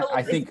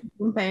think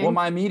Okay. well,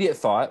 my immediate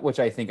thought, which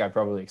I think I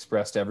probably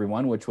expressed to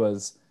everyone, which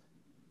was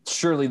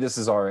surely this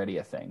is already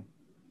a thing.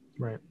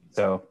 Right.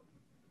 So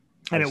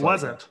I And it just like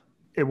wasn't.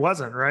 It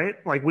wasn't, right?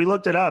 Like we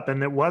looked it up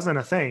and it wasn't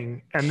a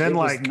thing. And then It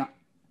was like not-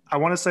 I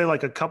want to say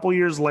like a couple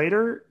years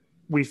later,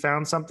 we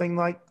found something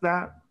like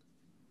that.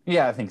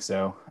 yeah, I think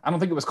so. I don't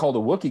think it was called a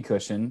Wookiee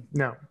cushion,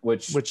 No,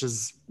 which which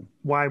is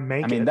why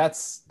make I mean it.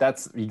 that's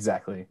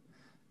exactly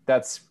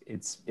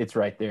it's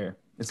right there.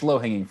 It's low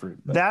hanging fruit.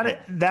 but-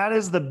 That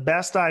is the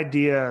best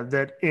idea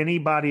that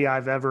anybody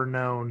I've ever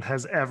known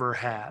has ever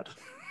had.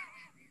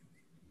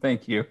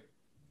 Thank you.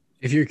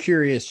 If you're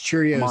curious, I'm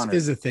Cheerios honored.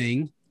 is a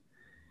thing,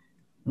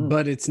 Mm.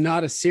 but it's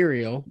not a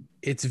cereal.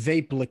 It's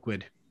vape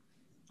liquid.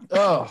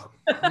 Oh,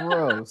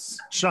 gross.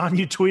 Sean,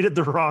 you tweeted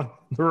the wrong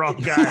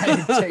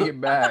guy. I take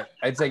it back.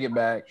 I take it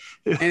back.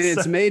 And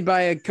it's made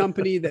by a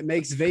company that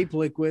makes vape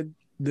liquid.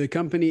 The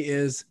company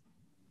is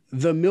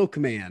The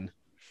Milkman.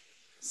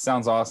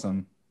 Sounds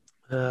awesome.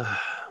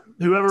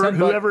 Whoever $10.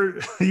 whoever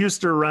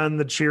used to run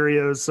the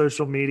Cheerios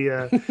social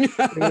media,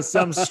 it was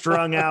some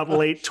strung out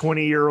late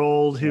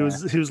 20-year-old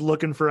who's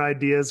looking for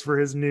ideas for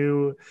his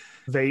new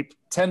vape.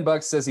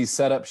 $10 says he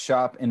set up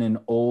shop in an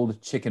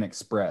old Chicken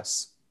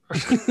Express,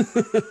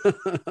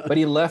 but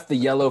he left the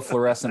yellow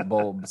fluorescent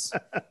bulbs.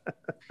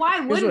 Why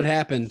Here's wouldn't what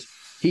happened.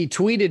 He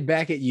tweeted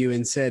back at you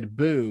and said,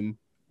 boom,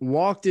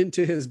 walked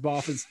into his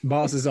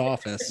boss's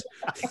office,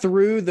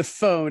 threw the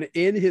phone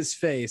in his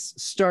face,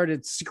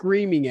 started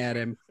screaming at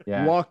him,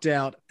 Yeah. walked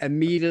out,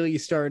 immediately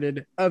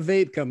started a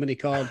vape company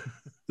called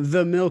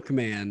The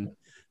Milkman,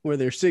 where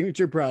their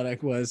signature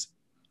product was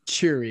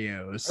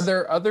Cheerios. Are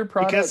there other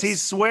products? Because he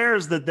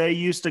swears that they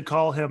used to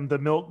call him the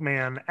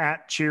milkman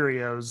at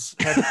Cheerios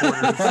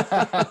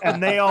headquarters.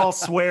 And they all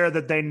swear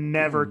that they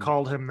never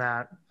called him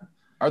that.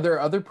 Are there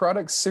other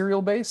products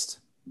cereal based?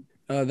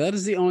 That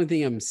is the only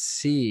thing I'm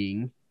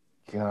seeing.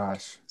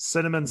 Gosh.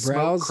 Cinnamon smoke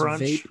Browse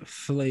crunch. vape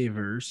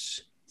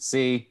flavors.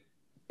 See,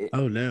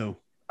 Oh no.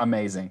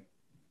 amazing.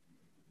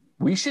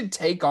 We should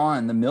take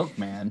on the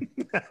Milkman,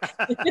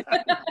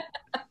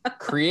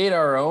 create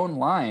our own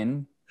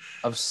line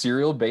of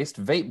cereal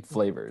based vape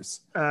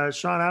flavors.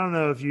 Sean, I don't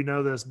know if you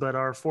know this, but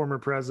our former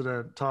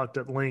president talked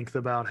at length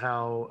about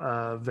how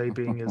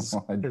vaping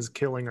is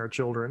killing our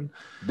children,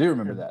 Do you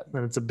remember that?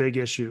 and it's a big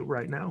issue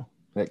right now.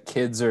 That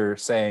kids are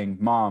saying,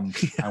 Mom,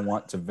 I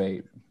want to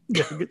vape.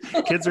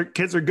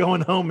 Kids are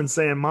going home and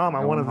saying, "Mom,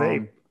 I want to Going vape."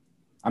 home.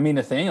 I mean,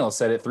 Nathaniel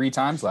said it 3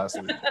 times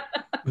last week.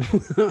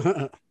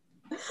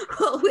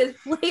 well, with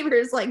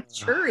flavors like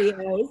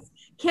Cheerios,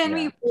 can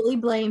we Yeah. really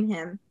blame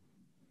him?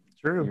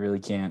 You True. really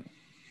can't.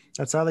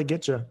 That's how they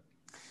get you.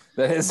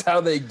 That is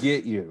how they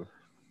get you.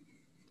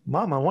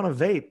 Mom, I want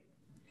to vape.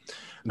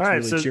 All right,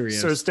 really so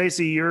Cheerios.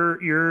 Stacy,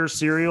 your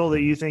cereal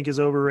that you think is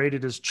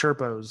overrated is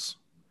Chirpos.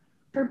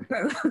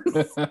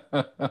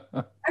 I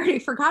already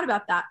forgot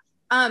about that.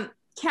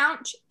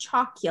 Count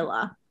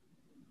Chocula.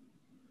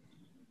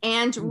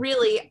 And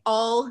really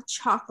all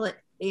chocolate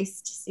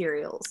based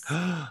cereals.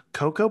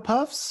 Cocoa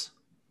Puffs.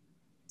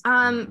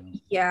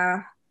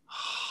 Yeah.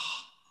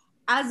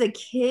 As a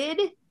kid,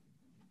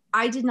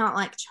 I did not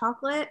like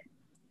chocolate.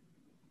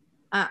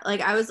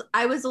 Like I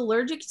was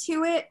allergic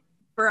to it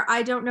for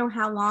I don't know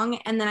how long,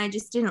 and then I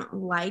just didn't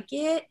like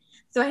it.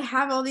 So I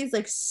have all these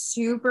like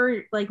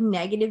super like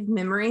negative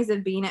memories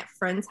of being at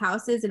friends'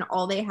 houses and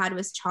all they had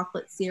was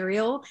chocolate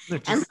cereal.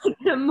 And like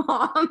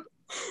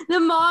the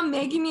mom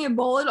making me a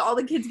bowl and all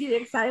the kids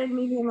getting excited and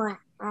me being like,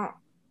 oh,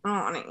 I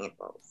don't want to eat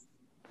those.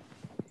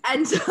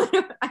 And so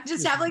I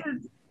just have like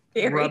this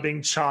very,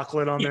 rubbing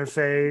chocolate on their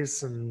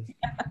face and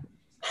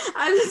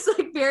I'm just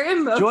like very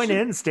emotional. join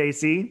in,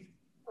 Stacy.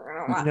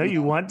 I know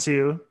you want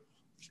to.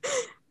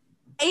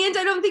 And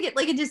I don't think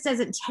it just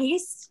doesn't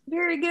taste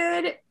very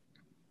good.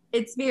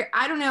 It's very,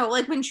 I don't know,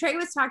 like when Trey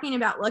was talking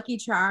about Lucky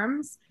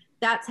Charms,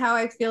 that's how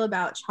I feel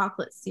about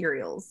chocolate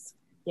cereals.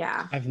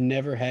 Yeah. I've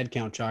never had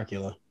Count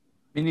Chocula.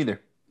 Me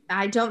neither.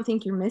 I don't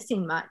think you're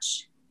missing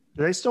much.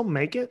 Do they still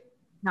make it?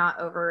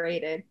 Not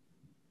overrated.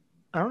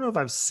 I don't know if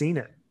I've seen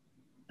it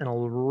in a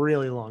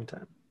really long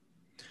time.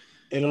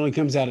 It only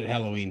comes out at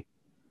Halloween.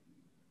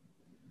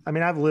 I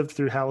mean, I've lived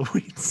through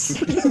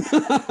Halloweens.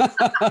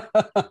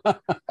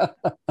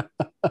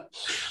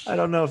 I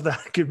don't know if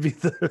that could be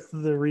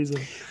the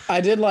reason.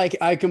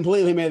 I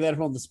completely made that up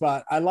on the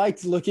spot. I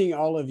liked looking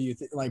all of you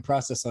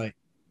process like,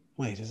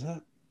 wait,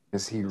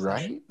 Is he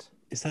right?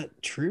 is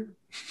that true?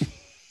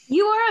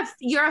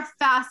 You're a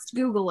fast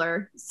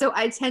Googler, so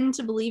I tend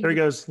to believe There he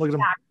goes. Look at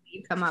him.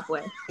 you come up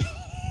with.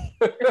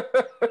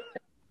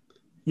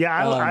 Yeah,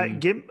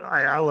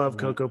 I love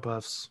Cocoa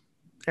Puffs,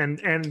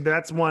 and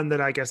that's one that,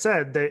 like I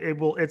said,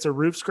 it's a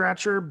roof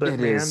scratcher, but It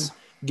man, is.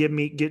 give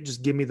me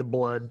the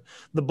blood.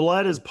 The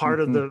blood is part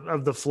of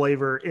the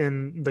flavor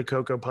in the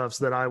Cocoa Puffs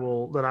that I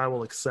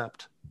will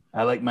accept.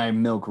 I like my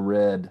milk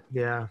red.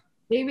 Yeah.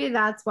 Maybe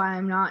that's why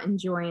I'm not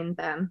enjoying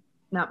them,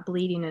 not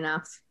bleeding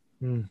enough.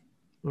 Mm.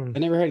 I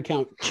never had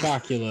Count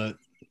Chocula.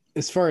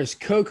 As far as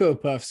Cocoa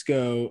Puffs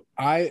go,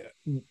 I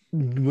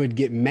would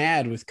get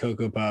mad with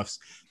Cocoa Puffs.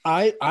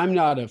 I'm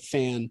not a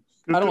fan.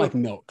 I don't like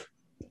milk.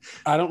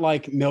 I don't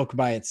like milk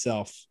by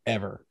itself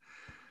ever.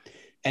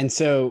 And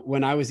so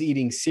when I was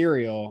eating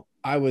cereal,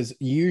 I was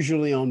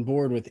usually on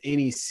board with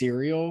any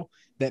cereal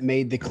that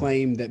made the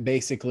claim that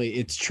basically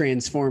it's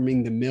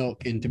transforming the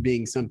milk into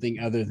being something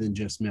other than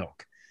just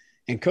milk.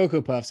 And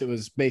Cocoa Puffs, it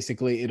was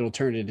basically it'll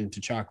turn it into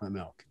chocolate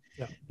milk.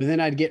 Yeah. But then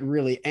I'd get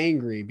really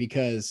angry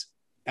because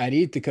I'd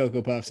eat the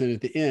Cocoa Puffs and at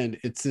the end,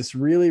 it's this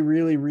really,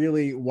 really,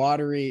 really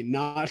watery,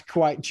 not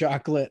quite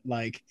chocolate,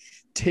 like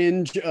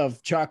tinge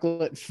of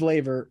chocolate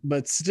flavor,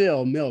 but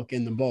still milk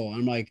in the bowl.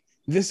 I'm like,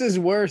 this is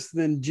worse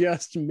than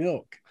just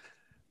milk.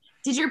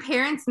 Did your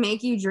parents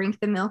make you drink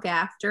the milk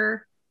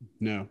after?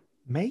 No.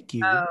 Make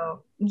you.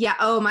 Oh, yeah.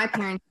 Oh, my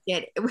parents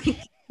did.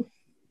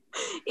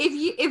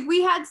 If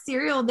we had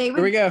cereal, they would.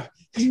 Here we go.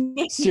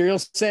 Cereal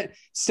set.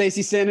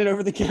 Stacy standing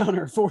over the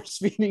counter, force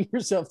feeding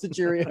herself the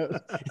Cheerios,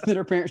 and then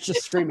her parents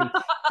just screaming,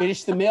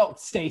 "Finish the milk,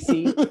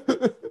 Stacy!"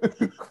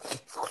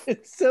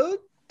 It's so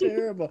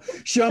terrible.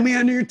 Show me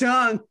under your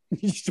tongue.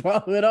 You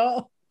swallow it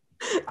all.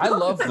 I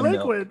love the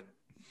milk. Liquid.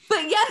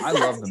 But yes, I love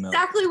that's the milk.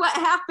 exactly what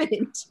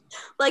happened.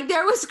 Like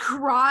there was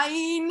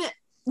crying.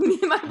 Me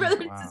and my brother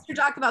and wow. sister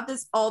talk about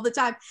this all the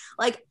time.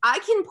 Like I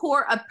can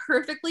pour a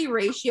perfectly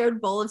ratioed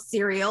bowl of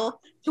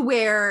cereal to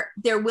where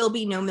there will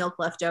be no milk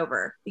left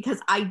over because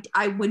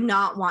I would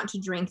not want to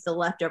drink the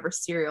leftover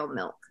cereal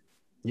milk.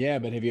 Yeah,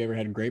 but have you ever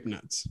had grape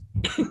nuts?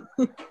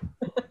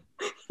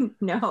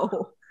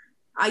 No.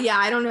 Yeah,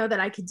 I don't know that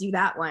I could do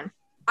that one.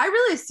 I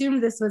really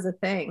assumed this was a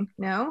thing.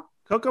 No?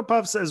 Cocoa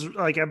Puffs,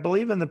 I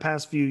believe in the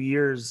past few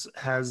years,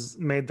 has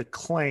made the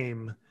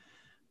claim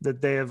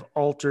that they have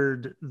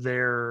altered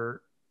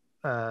their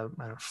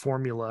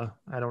formula.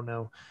 I don't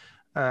know,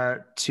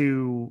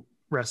 to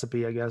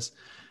recipe, I guess,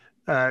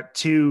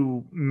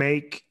 to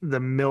make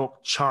the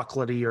milk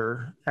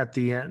chocolatier at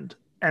the end,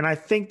 and I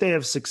think they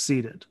have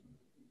succeeded.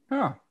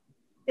 Huh.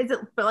 Is it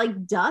for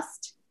like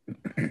dust?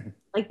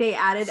 Like they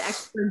added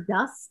extra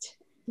dust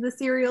to the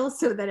cereal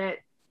so that it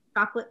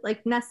chocolate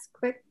like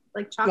Nesquik,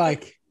 like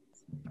chocolate.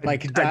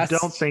 Like I dust.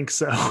 don't think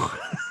so.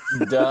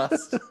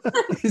 Dust.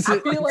 I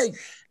feel like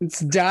it's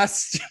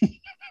dust.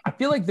 I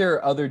feel like there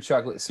are other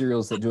chocolate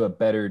cereals that do a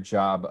better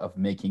job of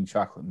making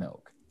chocolate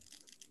milk.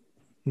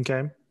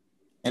 Okay.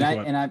 And I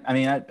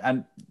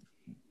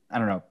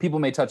don't know. People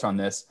may touch on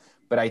this,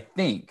 but I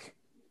think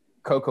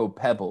Cocoa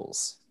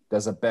Pebbles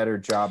does a better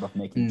job of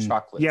making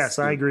chocolate. Yes,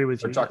 I agree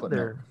with you. Chocolate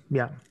milk.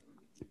 Yeah.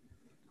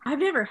 I've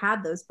never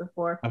had those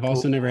before. I've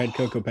also never had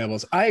Cocoa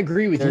Pebbles. I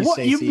agree with you, What?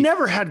 Stacey. You've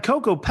never had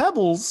Cocoa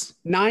Pebbles?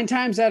 9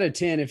 times out of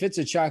 10, if it's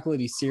a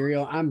chocolatey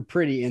cereal, I'm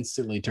pretty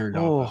instantly turned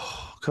off.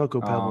 Oh,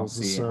 Cocoa Pebbles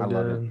is so I love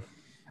good.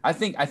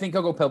 it. I think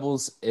Cocoa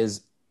Pebbles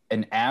is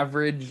an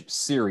average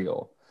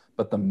cereal,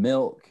 but the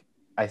milk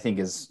I think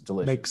is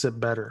delicious. Makes it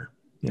better.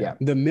 Yeah.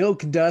 The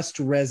milk dust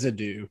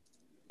residue.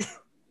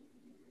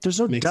 There's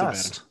no Makes it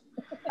dust.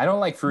 I don't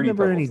like Fruity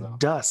Never Pebbles any though.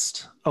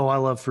 dust. Oh, I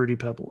love Fruity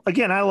Pebble.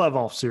 Again, I love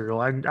all cereal.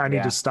 I need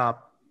Yeah. to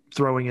stop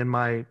throwing in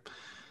my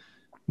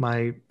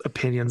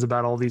opinions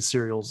about all these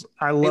cereals.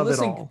 I love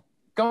listen, it all.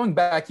 Going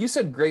back, you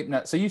said Grape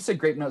Nuts. So you said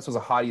Grape Nuts was a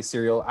hottie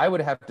cereal. I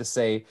would have to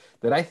say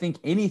that I think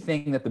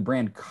anything that the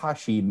brand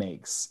Kashi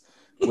makes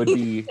would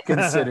be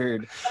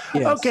considered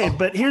Yes. Okay,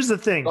 but here's the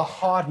thing. the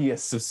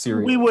haughtiest of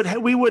cereals.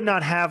 We would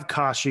not have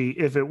Kashi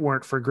if it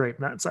weren't for grape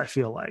nuts. I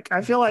feel like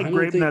I don't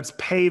grape think- nuts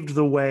paved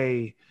the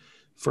way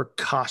for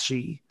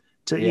Kashi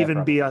to Yeah,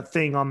 even be a probably.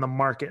 thing on the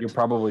market. You're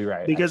probably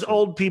right. Because actually.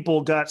 old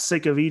people got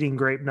sick of eating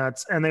grape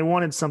nuts and they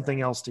wanted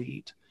something else to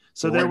eat.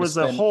 So They there wanted was to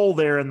a spend- hole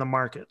there in the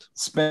market.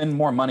 spend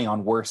more money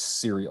on worse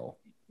cereal.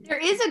 There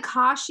is a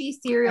Kashi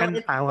cereal. And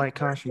It's I like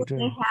the first Kashi one too.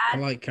 they I had.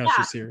 like Kashi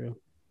Yeah. cereal.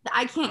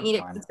 I can't eat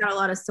it because it's got a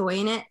lot of soy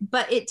in it,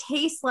 but it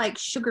tastes like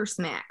Sugar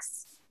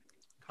Smacks.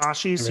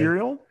 Kashi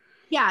cereal?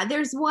 Yeah,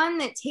 there's one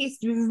that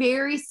tastes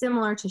very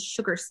similar to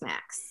Sugar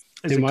Smacks.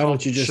 Is Then it why called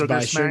don't you just buy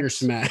Sugar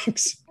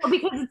Smacks? Well,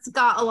 because it's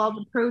got a lot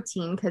of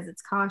protein because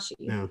it's Kashi.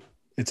 No.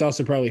 It's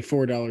also probably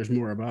 $4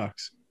 more a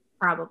box.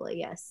 Probably,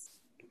 yes.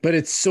 But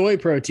it's soy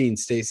protein,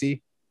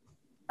 Stacy.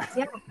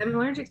 Yeah, I'm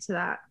allergic to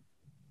that.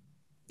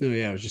 No,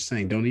 yeah, I was just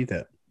saying, don't eat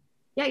that.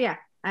 Yeah.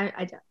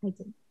 I did.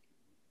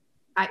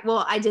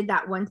 I did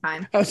that one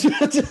time. I was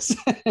about to say,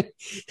 After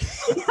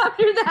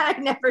that, I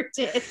never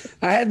did.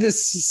 I had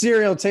this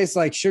cereal taste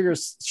like Sugar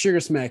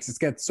Smacks. It's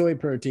got soy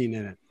protein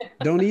in it.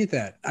 Don't eat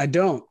that. I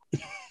don't.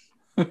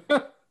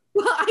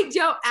 Well, I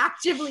don't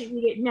actively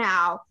eat it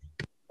now,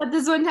 but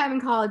this one time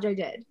in college, I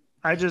did.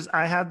 I just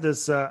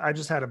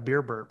had a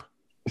beer burp.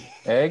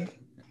 Egg?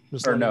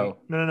 Just Or letting no?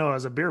 you- No, it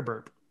was a beer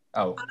burp.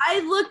 Oh,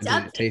 I looked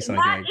Doesn't up. it taste that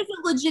like egg? is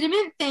a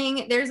legitimate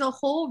thing. There's a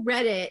whole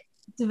Reddit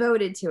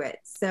devoted to it.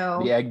 So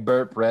the egg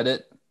burp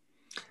Reddit.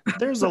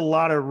 There's a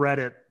lot of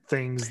Reddit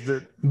things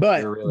that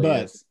But There really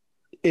is.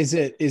 is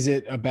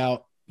it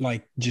about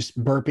like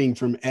just burping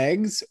from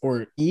eggs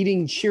or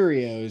eating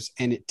Cheerios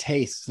and it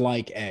tastes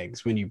like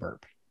eggs when you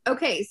burp?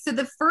 okay, so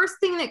the first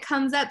thing that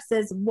comes up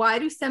says, "Why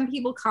do some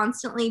people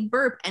constantly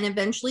burp and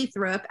eventually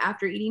throw up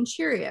after eating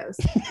Cheerios?"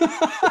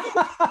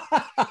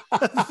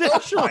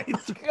 eventually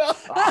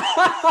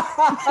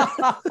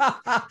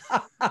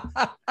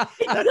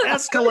that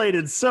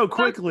escalated so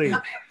quickly.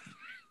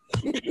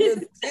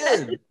 It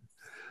did.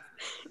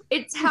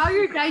 It's how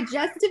your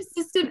digestive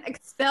system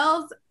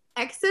expels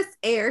excess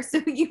air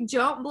so you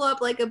don't blow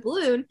up like a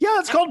balloon. Yeah,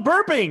 it's called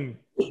burping.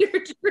 Your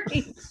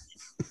drink.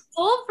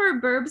 Sulfur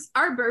burps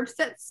are burps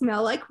that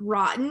smell like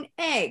rotten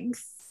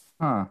eggs.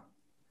 Huh.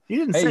 You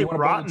didn't Hey, say you want a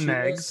bowl of rotten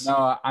Cheerios? eggs.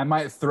 No, I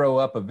might throw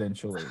up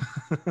eventually.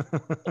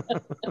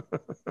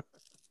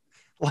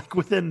 Like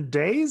within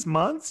days,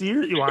 months,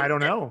 years? Well, I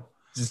don't know.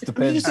 Just Can you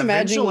depends. just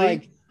imagine Eventually-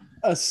 like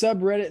a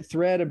subreddit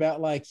thread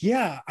about like,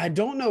 yeah, I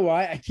don't know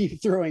why I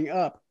keep throwing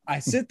up. I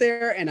sit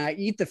there and I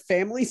eat the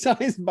family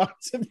sized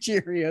box of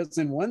Cheerios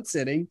in one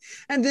sitting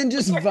and then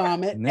just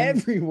vomit And then-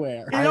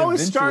 everywhere. It I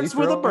always eventually starts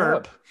with a throw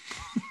burp.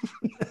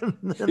 up. And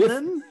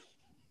then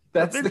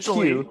That's the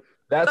eventually- cue.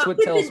 That's what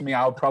tells me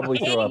I'll probably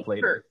throw up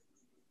later.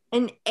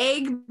 An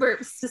egg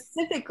burp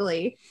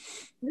specifically.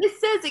 This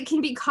says it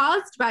can be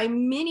caused by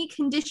many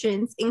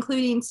conditions,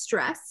 including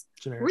stress,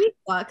 generic.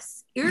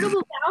 reflux,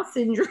 irritable bowel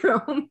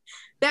syndrome,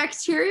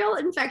 bacterial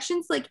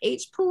infections like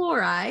H.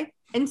 pylori,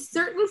 and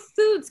certain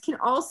foods can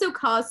also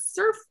cause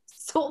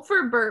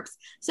sulfur burps,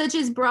 such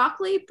as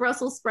broccoli,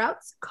 Brussels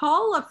sprouts,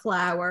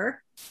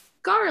 cauliflower,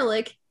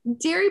 garlic,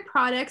 dairy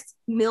products,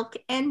 milk,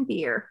 and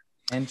beer.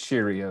 And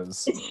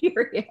Cheerios.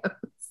 Cheerios.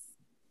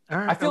 All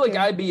right, I feel okay.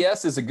 like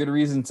IBS is a good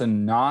reason to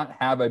not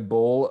have a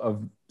bowl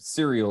of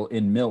cereal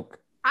in milk.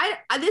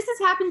 This has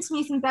happened to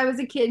me since I was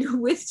a kid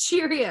with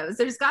Cheerios.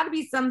 There's got to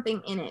be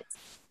something in it.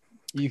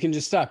 You can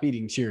just stop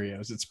eating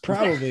Cheerios. It's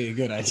probably a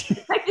good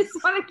idea. I just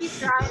want to keep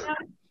trying them.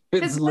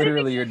 It's Because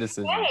literally your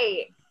decision.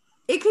 Hey,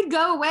 it could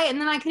go away, and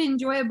then I could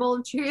enjoy a bowl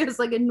of Cheerios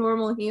like a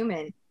normal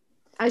human.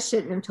 I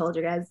shouldn't have told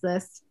you guys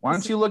this. Why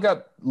don't you look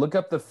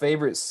up the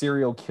favorite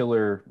serial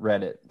killer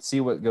Reddit? See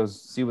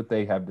what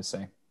they have to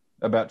say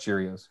about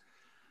Cheerios.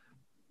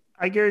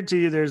 I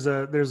guarantee you there's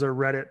a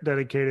Reddit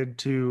dedicated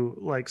to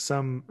like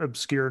some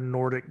obscure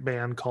Nordic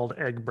band called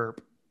Egg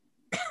Burp.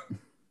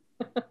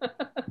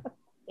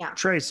 Yeah.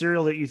 Trey,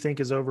 cereal that you think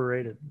is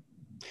overrated.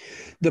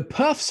 The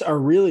Puffs are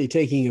really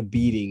taking a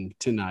beating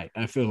tonight,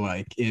 I feel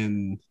like,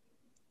 in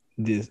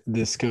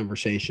this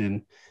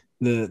conversation.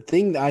 The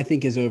thing that I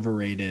think is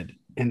overrated,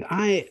 and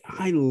I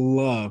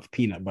love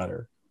peanut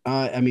butter.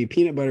 I mean,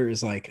 peanut butter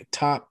is like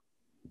top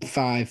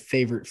 5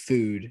 favorite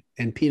food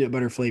and peanut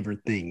butter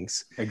flavored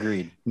things.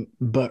 Agreed.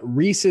 But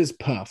Reese's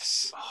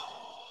Puffs,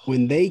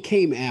 when they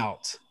came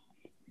out,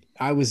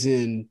 I was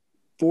in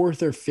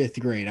 4th or 5th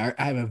grade. I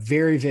have a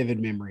very vivid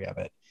memory of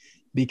it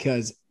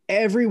because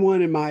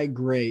everyone in my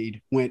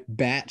grade went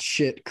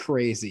batshit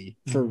crazy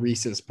for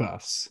Reese's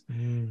Puffs.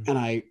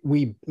 And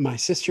my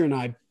sister and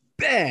I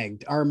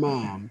begged our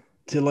mom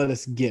to let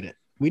us get it.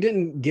 We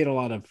didn't get a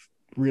lot of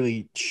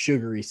really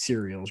sugary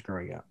cereals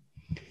growing up.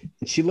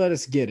 And she let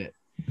us get it.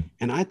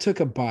 And I took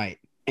a bite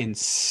and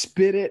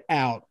spit it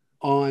out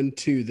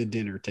onto the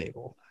dinner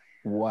table.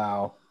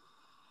 Wow.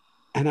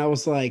 And I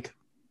was like,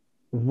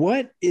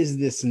 what is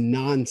this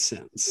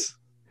nonsense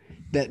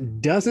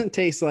that doesn't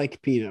taste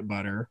like peanut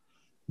butter?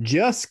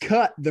 Just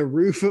cut the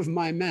roof of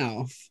my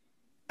mouth.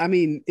 I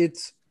mean,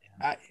 it's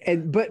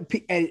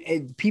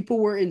And people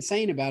were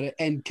insane about it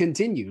and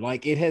continue.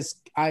 Like it has.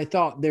 I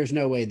thought there's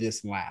no way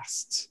this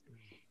lasts.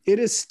 It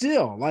is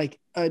still like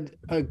a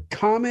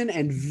common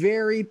and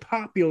very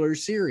popular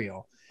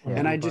cereal,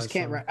 and I just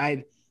can't.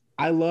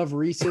 I love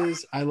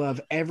Reese's. I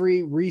love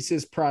every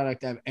Reese's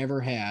product I've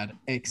ever had,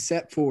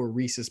 except for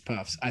Reese's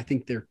Puffs. I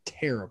think they're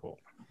terrible.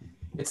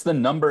 It's the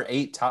number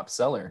 8 top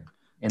seller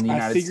in the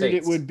United States. I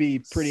figured it would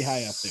be pretty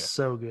high up there.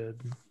 So good.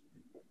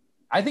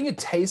 I think it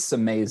tastes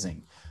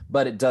amazing,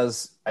 but it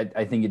does.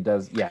 I think it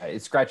does. Yeah,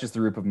 it scratches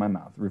the roof of my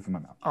mouth.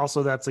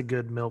 Also, that's a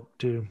good milk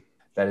too.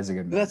 That is a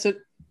good milk. That's it.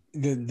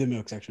 The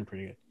milk's actually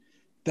pretty good.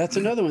 That's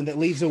another one that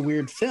leaves a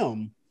weird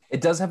film. It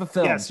does have a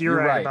film. Yes, you're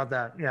right about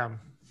that. Yeah.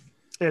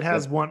 It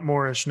has want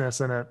more-ishness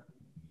in it.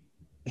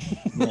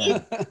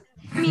 Yeah.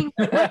 I mean,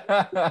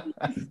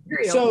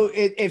 so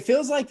it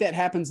feels like that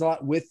happens a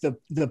lot with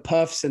the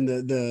puffs and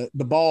the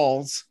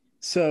balls.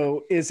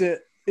 So is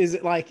it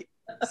like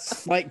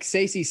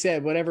Stacey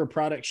said, whatever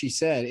product she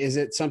said, is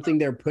it something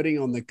they're putting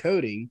on the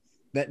coating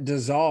that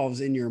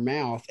dissolves in your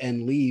mouth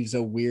and leaves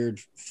a weird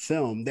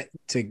film that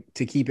to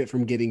keep it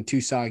from getting too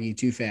soggy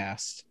too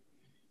fast,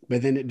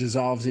 but then it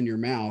dissolves in your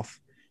mouth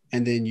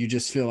and then you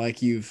just feel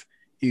like you've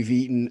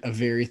eaten a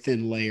very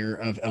thin layer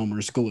of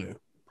Elmer's glue?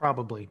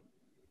 Probably.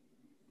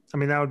 I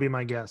mean, that would be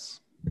my guess.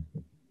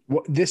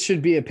 This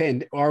should be a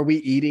pen. Are we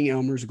eating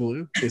Elmer's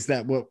glue? Is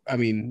that what I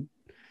mean?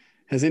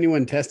 Has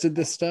anyone tested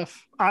this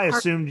stuff? I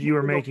assumed you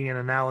were making an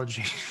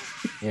analogy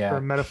or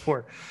a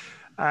metaphor.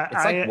 It's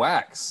like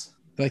wax.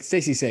 Like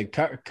Stacey said,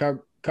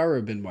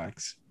 Carabin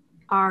wax.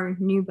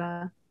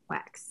 Carnauba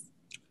wax.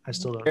 I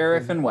still don't.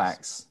 Paraffin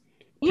wax.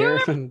 You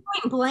remember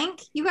Point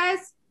Blank, you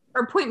guys?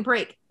 Or Point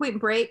Break? Point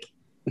Break.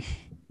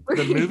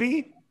 The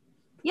movie?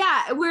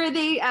 Yeah, where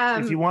they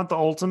if you want the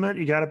ultimate,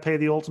 you got to pay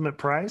the ultimate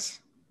price.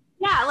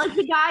 Yeah, like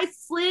the guy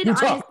slid on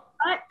his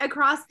butt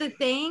across the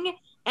thing,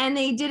 and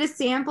they did a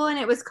sample, and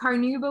it was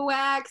carnauba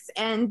wax,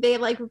 and they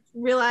like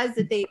realized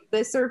that the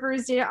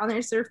surfers did it on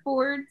their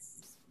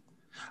surfboards.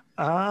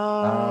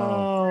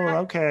 Oh,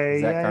 okay.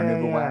 Is that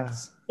carnauba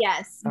wax?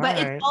 Yes, but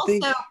it's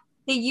also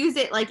they use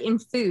it like in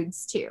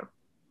foods too.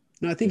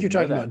 No, I think you're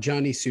talking about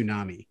Johnny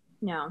Tsunami.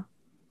 No,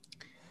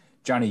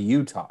 Johnny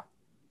Utah.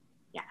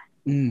 Yeah.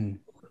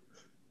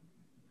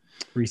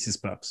 Reese's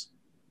Puffs.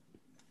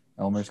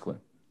 Elmer's glue.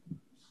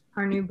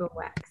 Carnauba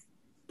wax.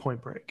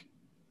 Point Break.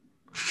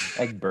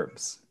 Egg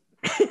burps.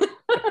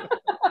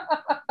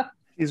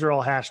 These are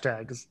all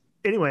hashtags.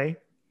 Anyway,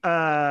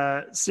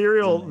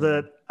 cereal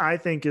that I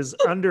think is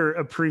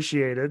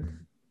underappreciated.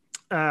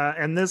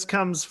 And this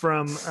comes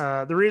from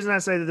the reason I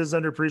say that this is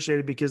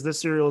underappreciated because this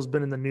cereal has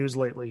been in the news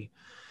lately.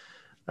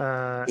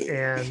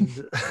 And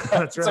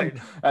that's right.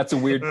 That's a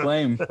weird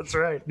claim. That's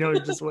right. No,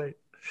 just wait.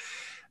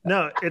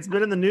 No, it's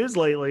been in the news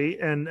lately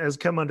and has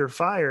come under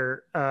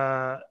fire.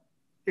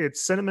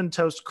 It's Cinnamon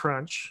Toast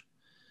Crunch.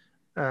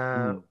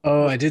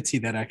 I did see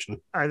that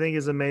actually. I think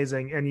is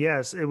amazing. And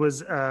yes, it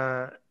was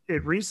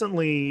it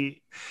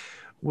recently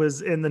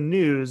was in the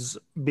news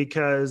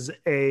because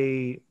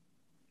I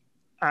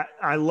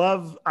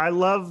love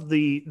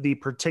the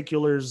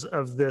particulars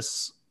of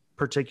this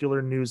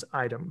particular news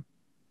item.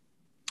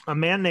 A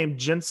man named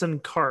Jensen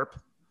Karp,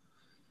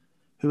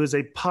 who is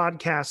a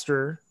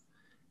podcaster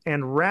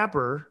and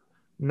rapper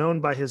known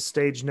by his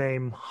stage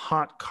name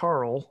Hot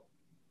Carl,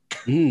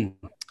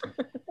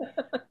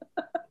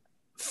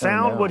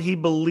 found what he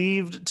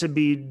believed to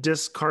be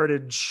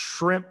discarded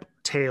shrimp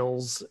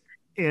tails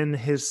in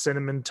his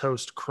Cinnamon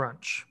Toast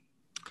Crunch.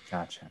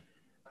 Gotcha.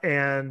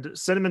 And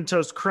Cinnamon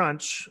Toast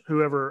Crunch,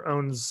 whoever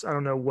owns, I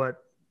don't know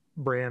what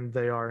brand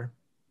they are,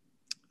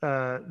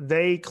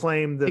 they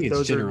claim that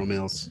those General are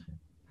Mills.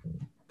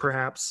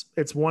 Perhaps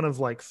it's one of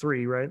like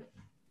 3, right?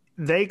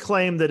 They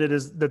claim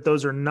that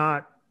those are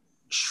not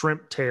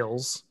shrimp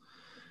tails,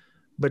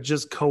 but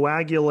just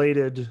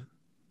coagulated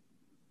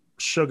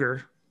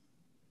sugar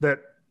that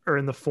are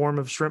in the form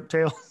of shrimp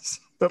tails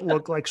that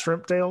look like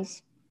shrimp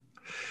tails.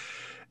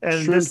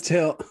 And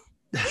shrimp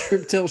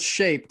tail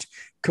shaped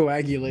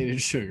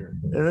coagulated sugar.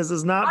 And this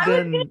has not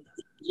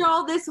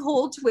all this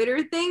whole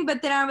Twitter thing,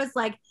 but then I was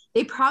like,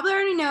 they probably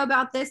already know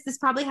about this. This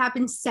probably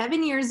happened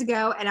 7 years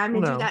ago, and I'm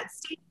gonna do that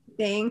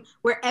thing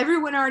where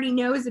everyone already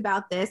knows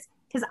about this.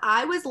 Because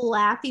I was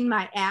laughing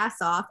my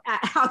ass off at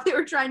how they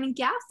were trying to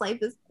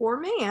gaslight this poor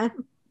man.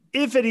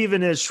 If it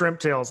even is shrimp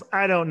tails,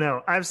 I don't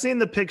know. I've seen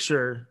the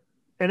picture,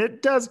 and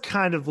it does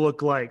kind of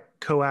look like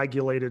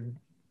coagulated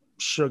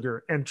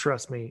sugar. And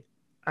trust me,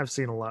 I've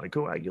seen a lot of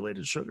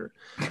coagulated sugar.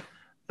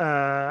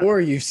 Or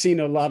you've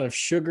seen a lot of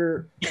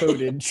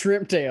sugar-coated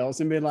shrimp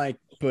tails and been like,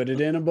 put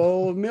it in a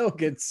bowl of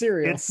milk. It's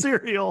cereal. It's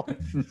cereal.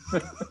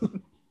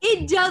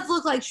 It does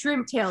look like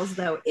shrimp tails,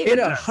 though. It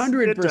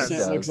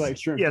 100% looks like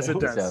shrimp tails. Yes, it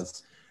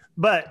does.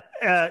 But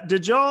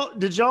did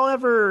y'all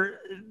ever?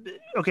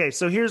 Okay,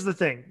 so here's the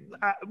thing.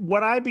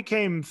 What I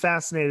became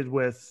fascinated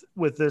with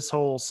this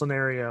whole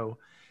scenario,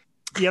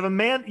 you have a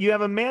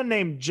man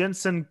named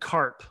Jensen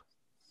Karp,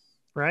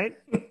 right?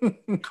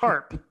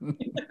 Karp,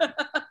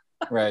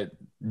 right?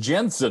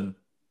 Jensen,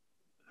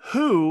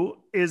 who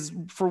is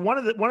for one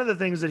of the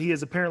things that he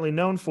is apparently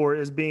known for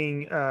is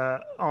being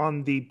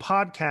on the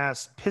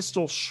podcast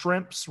Pistol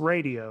Shrimps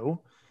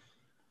Radio.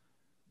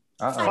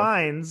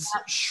 Finds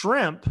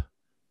shrimp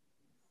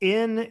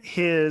in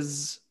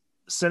his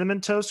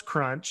Cinnamon Toast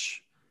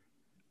Crunch.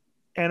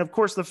 And of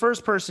course, the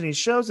first person he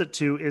shows it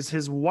to is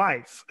his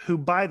wife, who,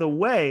 by the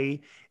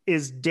way,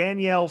 is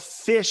Danielle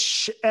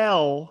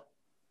Fishel.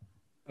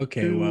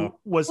 Okay, who well,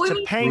 was Boy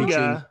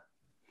Topanga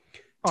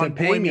on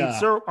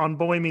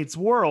Boy Meets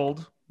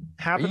World.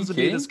 Happens to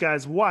be kidding? this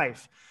guy's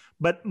wife.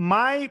 But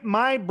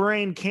my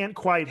brain can't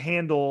quite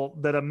handle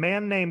that a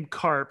man named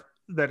Carp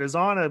that is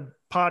on a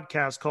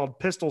podcast called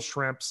Pistol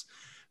Shrimps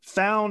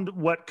found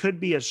what could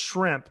be a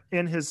shrimp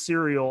in his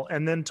cereal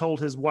and then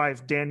told his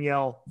wife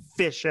Danielle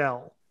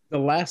Fishel. the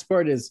last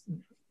part is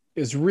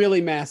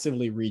really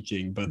massively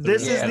reaching, but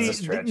This Yeah, is it's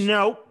a stretch.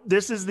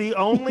 this is the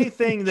only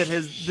thing that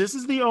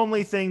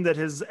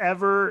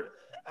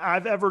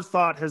I've ever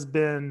thought has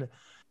been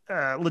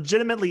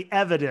legitimately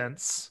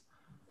evidence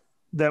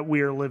that we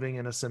are living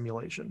in a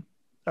simulation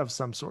of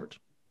some sort.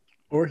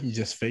 or he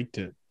just faked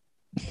it.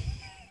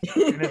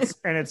 And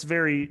it's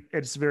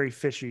very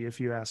fishy, if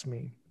you ask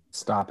me.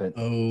 Stop it.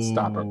 Oh,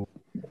 Stop it.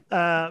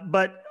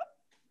 But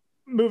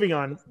moving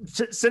on,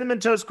 Cinnamon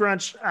Toast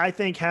Crunch, I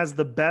think, has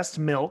the best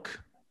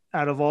milk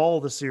out of all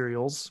the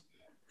cereals.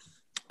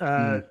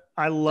 I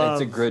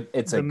love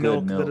It's a the good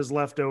milk milk. that is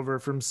left over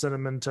from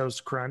Cinnamon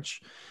Toast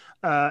Crunch.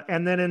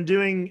 And then in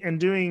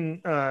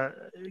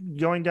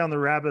going down the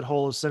rabbit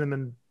hole of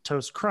Cinnamon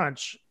Toast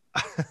Crunch,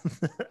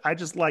 I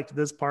just liked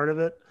this part of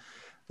it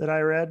that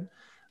I read,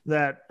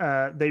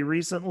 that they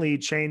recently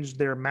changed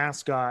their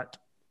mascot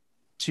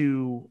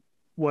to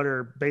what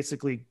are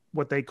basically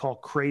what they call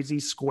crazy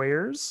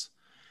squares,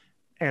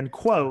 and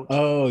quote,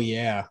 oh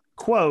yeah.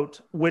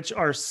 which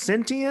are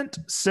sentient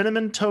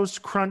Cinnamon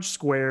Toast Crunch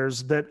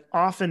squares that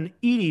often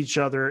eat each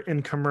other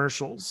in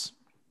commercials.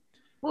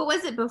 What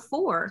was it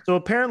before? So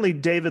apparently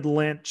David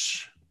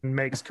Lynch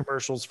makes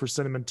commercials for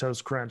Cinnamon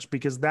Toast Crunch,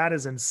 because that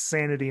is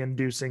insanity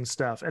inducing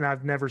stuff. And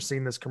I've never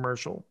seen this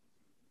commercial.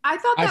 I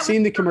thought that I've was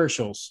seen the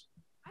commercials.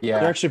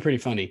 They're Yeah, actually pretty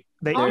funny.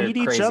 They they're eat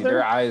each crazy. other.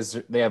 Their eyes,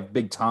 they have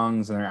big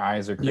tongues, and their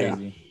eyes are Yeah.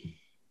 crazy.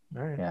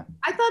 All right. Yeah.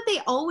 I thought they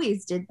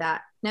always did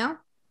that. No?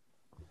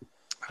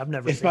 I've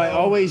never If seen by that.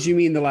 always you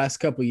mean the last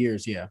couple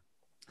years, yeah.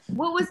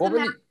 What was What the were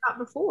they- mascot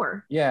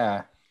before?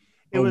 Yeah.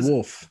 It A was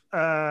wolf.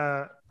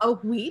 A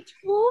wheat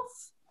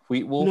wolf?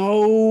 Wheat wolf.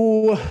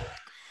 No.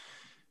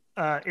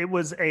 It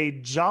was a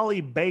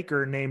Jolly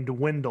Baker named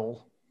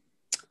Wendell.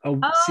 Oh,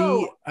 Oh,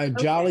 see, a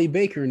jolly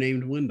baker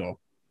named Wendell.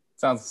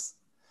 Sounds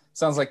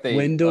like they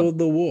Wendell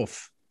the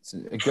wolf. it's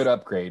a good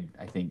upgrade,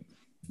 I think.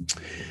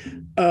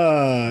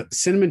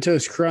 Cinnamon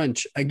Toast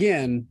Crunch.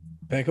 Again,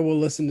 Becca will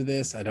listen to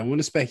this. I don't want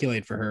to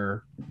speculate for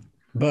her,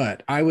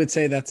 but I would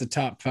say that's a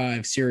top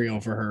 5 cereal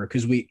for her,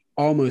 because we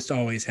almost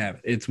always have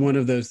it. It's one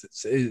of those that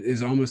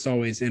is almost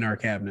always in our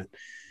cabinet.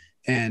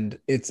 And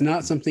it's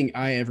not something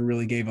I ever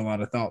really gave a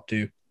lot of thought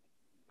to,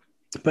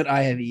 but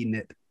I have eaten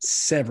it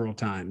several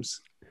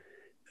times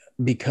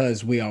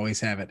because we always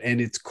have it,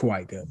 and it's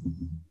quite good.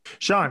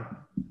 Sean,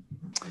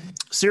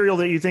 cereal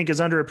that you think is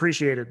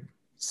underappreciated.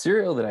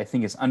 Cereal that I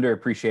think is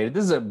underappreciated.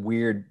 This is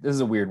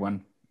a weird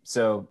one.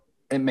 So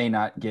it may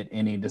not get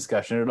any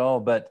discussion at all,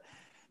 but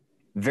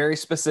very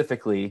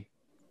specifically,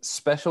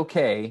 Special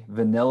K,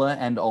 vanilla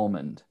and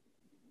almond.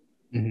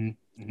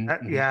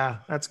 Yeah,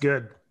 that's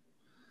good.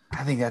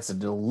 I think that's a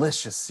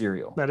delicious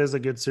cereal. That is a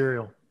good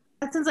cereal.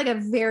 That sounds like a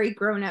very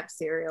grown-up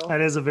cereal.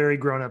 That is a very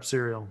grown-up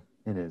cereal.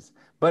 It is,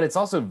 but it's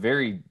also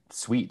very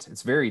sweet.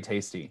 It's very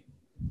tasty.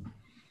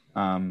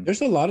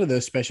 There's a lot of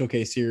those Special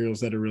K cereals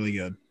that are really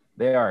good.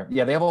 They are.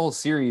 Yeah, they have a whole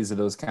series of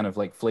those kind of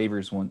like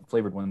flavored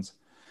ones.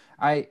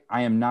 I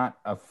am not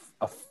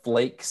a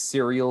flake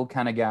cereal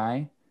kind of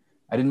guy.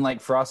 I didn't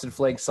like Frosted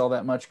Flakes all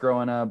that much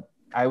growing up.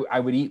 I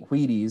would eat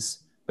Wheaties,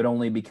 but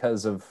only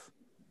because of,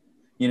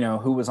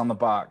 who was on the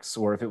box,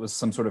 or if it was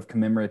some sort of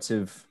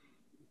commemorative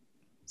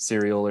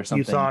cereal or something.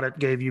 You thought it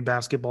gave you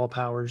basketball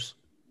powers.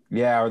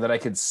 Yeah, or that I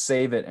could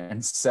save it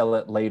and sell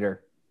it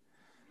later.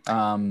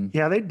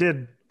 Yeah, they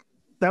did.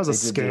 That was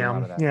a They did do a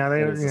lot of scam. that. Yeah,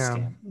 It is a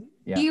scam.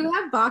 Yeah. Do you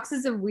have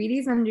boxes of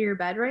Wheaties under your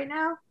bed right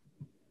now?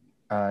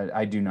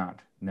 I do not.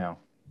 No.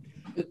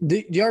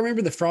 Do y'all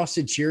remember the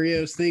Frosted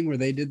Cheerios thing where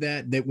they did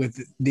that with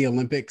the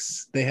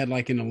Olympics? They had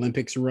like an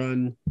Olympics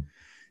run.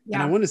 And I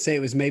Yeah. want to say it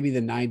was maybe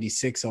the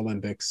 96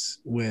 Olympics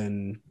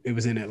when it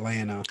was in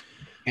Atlanta.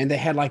 And they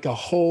had like a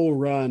whole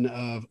run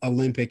of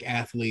Olympic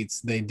athletes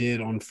they did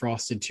on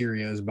Frosted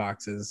Cheerios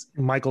boxes.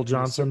 Michael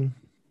Johnson.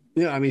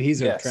 Yeah, I mean,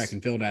 he's a Yes. track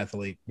and field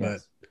athlete,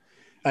 Yes. but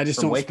I just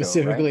From don't Waco,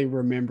 specifically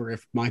remember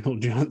if Michael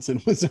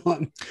Johnson was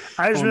on.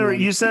 I just on remember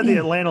one. you said the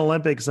Atlanta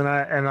Olympics, and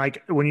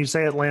like when you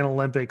say Atlanta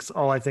Olympics,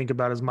 all I think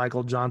about is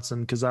Michael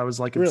Johnson, because I was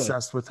like Really?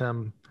 obsessed with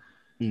him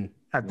Hmm.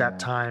 at Yeah. that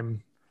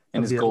time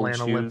And of his the gold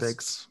Atlanta shoes.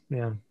 Olympics.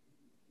 Yeah.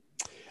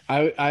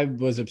 I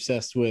was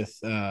obsessed with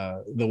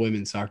the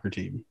women's soccer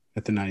team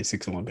at the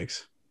 96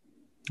 Olympics.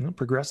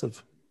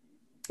 Progressive.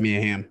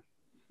 Mia Hamm.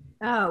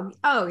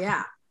 Oh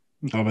yeah.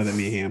 How about that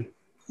Mia Hamm?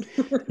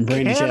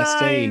 Brandy Can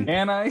Chastain.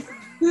 Can I?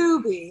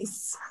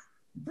 Boobies.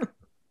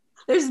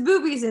 There's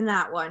boobies in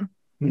that one.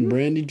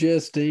 Brandy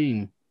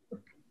Chastain.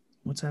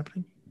 What's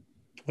happening?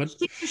 What? She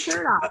took her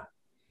shirt off.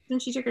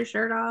 Didn't she take her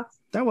shirt off?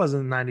 That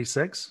wasn't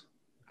 96.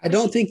 I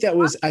don't think that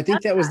was. I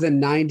think that was the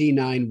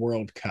 '99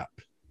 World Cup.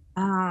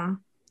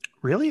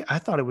 Really? I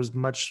thought it was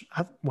much.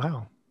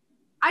 Wow.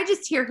 I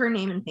just hear her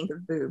name and think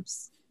of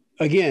boobs.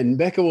 Again,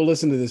 Becca will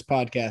listen to this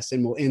podcast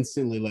and will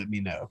instantly let me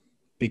know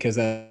because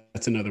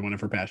that's another one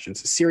of her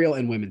passions: cereal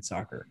and women's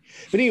soccer.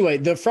 But anyway,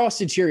 the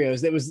Frosted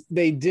Cheerios.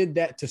 They did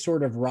that to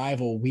sort of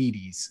rival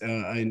Wheaties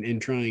in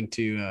trying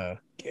to.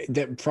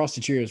 That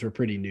Frosted Cheerios were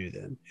pretty new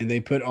then, and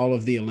they put all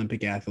of the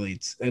Olympic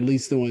athletes, at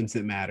least the ones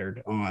that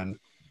mattered, on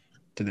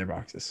to their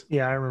boxes.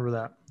 Yeah, I remember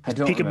that. I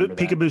don't remember that.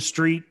 Peekaboo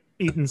Street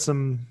eating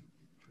some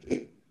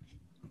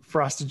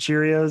Frosted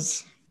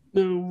Cheerios.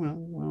 No,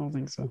 well, I don't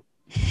think so.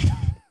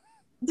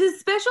 Does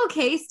Special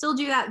K still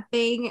do that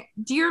thing?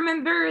 Do you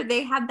remember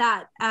they had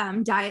that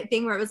diet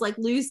thing where it was like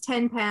lose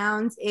 10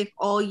 pounds if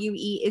all you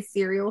eat is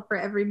cereal for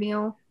every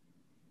meal?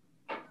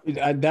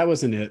 That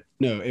wasn't it.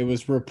 No, it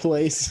was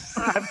replace.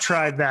 I've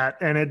tried that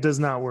and it does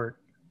not work.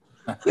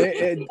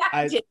 They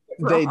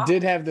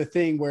did have the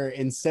thing where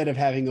instead of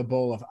having a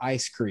bowl of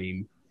ice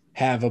cream,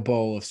 have a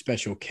bowl of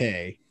Special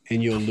K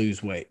and you'll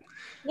lose weight.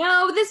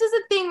 No, this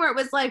was a thing where it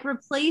was like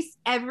replace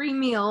every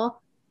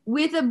meal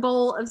with a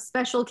bowl of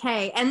Special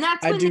K. And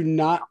that's when I do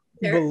not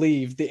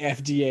believe the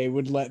FDA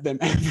would let them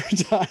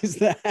advertise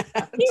that.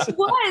 It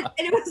was.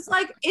 And it was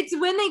like, it's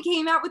when they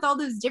came out with all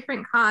those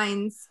different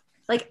kinds,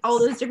 like all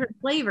those different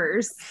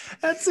flavors.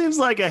 That seems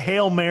like a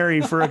Hail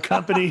Mary for a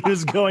company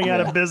who's going out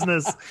of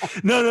business.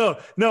 No,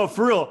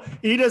 for real.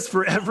 Eat us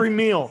for every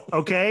meal,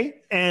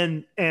 okay?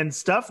 And good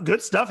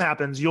stuff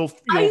happens. You'll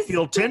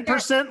feel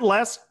 10%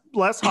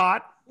 less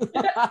hot.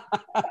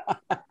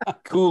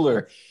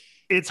 Cooler.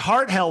 It's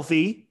heart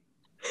healthy,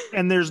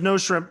 and there's no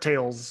shrimp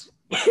tails,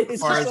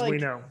 as far as we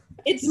know.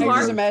 It's I just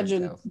marked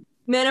imagine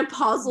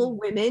menopausal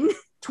women.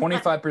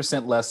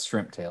 25% less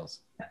shrimp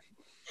tails.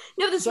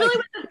 No, this really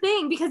was the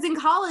thing because in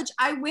college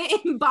I went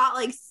and bought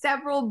like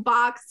several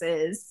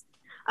boxes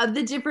of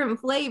the different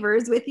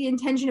flavors with the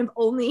intention of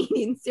only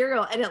eating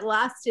cereal, and it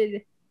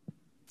lasted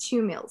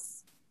 2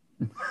 meals.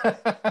 I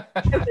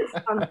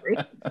was hungry.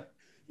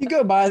 you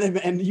go by them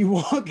and you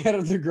walk out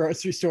of the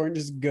grocery store and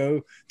just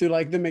go through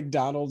like the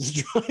McDonald's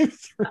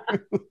drive-through.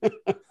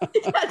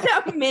 That's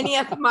how many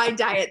of my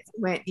diets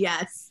went.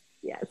 Yes.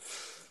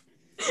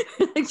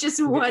 Like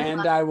just one.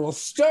 And I will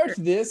start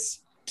this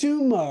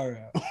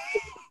tomorrow.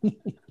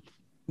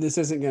 This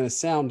isn't going to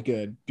sound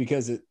good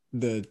because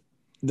the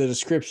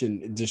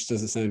description, it just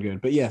doesn't sound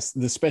good. But yes,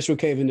 the Special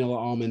K vanilla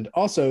almond,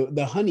 also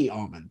the honey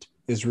almond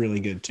is really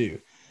good too.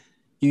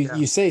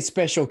 You say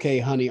Special K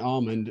honey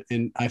almond,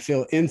 and I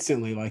feel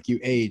instantly like you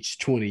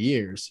aged 20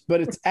 years, but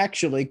it's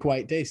actually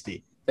quite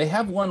tasty. They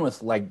have one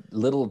with like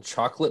little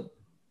chocolate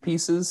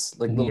pieces,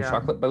 like little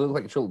chocolate, but look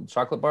like little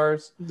chocolate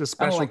bars. The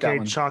Special K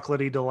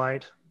chocolatey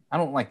delight. I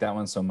don't like that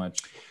one so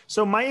much.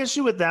 So my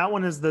issue with that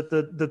one is that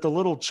the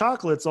little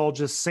chocolates all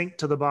just sink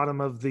to the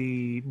bottom of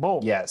the bowl.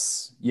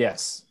 Yes.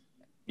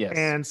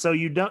 And so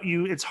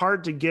it's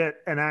hard to get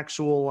an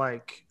actual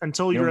like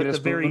until you're at the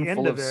very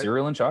end of it.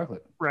 Cereal and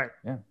chocolate. Right.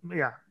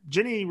 Yeah.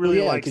 Jenny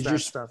really likes that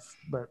stuff,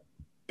 but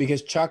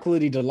because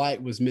chocolatey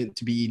delight was meant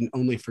to be eaten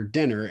only for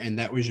dinner, and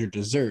that was your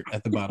dessert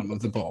at the bottom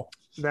of the bowl.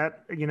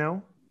 That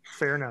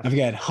fair enough. I've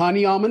got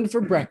honey almond for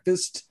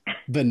breakfast,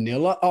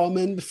 vanilla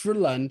almond for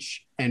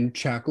lunch, and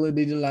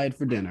chocolatey delight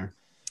for dinner.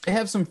 They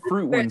have some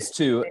fruit ones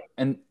too,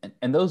 and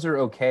those are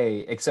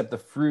okay, except the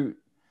fruit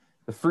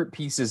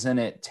pieces in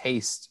it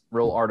taste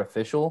real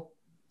artificial.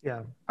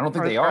 Yeah, I don't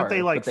think they are. Aren't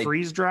they like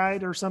freeze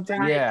dried or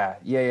something? Yeah.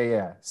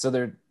 So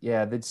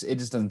it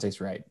just doesn't taste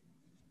right.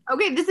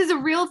 Okay, this is a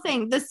real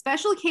thing. The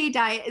Special K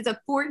diet is a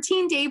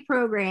 14-day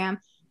program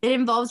that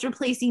involves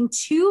replacing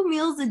 2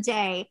 meals a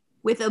day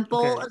with a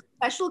bowl of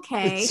Special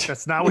K.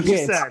 That's not what you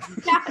said.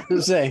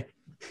 Say,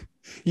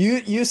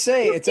 you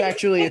say it's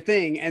actually a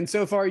thing, and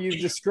so far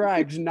you've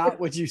described not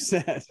what you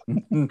said.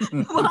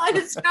 Well, I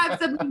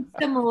described something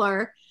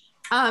similar.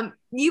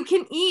 You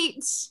can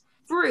eat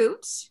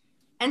fruit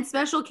and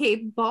Special K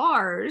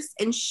bars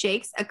and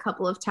shakes a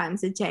couple of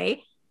times a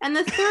day. And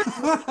the third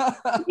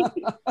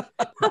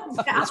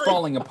it's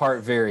falling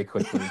apart very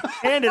quickly.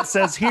 And it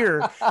says here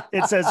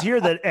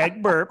that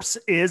Egg Burps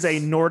is a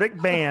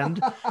Nordic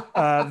band,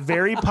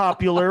 very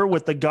popular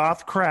with the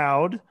goth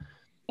crowd.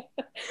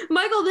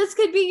 Michael, this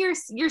could be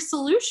your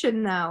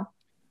solution though.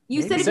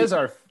 You said it says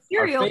our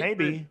cereal.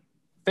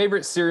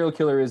 Favorite serial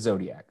killer is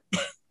Zodiac.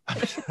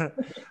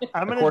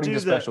 I'm gonna according do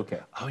to Special K.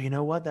 Oh, you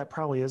know what? That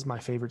probably is my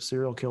favorite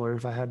serial killer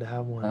if I had to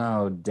have one.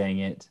 Oh, dang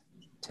it.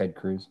 Ted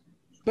Cruz.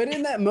 But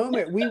in that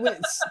moment,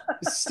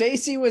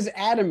 Stacy was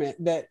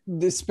adamant that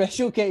the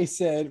Special K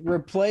said,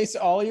 replace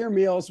all your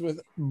meals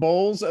with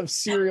bowls of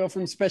cereal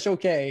from Special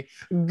K,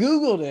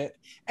 Googled it,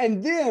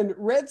 and then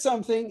read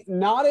something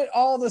not at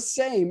all the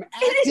same,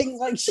 acting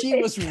like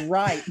she was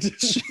right.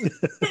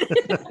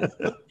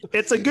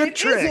 It's a good It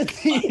is a trick.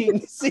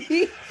 thing.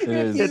 See, It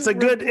is. It's a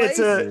good. It's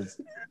a.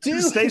 Two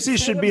Stacy instead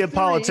should of be a three.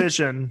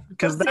 politician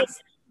because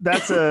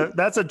that's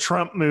a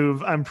Trump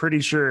move. I'm pretty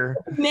sure.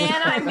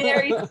 Man, I'm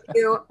married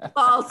to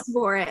falls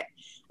for it.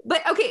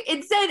 But okay,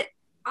 it said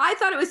I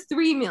thought it was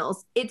 3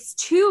 meals. It's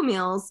 2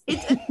 meals.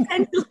 It's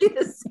essentially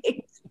the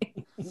same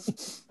thing.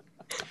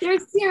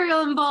 There's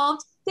cereal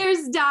involved.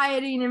 There's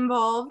dieting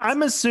involved.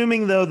 I'm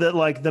assuming though that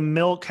like the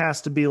milk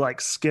has to be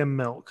like skim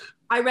milk.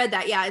 I read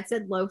that. Yeah, it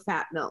said low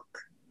fat milk.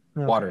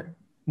 Okay.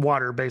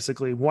 Water,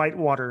 basically white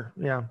water.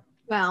 Yeah,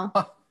 Well,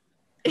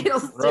 it'll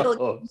still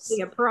Gross.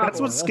 be a problem. that's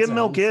what that skim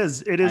milk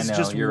is. It is I know,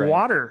 just you're right.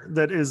 water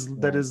that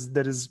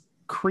is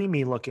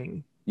creamy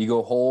looking. You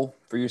go whole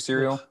for your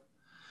cereal?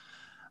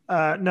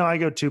 No, I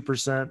go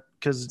 2%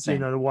 because Same.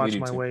 to We watch do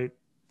my too. weight.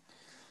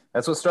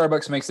 That's what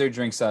Starbucks makes their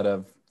drinks out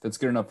of. If it's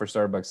good enough for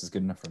Starbucks, it's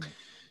good enough for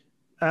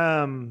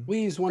me.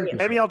 We use 1%.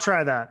 Maybe I'll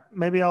try that.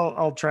 Maybe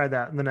I'll try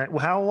that in the next.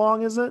 How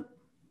long is it?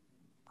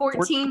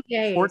 14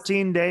 days.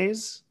 14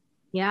 days.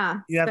 Yeah.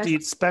 You have to Special-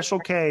 eat Special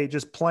K,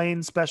 just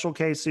plain Special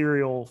K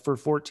cereal for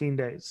 14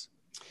 days.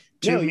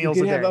 2 No, you meals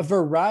can a have day. a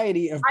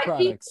variety of I think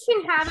products.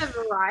 you can have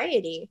a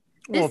variety.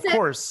 Well, of This says-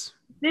 course.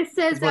 This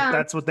says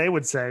That's what they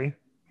would say.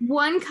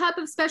 1 cup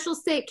of Special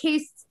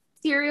K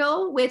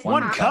cereal with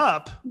One half-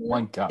 cup.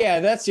 One cup. Yeah,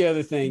 that's the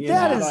other thing.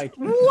 That It's is like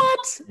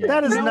what? Yeah.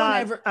 That is No one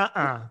not.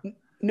 ever-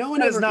 no one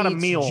that is ever not a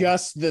eats meal.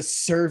 just the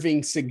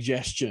serving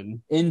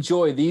suggestion.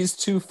 Enjoy these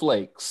 2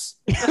 flakes.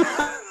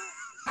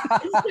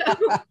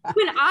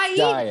 when I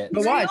Diet.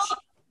 But watch,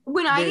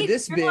 when I they're eat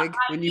this cereal, big.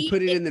 I When you eat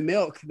put it in the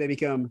milk, they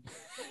become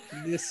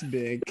this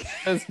big.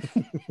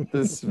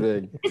 This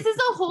big. This is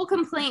a whole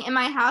complaint in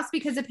my house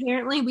because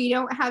apparently we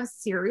don't have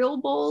cereal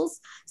bowls.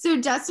 So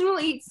Dustin will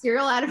eat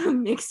cereal out of a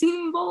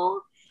mixing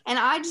bowl, and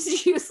I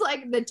just use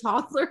like the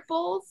toddler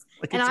bowls.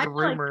 Like And it's I a feel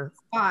like rumor.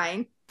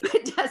 Fine,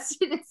 but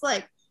Dustin is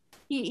like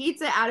he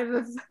eats it out of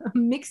a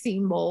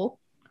mixing bowl.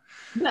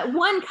 But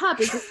 1 cup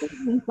is the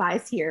same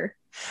size here.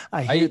 I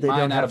I hear eat they don't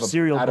mine have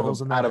cereal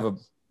bowls in the out of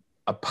house.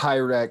 a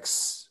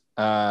Pyrex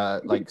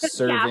like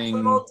serving.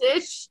 Casserole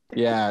dish.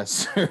 Yeah.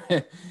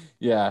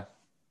 Yeah.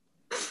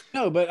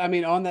 No, but I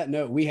mean, on that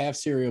note, we have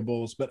cereal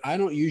bowls, but I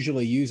don't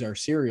usually use our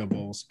cereal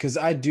bowls because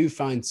I do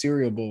find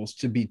cereal bowls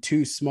to be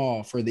too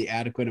small for the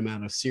adequate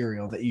amount of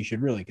cereal that you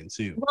should really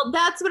consume. Well,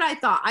 that's what I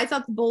thought. I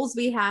thought the bowls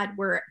we had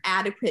were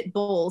adequate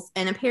bowls,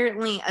 and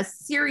apparently a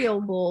cereal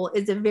bowl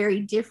is a very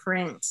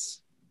different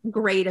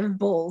grade of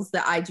bowls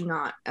that I do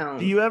not own.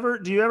 Do you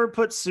ever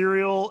put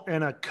cereal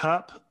in a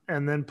cup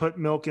and then put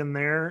milk in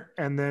there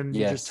and then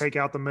you Yes. just take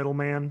out the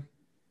middleman?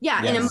 Yeah,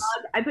 in a Yes.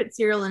 mug. I put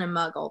cereal in a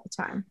mug all the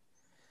time.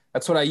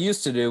 That's what I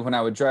used to do when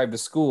I would drive to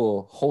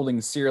school holding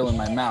cereal in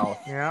my mouth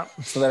Yeah.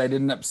 so that I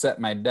didn't upset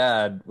my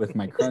dad with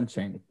my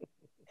crunching.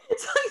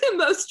 It's like the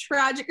most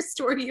tragic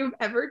story you've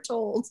ever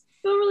told.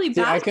 I feel really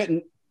See, bad, I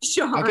couldn't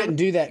Sean.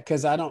 do that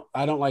because I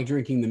don't like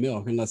drinking the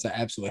milk unless I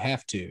absolutely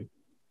have to.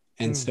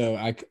 And so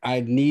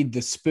I need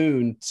the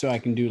spoon so I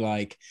can do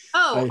like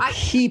Oh, a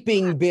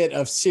heaping bit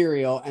of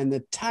cereal and the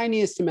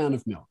tiniest amount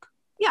of milk.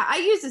 yeah, I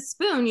use a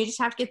spoon. You just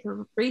have to get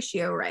the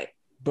ratio right.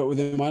 But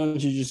then why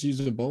don't you just use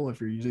a bowl if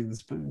you're using the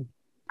spoon?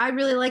 I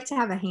really like to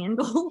have a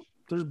handle.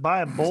 Just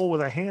buy a bowl with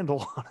a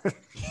handle on it.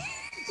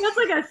 That's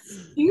like a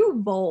stew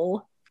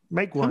bowl.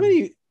 Make How one.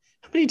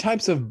 many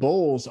types of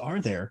bowls are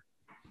there?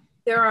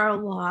 There are a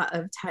lot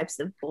of types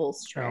of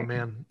bowls, Trey. Oh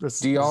man. This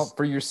Do y'all,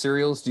 for your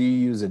cereals, do you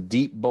use a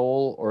deep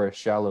bowl or a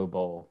shallow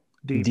bowl?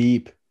 deep.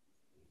 Deep,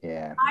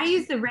 Yeah. I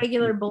use the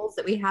regular bowls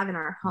that we have in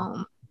our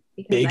home.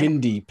 Because big I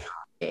and deep.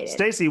 appreciate it.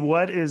 Stacy,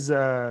 what is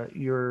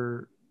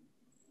your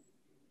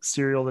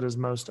cereal that is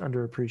most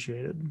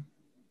underappreciated?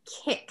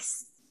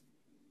 Kicks.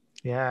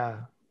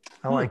 Yeah.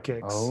 I like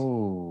Kicks.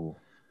 Oh.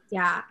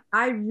 Yeah,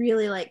 I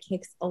really like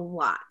Kicks a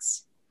lot.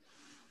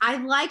 I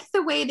like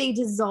the way they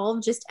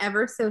dissolve just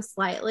ever so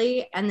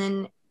slightly, and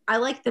then I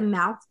like the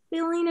mouth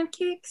feeling of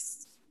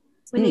Kicks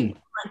when they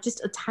like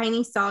just a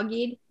tiny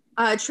soggy.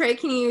 Trey,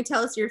 can you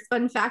tell us your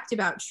fun fact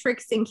about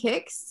Tricks and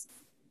Kicks?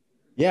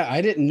 Yeah,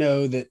 I didn't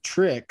know that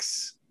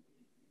Trix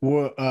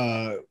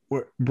were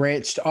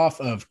branched off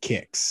of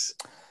Kicks.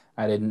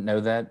 I didn't know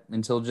that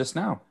until just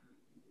now.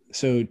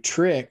 So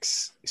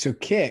Kicks,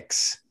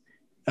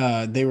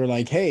 they were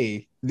like,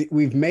 hey,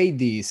 we've made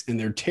these and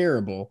they're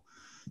terrible.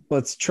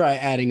 Let's try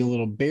adding a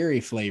little berry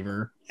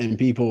flavor and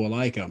people will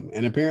like them.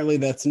 And apparently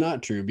that's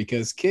not true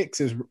because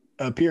Kicks is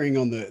appearing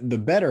on the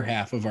better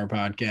half of our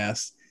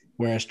podcast,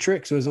 whereas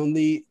Trix was on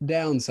the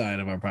downside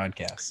of our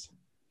podcast.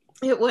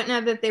 It wouldn't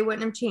have if they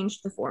wouldn't have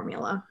changed the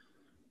formula.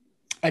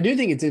 I do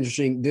think it's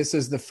interesting. This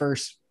is the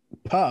first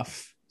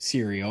Puff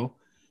cereal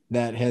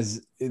that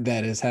has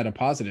had a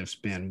positive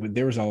spin.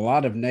 There was a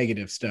lot of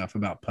negative stuff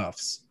about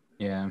Puffs.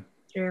 Yeah.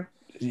 True.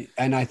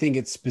 And I think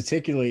it's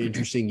particularly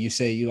interesting. You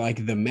say you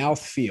like the mouth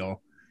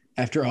feel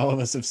after all of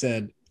us have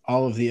said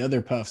all of the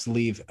other Puffs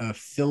leave a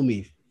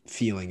filmy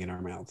feeling in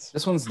our mouths.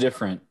 This one's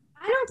different.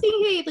 I don't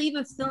think they leave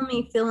a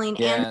filmy feeling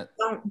Yeah. and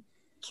don't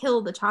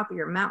kill the top of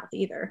your mouth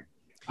either.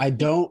 I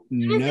don't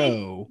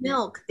know.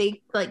 Milk,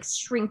 they like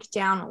shrink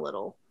down a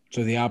little.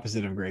 So the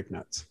opposite of grape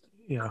nuts.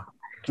 Yeah.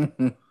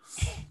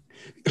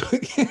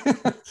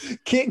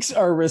 Kicks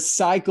are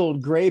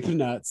recycled grape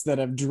nuts that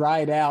have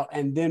dried out,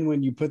 and then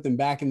when you put them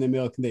back in the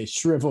milk, they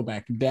shrivel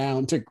back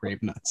down to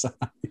grape nut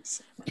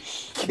size.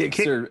 Kicks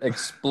are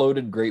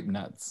exploded grape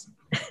nuts.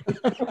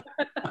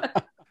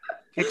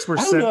 Kicks were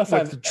I don't sent know if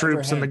with I've the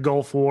troops ever in the had-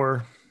 Gulf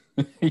War.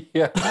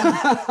 Yeah.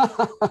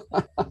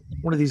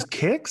 What are these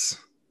kicks?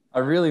 I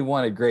really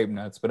wanted grape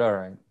nuts, but all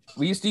right.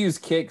 We used to use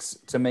Kicks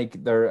to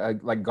make their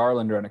like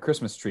garland around a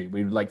Christmas tree.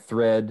 We'd like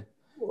thread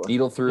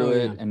needle through Oh,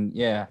 it, yeah. and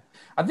yeah,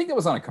 I think it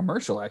was on a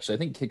commercial actually. I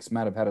think Kicks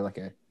might have had like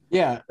a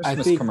Yeah, I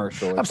Christmas think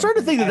commercial. or I'm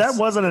starting to something. think that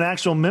wasn't an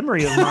actual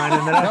memory of mine,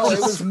 and that I No, it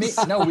just- was me.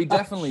 No, we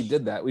definitely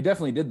did that. We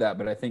definitely did that,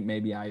 but I think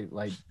maybe I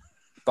like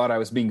thought I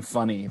was being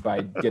funny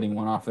by getting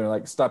one off. They're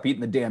like, "Stop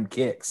eating the damn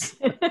Kicks."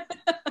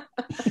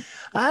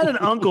 I had an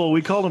uncle.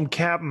 We called him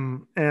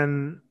Captain,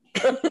 and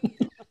Come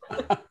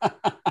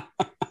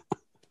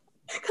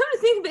to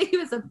think that he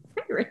was a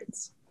pirate.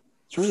 it's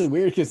really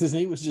weird because his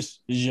name was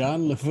just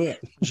Jean Lafoot.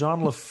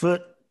 Jean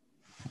Lafoot.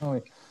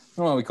 Oh,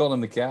 we called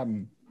him the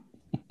captain,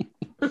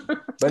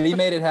 but he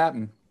made it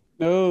happen.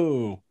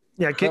 No,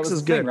 Yeah, That Kicks was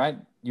is the thing, good. right?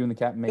 You and the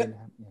captain made it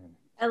happen. Yeah.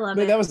 I love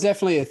but it. that was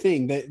definitely a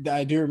thing. That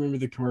I do remember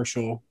the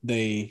commercial.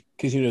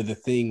 Because the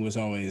thing was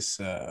always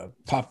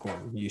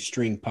popcorn. You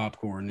string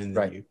popcorn and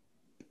then Right. you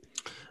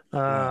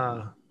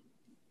Uh,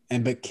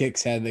 but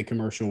Kicks had the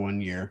commercial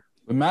one year.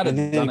 We might have And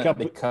then done a it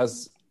couple-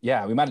 because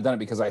we might have done it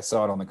because I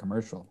saw it on the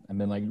commercial and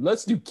been like,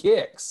 let's do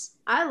Kicks.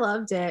 I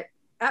loved it.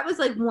 That was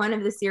like one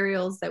of the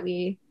cereals that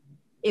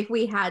if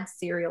we had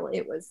cereal,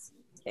 it was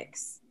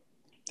Kix.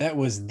 That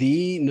was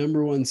the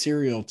number one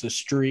cereal to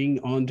string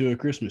onto a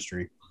Christmas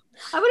tree.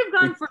 I would have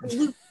gone for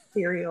Loop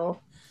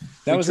cereal.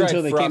 That We was tried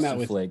until they came Frosted out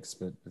with. Flakes,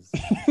 but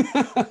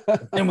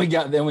then we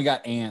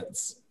got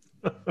ants.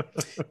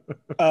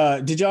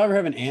 Did y'all ever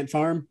have an ant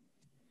farm?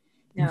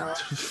 No.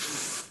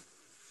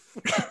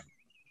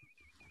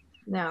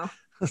 No.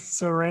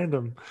 so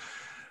random.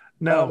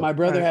 No, My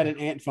brother had an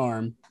ant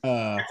farm.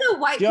 So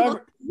white Do y'all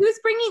people who's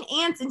bringing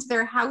ants into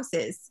their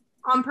houses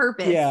on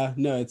purpose. Yeah,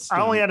 no, it's.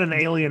 I only had an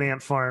alien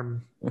ant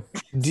farm.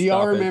 Do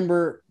y'all Stop it.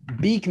 remember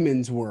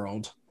Beekman's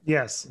World?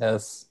 Yes.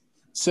 Yes.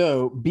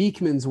 So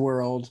Beekman's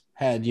World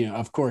had,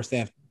 of course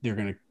they're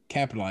going to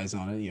capitalize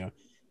on it.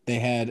 They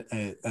had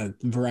a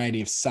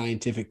variety of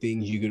scientific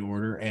things you could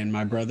order, and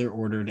my brother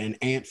ordered an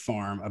ant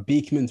farm, a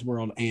Beekman's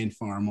World ant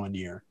farm one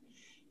year,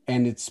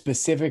 and it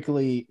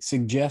specifically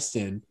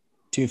suggested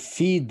to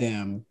feed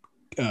them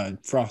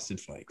Frosted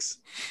Flakes.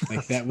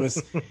 Like that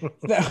was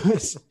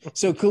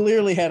so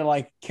clearly had a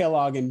like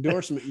Kellogg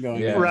endorsement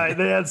going Yeah. on. Right.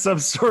 They had some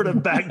sort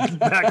of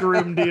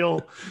backroom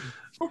deal.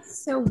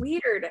 That's so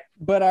weird.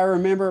 But I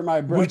remember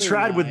my brother. We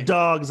tried and with I-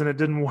 dogs and it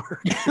didn't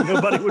work.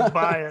 Nobody would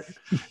buy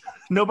it.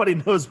 Nobody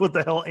knows what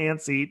the hell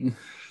ants eat.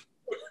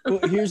 Well,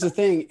 here's the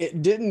thing: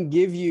 it didn't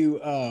give you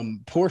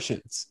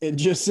portions. It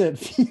just said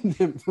feed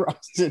them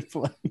Frosted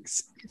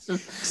Flakes.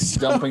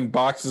 Dumping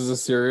boxes of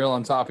cereal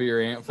on top of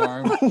your ant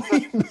farm.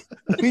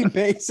 we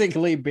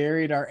basically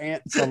buried our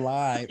ants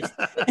alive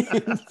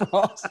in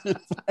Frosted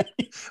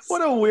Flakes.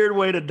 What a weird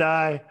way to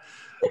die.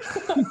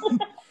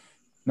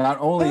 Not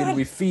only did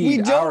we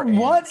feed We our don't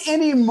want ants,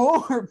 any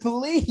more,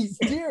 please,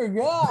 dear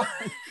God.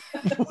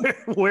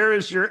 Where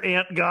is your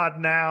ant god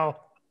now?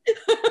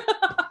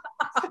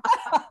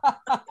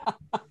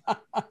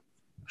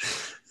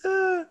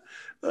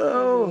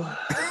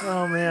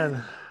 Oh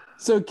man.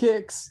 So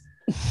Kicks.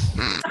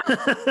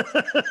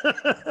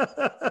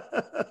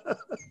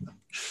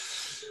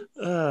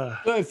 Uh,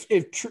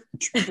 So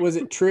was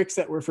it tricks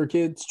that were for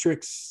kids?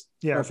 Tricks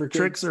yeah, are for kids?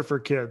 tricks are for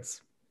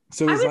kids.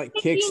 So it was I was like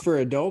Kicks thinking- for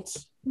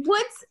adults.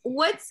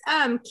 What's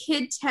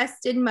kid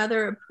tested,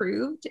 mother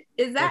approved?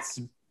 Is that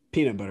That's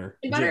peanut butter.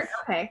 butter?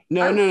 Jif. Okay.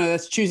 No,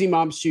 that's choosy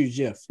mom's choose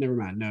Jif. Never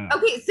mind. No.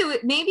 Okay, so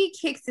maybe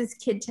Kix is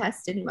kid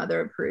tested,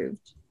 mother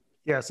approved.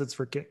 Yes, it's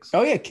for kicks.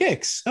 Oh yeah,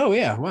 Kicks. Oh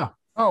yeah, wow.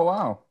 oh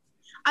wow,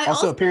 I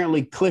Also,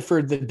 apparently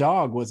Clifford the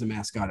dog was a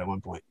mascot at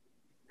one point.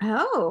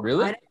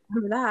 Really? I don't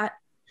remember that.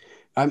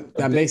 I'm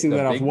The basing big-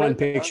 that the off big one red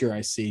dog? picture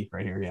I see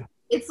right here. Yeah,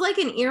 It's like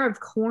an ear of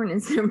corn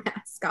is their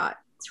mascot.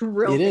 It's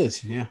real. it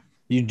is. Yeah,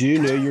 you do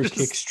know your Just-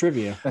 Kicks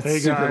trivia. that's Hey,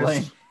 super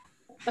guys.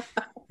 lame.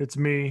 It's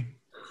me,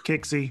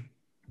 Kixie.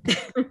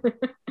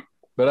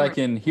 But I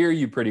can hear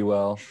you pretty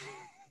well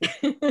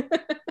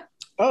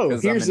Oh,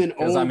 because here's an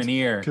old. I'm an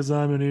ear Because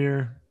I'm an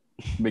ear.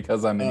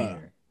 because I'm an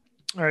ear.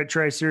 All right,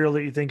 Trey, cereal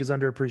that you think is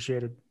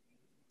underappreciated.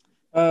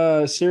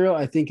 Cereal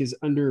I think is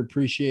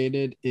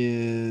underappreciated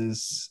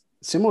is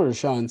similar to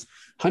Sean's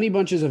Honey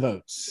Bunches of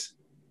Oats.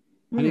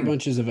 Honey Mm.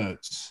 Bunches of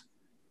Oats.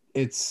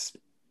 It's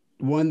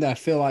one that I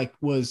feel like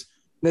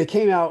they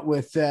came out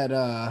with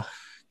that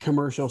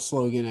commercial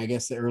slogan, I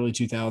guess the early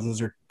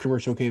 2000s or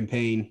commercial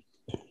campaign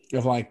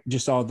of like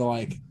just all the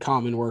like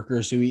common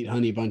workers who eat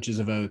honey bunches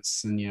of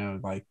oats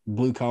and like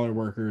blue collar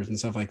workers and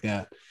stuff like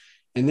that.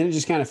 And then it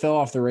just kind of fell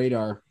off the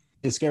radar.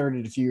 Discovered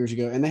it a few years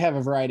ago, and they have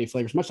a variety of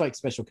flavors, much like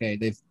Special K.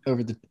 They've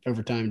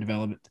over time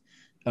developed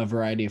a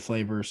variety of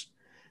flavors.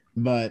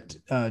 but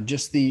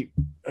just the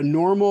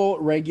normal,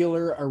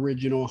 regular,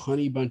 original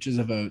Honey Bunches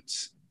of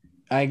Oats.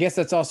 I guess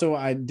that's also,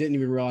 I didn't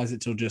even realize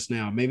it till just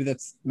now. Maybe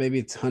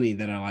it's honey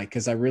that I like,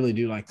 because I really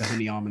do like the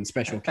Honey Almond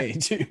Special K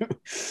too.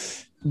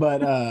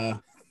 But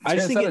I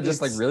just think I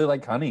just like really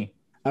like honey.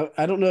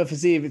 I don't know if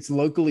it's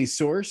locally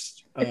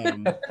sourced.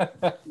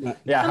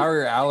 Yeah, how are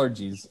your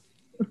allergies?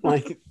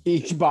 Like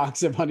each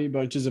box of Honey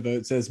Bunches of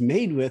Oats says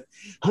made with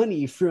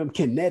honey from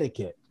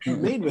Connecticut,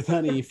 made with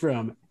honey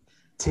from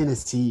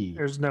Tennessee.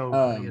 There's no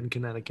honey in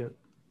Connecticut.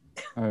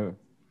 Oh,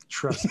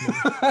 Trust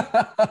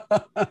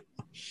me.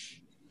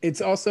 It's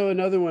also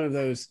another one of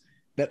those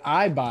that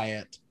I buy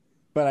it,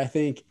 but I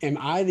think, am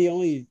I the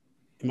only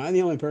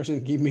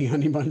person keeping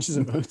Honey Bunches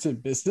of Oats in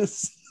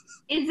business?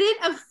 Is it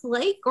a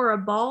flake or a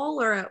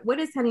ball or what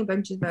is Honey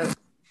Bunches of Oats?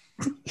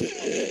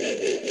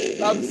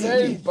 stop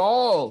saying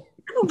ball.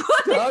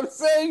 Stop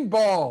saying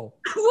ball.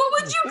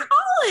 What would you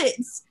call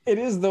it? It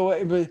is the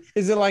way, but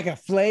is it like a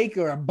flake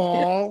or a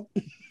ball?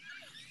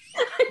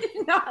 I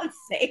did not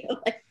say it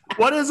like that.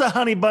 What is a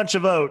honey bunch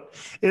of oat?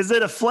 Is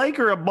it a flake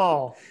or a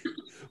ball?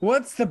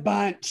 What's the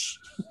bunch?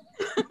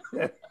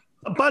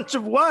 A bunch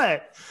of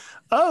what?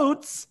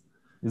 Oats?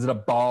 Is it a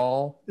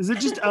ball? Is it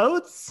just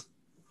oats?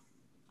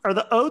 Are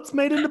the oats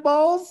made into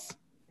balls?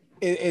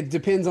 It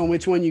depends on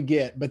which one you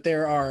get, but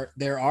there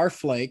are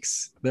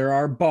flakes, there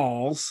are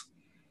balls,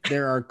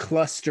 there are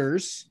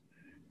clusters,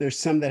 there's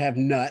some that have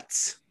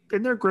nuts.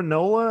 Isn't there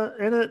granola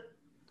in it?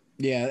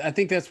 Yeah, I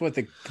think that's what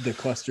the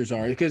clusters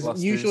are,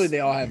 because usually they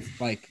all have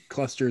like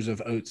clusters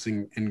of oats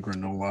and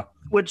granola.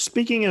 Which,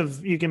 speaking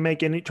of, you can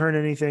turn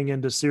anything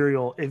into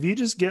cereal. If you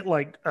just get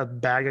like a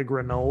bag of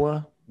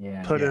granola,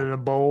 put it in a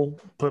bowl,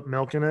 put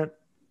milk in it,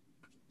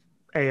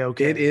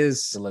 A-okay. It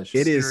is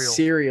delicious. It is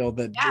cereal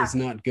that is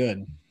not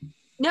good.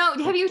 No,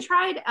 have you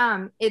tried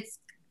it's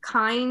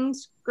Kind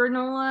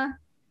granola?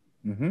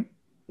 Mm-hmm.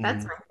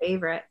 That's my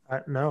favorite.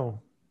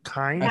 No.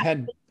 Kind? I've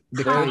had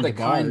the The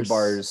kind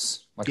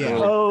bars. Like Yeah.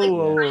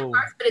 Oh.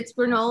 But it's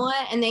granola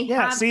and they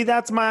Yeah, have see,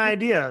 that's my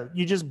idea.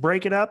 You just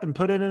break it up and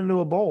put it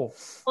into a bowl.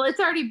 well, it's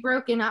already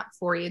broken up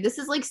for you. This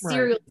is like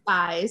cereal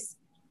size.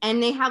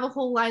 And they have a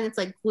whole line that's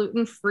like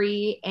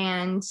gluten-free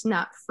and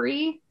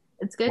nut-free.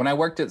 It's good. When I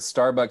worked at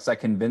Starbucks, I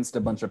convinced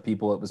a bunch of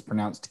people it was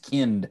pronounced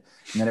Kind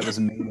and that it was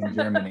made in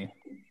Germany.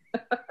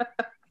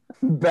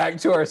 Back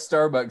to our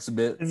Starbucks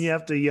bits. And you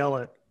have to yell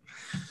it.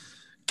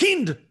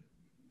 Kind!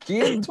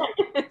 Kind.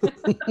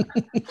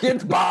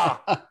 Kind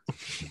bar.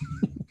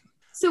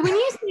 So when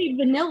you say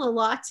vanilla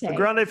latte, A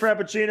grande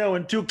frappuccino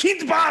and 2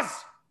 Kind bars!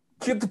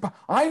 Kind bar.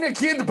 Eine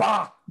Kind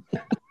bar.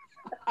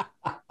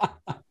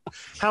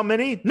 How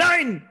many?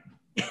 9!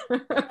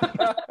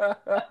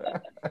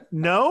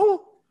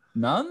 No?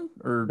 None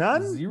or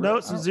None? zero? No,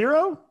 it's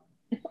 0?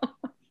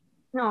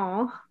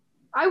 no,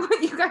 I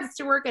want you guys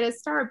to work at a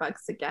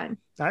Starbucks again.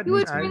 You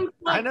would drink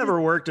I like never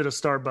worked at a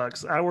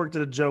Starbucks. I worked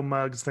at a Joe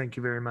Muggs. Thank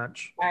you very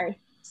much.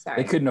 Sorry.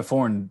 They couldn't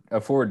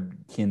afford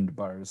Kind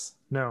bars.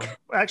 No,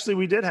 actually,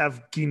 we did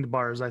have Kind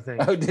bars. I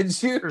think, Oh,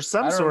 did you? or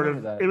some I don't sort of.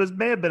 remember that. It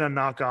may have been a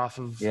knockoff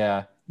of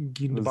Yeah.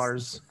 Kind was-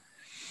 bars.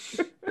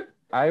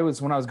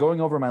 When I was going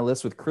over my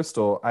list with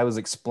Crystal, I was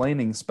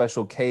explaining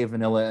Special K,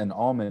 vanilla, and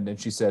almond, and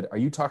she said, "Are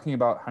you talking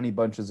about Honey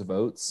Bunches of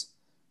Oats?"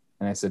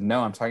 And I said,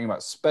 "No, I'm talking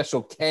about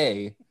Special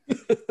K,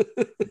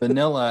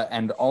 vanilla,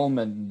 and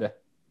almond."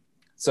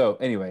 So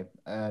anyway,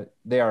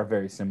 they are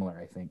very similar,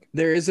 I think.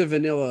 There is a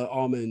vanilla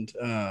almond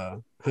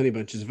Honey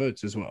Bunches of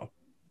Oats as well.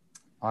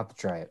 I'll have to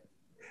try it.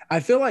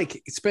 I feel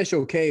like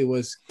Special K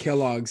was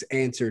Kellogg's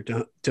answer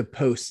to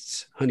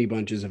Post's Honey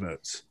Bunches of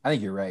Oats. I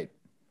think you're right.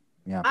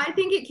 Yeah. I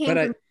think it came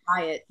But from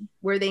diet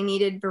where they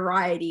needed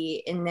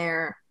variety in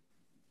their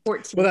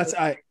 14. Well,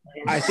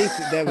 I think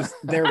that was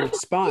their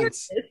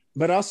response,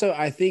 but also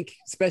I think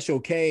Special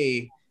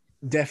K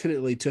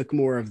definitely took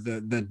more of the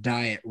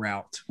diet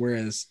route,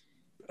 whereas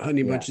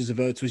Honey Bunches of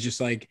Oats was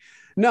just like,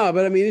 no,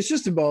 but I mean, it's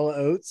just a bowl of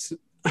oats.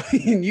 I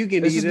mean, you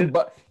can eat it.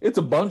 It's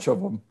a bunch of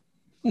them.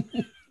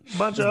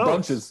 Bunch It's of oats.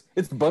 bunches.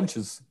 It's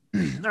bunches.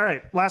 All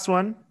right, last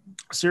one.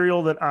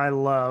 Cereal that I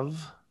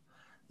love.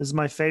 This is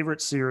my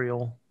favorite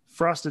cereal.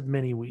 Frosted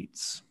Mini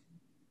Wheats.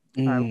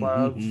 I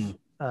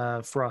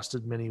love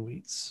Frosted Mini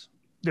Wheats.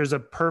 There's a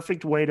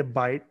perfect way to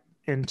bite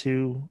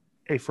into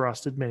a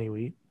Frosted Mini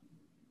Wheat.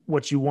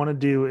 What you want to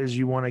do is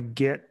you want to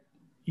get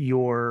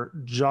your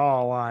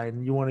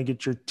jawline, you want to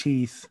get your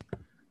teeth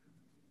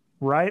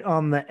right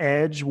on the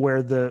edge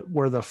where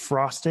the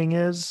frosting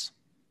is,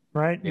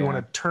 right? You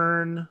want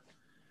to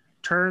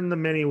turn the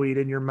mini wheat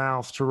in your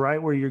mouth to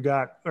right where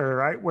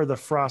right where the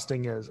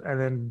frosting is, and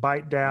then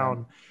bite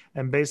down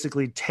and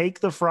basically take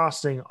the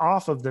frosting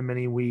off of the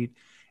mini wheat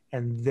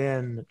and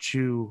then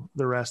chew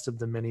the rest of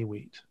the mini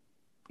wheat.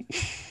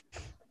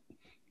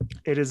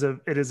 It is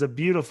a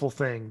beautiful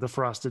thing, the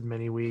Frosted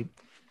Mini Wheat.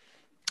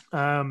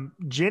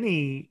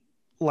 Jenny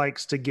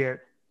likes to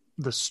get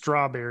the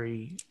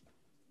strawberry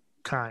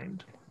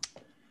kind.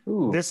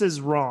 Ooh, This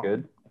is wrong.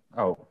 good.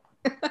 Oh,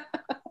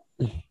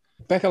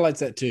 Becca likes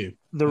that too.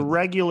 The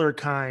regular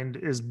kind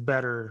is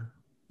better.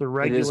 The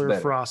regular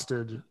better.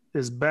 frosted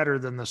is better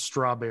than the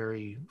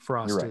strawberry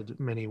frosted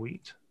mini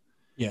wheat.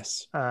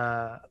 Yes.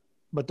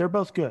 But they're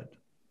both good.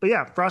 But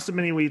yeah, frosted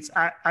mini wheats.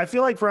 I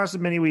feel like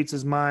frosted mini wheats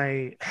is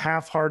my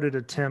half-hearted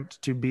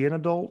attempt to be an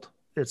adult.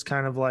 It's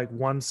kind of like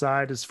one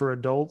side is for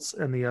adults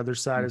and the other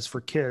side is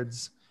for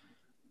kids.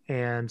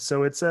 And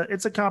so it's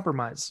a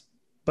compromise.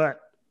 But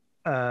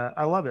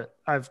I love it.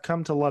 I've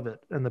come to love it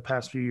in the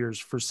past few years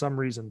for some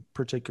reason,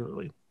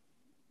 particularly.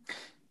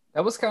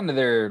 That was kind of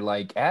their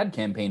like ad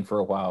campaign for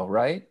a while,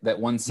 right? That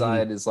one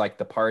side is like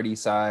the party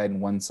side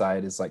and one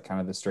side is like kind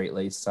of the straight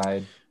laced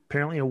side.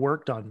 Apparently it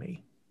worked on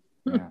me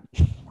Yeah.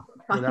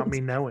 without me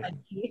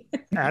knowing.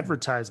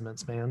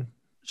 Advertisements, man.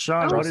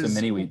 Sean, Frosted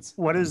mini wheats.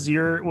 what is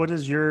your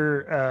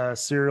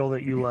cereal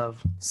that you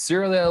love?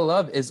 Cereal that I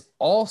love is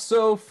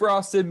also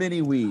frosted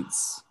mini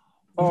wheats.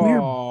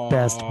 We're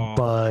best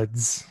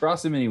buds.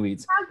 Frosted mini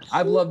wheats.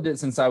 I've loved it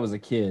since I was a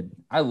kid.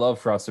 I love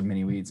frosted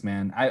mini wheats,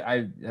 man.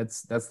 I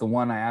that's the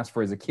one I asked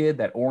for as a kid,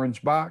 that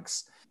orange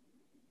box.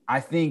 I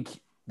think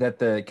that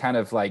the kind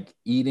of like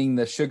eating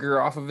the sugar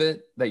off of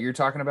it that you're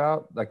talking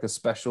about, like the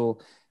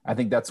special, I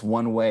think that's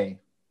one way.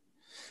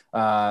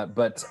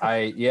 But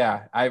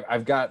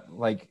I've got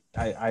like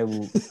I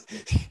will.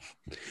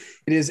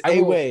 It is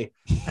a way.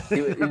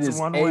 It is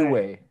one a way.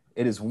 way.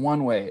 It is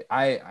one way.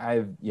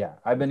 I've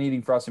been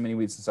eating frosted mini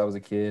wheats since I was a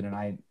kid, and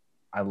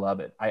I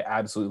love it. I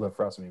absolutely love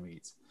frosted mini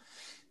wheats,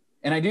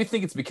 and I do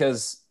think it's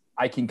because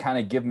I can kind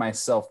of give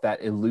myself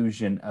that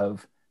illusion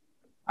of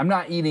I'm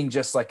not eating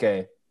just like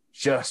a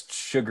just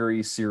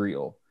sugary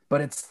cereal, but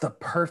it's the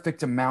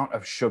perfect amount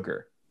of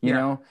sugar. You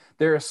know,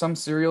 there are some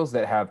cereals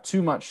that have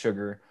too much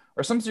sugar,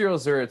 or some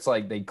cereals where it's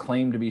like they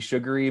claim to be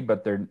sugary,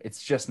 but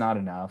it's just not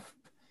enough.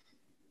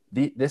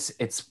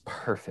 It's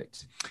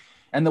perfect.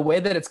 And the way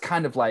that it's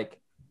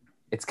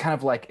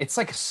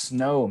like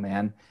snow,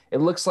 man. It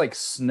looks like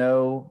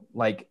snow,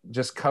 like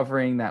just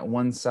covering that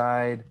one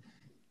side.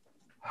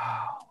 Oh,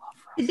 I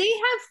love Did they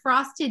have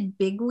frosted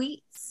big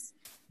wheats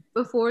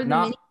before the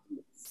mini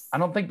wheats? I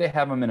don't think they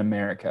have them in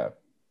America.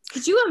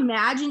 Could you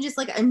imagine just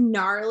like a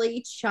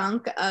gnarly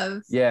chunk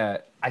of? Yeah,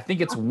 I think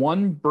it's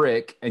one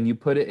brick and you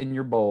put it in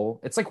your bowl.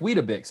 It's like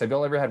Weetabix. Have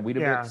y'all ever had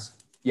Weetabix?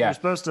 Yeah. You're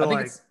supposed to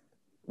like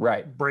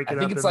break it up. I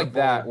think it's in like the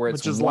bowl, that, where it's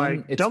which is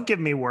one, like, don't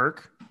give me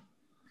work.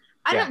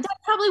 That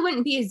probably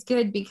wouldn't be as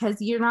good because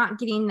you're not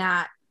getting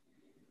that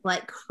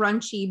like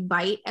crunchy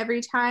bite every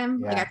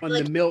time. Yeah. Like I feel On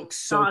like the milk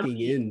soaking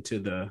into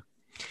the.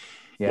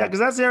 Yeah, because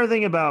that's the other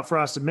thing about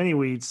frosted mini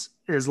wheats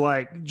is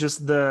like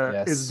just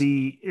is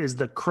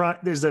the crunch.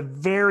 There's a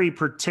very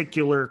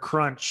particular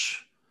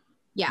crunch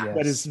yeah.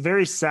 that is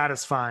very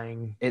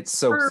satisfying. It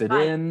soaks Per it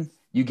bite. in.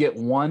 You get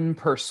one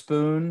per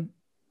spoon,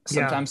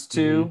 sometimes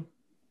two,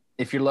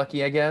 if you're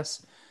lucky, I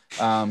guess.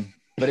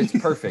 But it's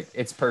perfect.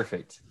 It's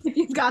perfect. If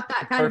you've got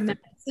that kind of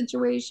Perfect.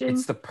 situation.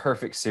 It's the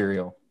perfect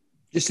cereal.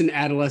 Just an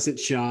adolescent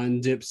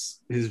Sean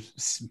dips his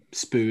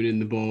spoon in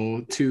the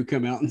bowl. Two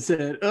come out and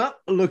said, "Oh,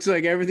 looks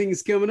like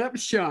everything's coming up,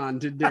 Sean,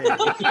 today."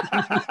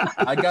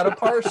 I got a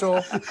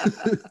partial.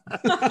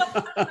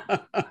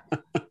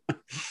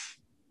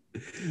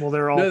 Well,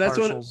 they're all No, that's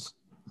what- partials.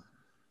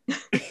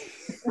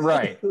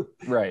 Right.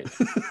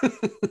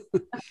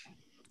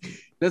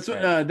 That's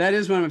what that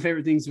is one of my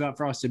favorite things about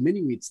frosted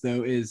mini wheats,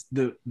 though, is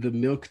the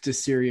milk to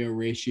cereal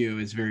ratio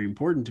is very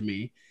important to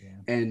me. Yeah.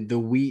 And the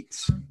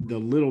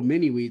little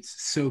mini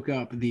wheats soak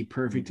up the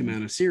perfect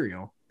amount of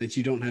cereal that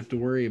you don't have to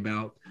worry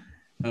about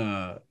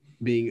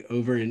being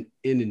over and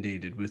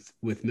inundated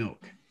with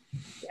milk.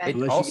 It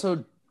Unless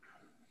also,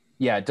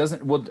 it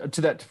doesn't. Well,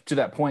 to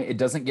that point, it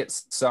doesn't get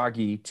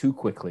soggy too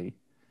quickly.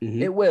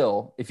 Mhm. It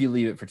will if you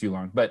leave it for too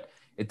long, but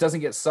it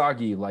doesn't get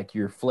soggy like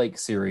your flake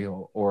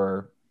cereal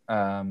or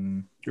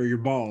or your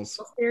balls.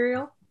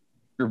 cereal.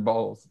 your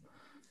balls.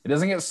 It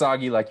doesn't get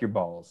soggy like your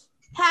balls.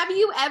 Have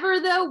you ever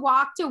though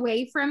walked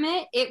away from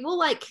it? It will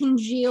like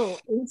congeal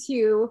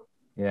into.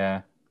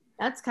 Yeah,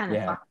 That's kind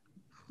of fun.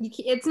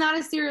 It's not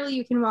a cereal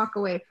you can walk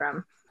away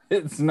from.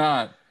 it's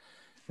not.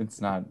 It's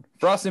not.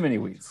 Frosted mini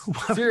wheats.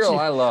 would Cereal you-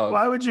 I love.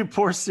 Why would you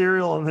pour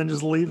cereal and then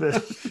just leave it?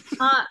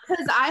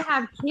 Because I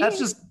have kids. That's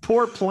just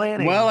poor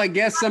planning. Well, I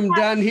guess I'm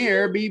done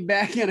here. Be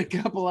back in a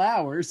couple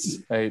hours.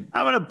 Hey,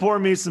 I'm gonna pour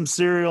me some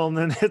cereal and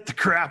then hit the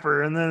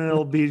crapper, and then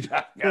it'll be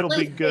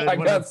good. I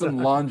when got I'm some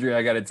done. laundry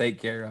I got to take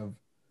care of.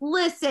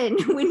 Listen,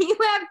 when you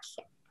have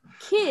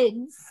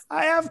kids,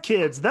 I have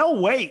kids.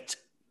 They'll wait.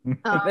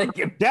 They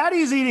can-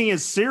 Daddy's eating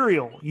his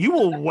cereal. You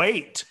will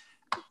wait.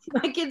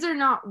 my kids are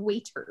not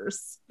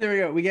waiters. There we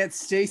go. We got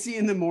Stacy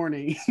in the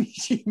morning.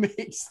 She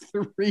makes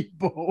 3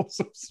 bowls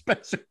of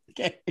special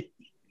K.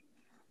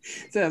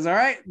 Says, "All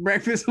right,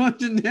 breakfast,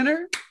 lunch, and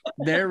dinner.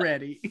 They're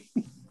ready."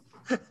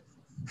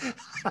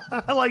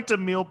 I like to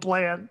meal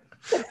plan.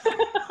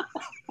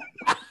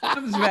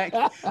 Comes back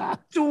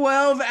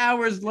 12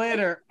 hours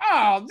later.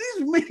 "Oh,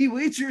 these mini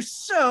wheats are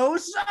so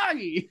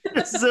soggy."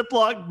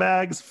 Ziploc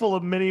bags full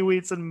of mini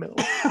wheats and milk.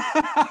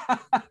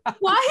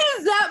 Why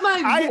is that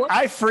my voice?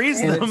 I freeze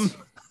And them. it's-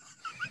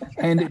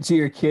 Hand it to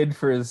your kid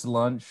for his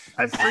lunch.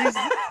 I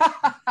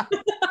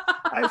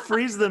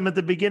freeze them at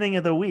the beginning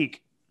of the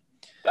week.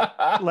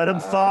 Let them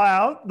thaw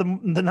out the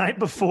night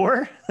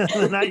before, and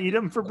then I eat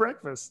them for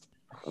breakfast.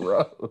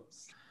 Gross.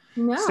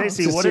 No.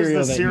 Stacey, It's a what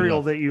is the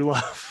cereal that you cereal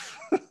love.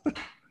 that you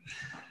love?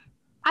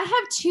 I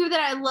have two that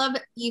I love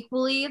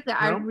equally,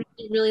 that I Nope.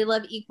 really, really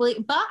love equally.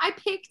 But I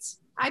picked.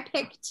 I'm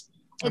It's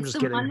just the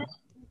kidding. one that,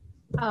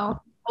 oh,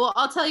 well,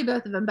 I'll tell you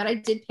both of them, but I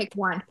did pick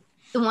one.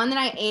 The one that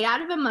I ate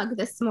out of a mug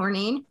this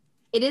morning.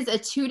 It is a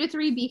 2 to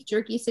 3 beef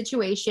jerky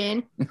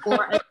situation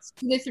or a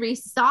 2 to 3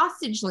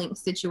 sausage link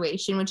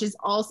situation, which is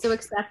also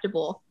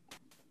acceptable.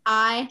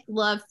 I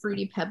love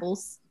Fruity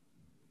Pebbles.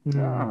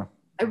 Mm,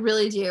 I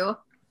really do.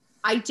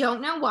 I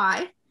don't know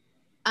why.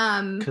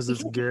 because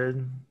it's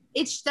good.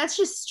 That's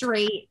just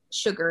straight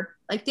sugar.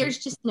 Like there's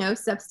just no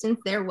substance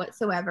there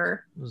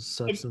whatsoever.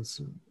 Substance.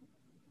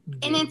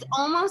 And it's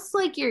almost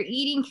like you're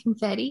eating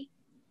confetti.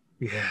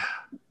 Yeah.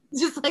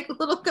 Just like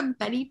little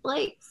confetti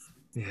flakes.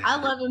 Yeah.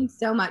 I love them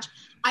so much.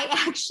 I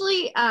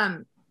actually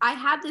I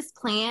had this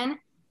plan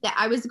that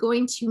I was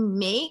going to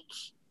make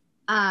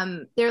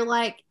they're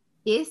like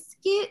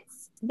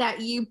biscuits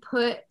that you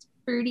put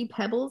Fruity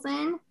Pebbles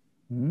in.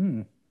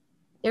 Mm.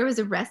 There was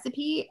a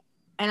recipe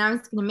and I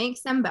was going to make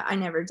some, but I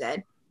never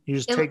did. You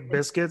just It take looks-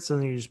 biscuits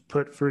and you just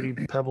put Fruity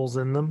Pebbles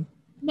in them.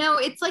 No,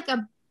 it's like a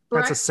That's a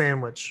breakfast,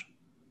 sandwich.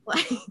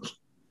 like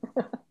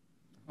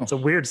It's a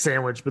weird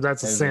sandwich, but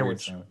that's a That is weird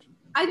sandwich.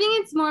 I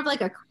think it's more of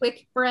like a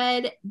quick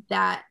bread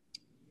that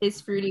is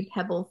Fruity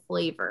Pebble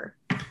flavor.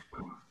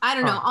 I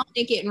don't know. Huh. I'll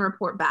make it and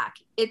report back.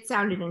 It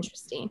sounded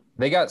interesting.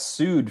 They got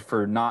sued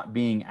for not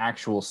being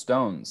actual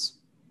stones.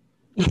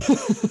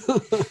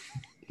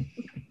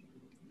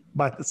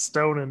 By the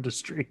stone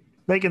industry.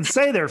 They can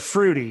say they're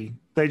fruity.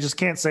 They just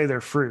can't say they're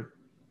fruit.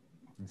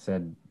 They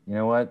said, you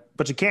know what?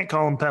 But you can't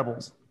call them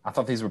pebbles. I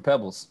thought these were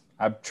pebbles.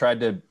 I've tried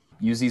to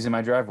use these in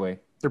my driveway.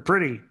 They're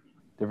pretty.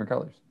 Different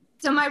colors.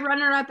 So my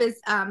runner-up is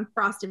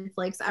Frosted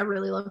Flakes. I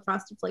really love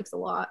Frosted Flakes a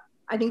lot.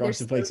 I think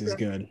Frosted they're Flakes so is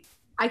good.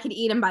 I could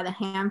eat them by the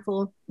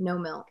handful, no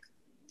milk,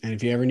 And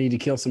if you ever need to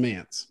kill some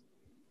ants,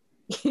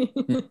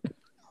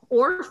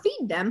 or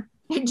feed them.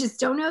 I just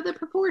don't know the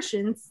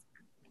proportions.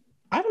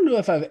 I don't know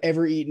if I've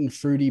ever eaten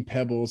Fruity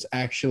Pebbles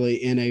actually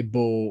in a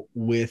bowl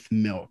with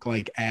milk,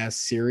 like as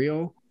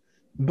cereal,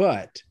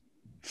 but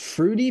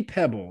Fruity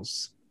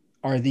Pebbles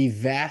are the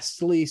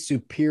vastly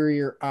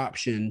superior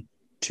option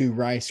to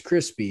Rice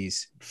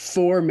Krispies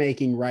for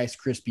making Rice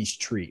Krispies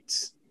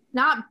treats.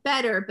 Not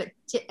better, but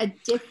a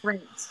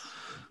different.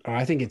 Oh,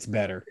 I think it's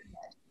better.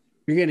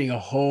 You're getting a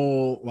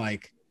whole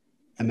like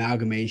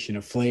amalgamation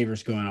of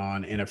flavors going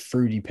on in a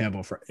Fruity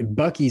Pebble.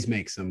 Bucky's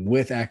makes them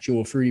with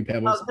actual Fruity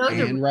Pebbles Oh, those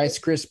are and Rice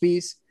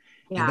Krispies.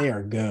 Yeah, And they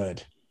are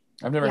good.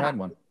 I've never Yeah. had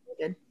one.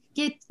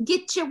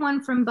 get you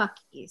one from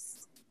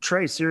Bucky's.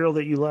 Trey, cereal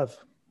that you love.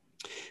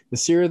 The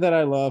cereal that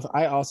I love,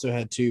 I also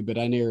had two, but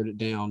I narrowed it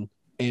down.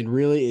 And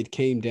really it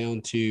came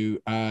down to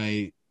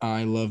I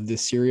love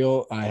this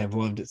cereal. I have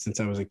loved it since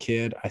I was a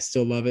kid. I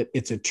still love it.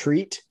 It's a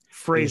treat.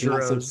 Fraser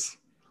not some- Rose.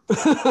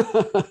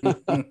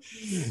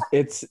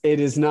 It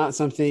is not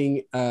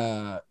something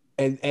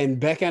and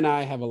Becca and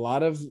I have a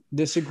lot of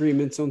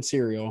disagreements on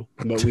cereal,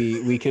 but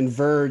we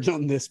converge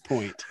on this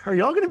point. Are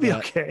y'all going to be Yeah.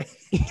 okay?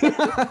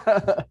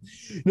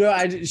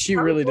 No, she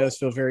really does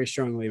feel very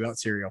strongly about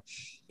cereal.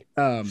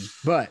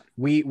 But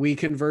we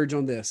converge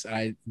on this.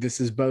 This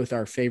is both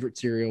our favorite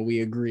cereal.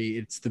 We agree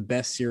it's the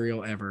best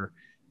cereal ever.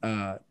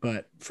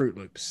 But Fruit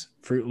Loops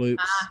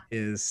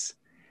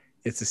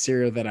it's a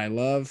cereal that I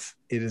love.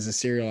 It is a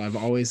cereal I've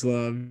always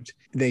loved.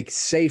 They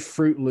say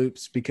Fruit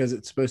Loops because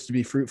it's supposed to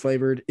be fruit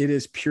flavored. It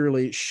is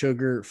purely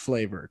sugar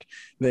flavored.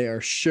 They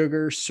are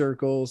sugar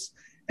circles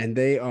and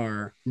they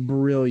are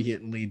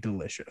brilliantly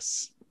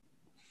delicious.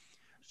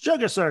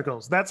 Sugar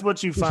circles. That's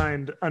what you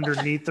find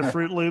underneath the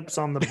Fruit Loops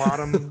on the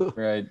bottom.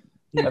 Right.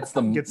 You That's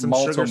the get some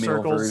malto sugar meal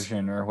circles.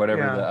 version or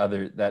whatever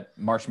Yeah. that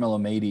marshmallow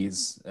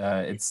mateys.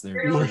 It's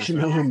their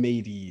Marshmallow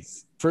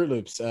Mateys. Fruit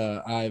Loops.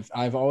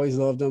 I've always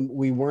loved them.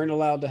 We weren't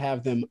allowed to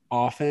have them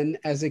often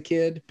as a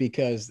kid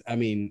because I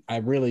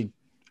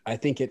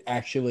think it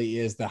actually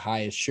is the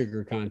highest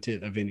sugar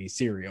content of any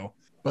cereal,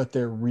 but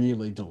they're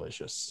really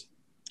delicious.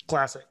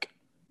 Classic.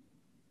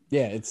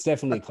 Yeah, it's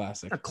definitely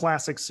classic. A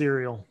classic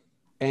cereal.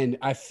 And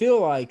I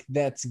feel like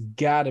that's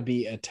got to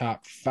be a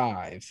top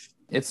 5.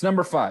 It's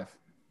number 5.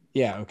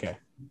 Yeah, okay.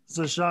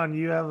 So, Sean,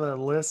 you have a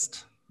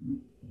list?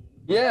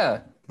 Yeah,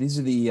 these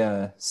are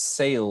the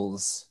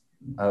sales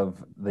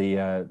of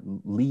the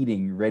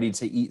leading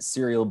ready-to-eat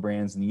cereal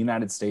brands in the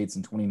United States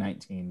in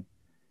 2019.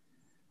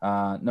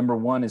 Number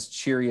 1 is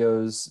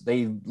Cheerios.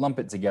 They lump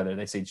it together.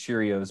 They say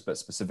Cheerios, but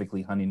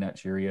specifically Honey Nut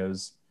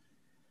Cheerios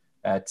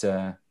at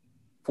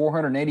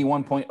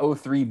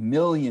 $481.03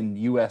 million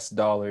US.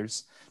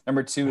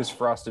 Number 2 is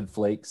Frosted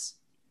Flakes.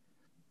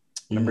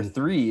 Number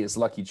 3 is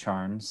Lucky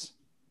Charms.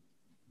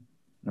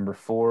 Number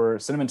 4,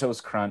 Cinnamon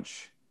Toast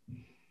Crunch.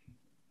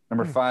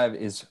 Number 5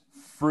 is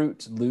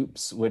Fruit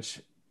Loops,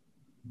 which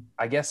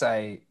I guess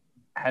I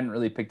hadn't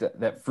really picked up.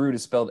 That fruit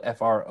is spelled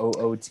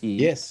F-R-O-O-T.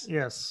 Yes.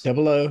 Yes.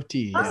 Double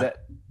O-T.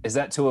 Is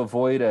that to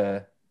avoid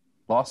a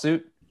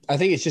lawsuit? I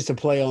think it's just a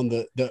play on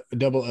the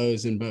double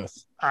O's in both.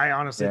 I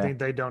honestly Yeah. think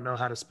they don't know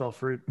how to spell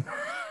fruit.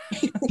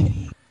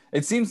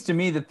 It seems to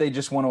me that they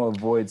just want to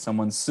avoid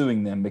someone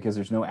suing them because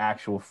there's no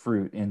actual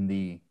fruit in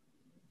the.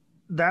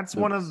 That's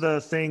one of the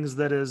things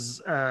that is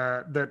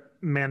that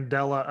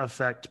Mandela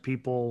effect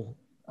people.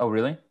 Oh,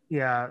 really?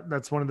 Yeah,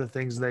 that's one of the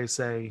things they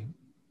say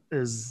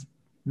is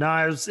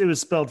no, it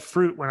was spelled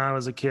fruit when I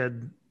was a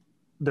kid.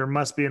 There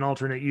must be an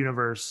alternate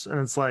universe. And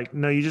it's like,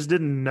 no, you just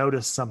didn't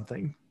notice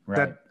something. Right.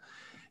 That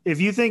if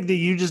you think that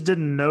you just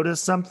didn't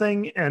notice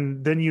something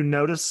and then you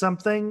notice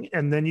something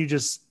and then you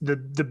just the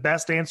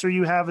best answer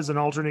you have is an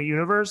alternate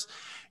universe,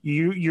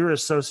 you're a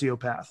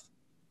sociopath.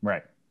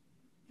 Right.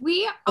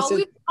 We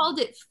always called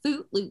it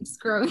Fruit Loops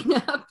growing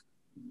up.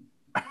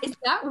 Is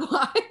that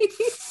why?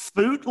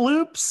 Fruit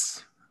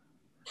Loops?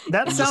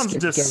 That You sounds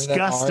skipped over that R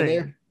disgusting.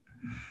 there.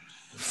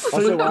 Fruit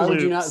Also, why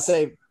would you not Loops.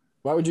 say?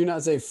 Why would you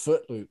not say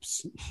Foot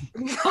Loops?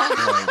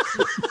 Right.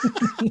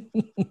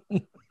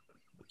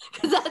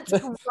 That's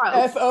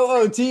gross.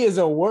 FOOT is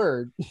a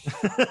word.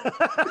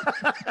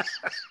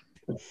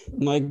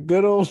 Like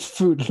good old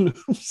Foot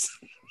Loops.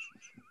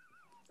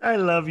 I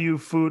love you,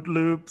 Fruit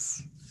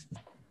Loops.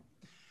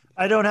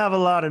 I don't have a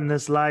lot in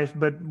this life,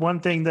 but one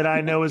thing that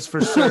I know is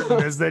for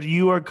certain is that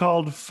you are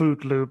called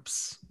Fruit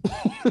Loops.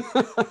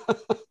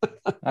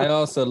 I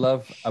also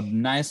love a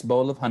nice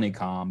bowl of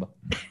honeycomb.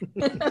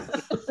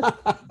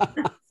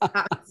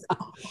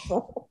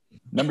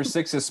 Number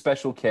 6 is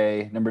Special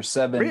K. Number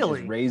 7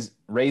 Really? is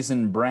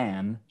Raisin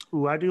Bran.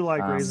 Ooh, I do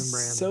like Um, Raisin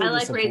Bran. so I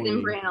like Raisin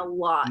disappointing. Bran a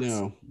lot.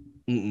 No.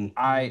 Mm-mm.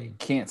 I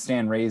can't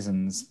stand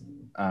raisins.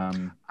 I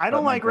but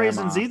don't my like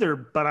raisins grandma- either,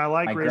 but I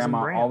like My Raisin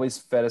grandma Bran. always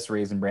fed us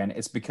Raisin Bran.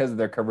 It's because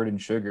they're covered in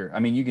sugar. I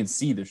mean, you can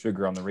see the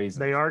sugar on the raisins.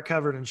 They are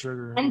covered in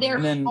sugar. And they're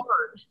And then-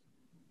 hard.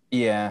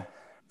 Yeah.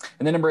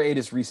 And then number 8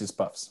 is Reese's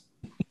Puffs.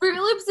 Fruit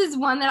Loops is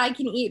one that I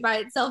can eat by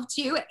itself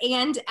too.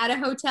 And at a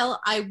hotel,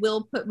 I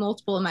will put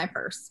multiple in my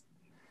purse.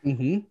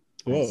 Mm-hmm.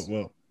 Whoa, Nice.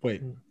 whoa,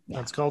 wait.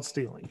 That's called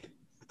stealing.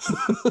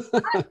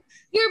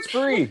 You're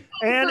Free.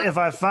 And if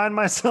I find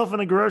myself in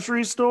a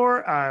grocery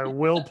store, I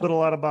will put a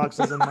lot of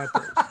boxes in my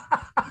purse.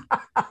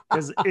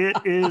 Because it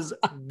is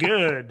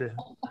good.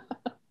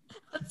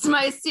 It's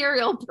my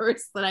cereal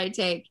purse that I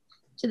take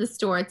to the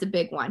store. It's a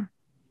big one.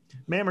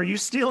 Ma'am, are you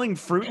stealing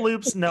Fruit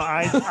Loops? No,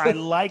 I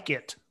like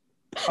it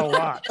a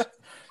lot.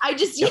 I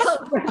just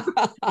yell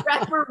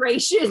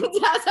reparations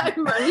as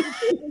I'm running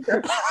through the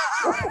grocery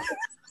store.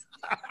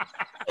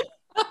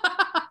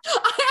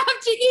 I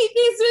have to eat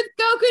these with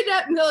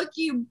coconut milk,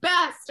 you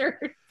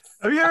bastard.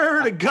 Have you ever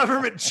heard of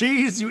government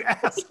cheese, you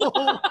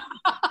asshole?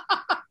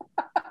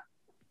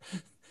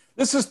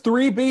 This is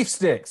 3 beef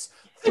sticks.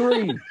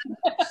 3.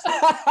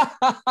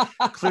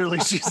 Clearly,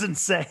 she's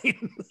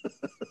insane.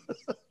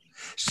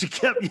 She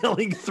kept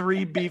yelling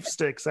 3 beef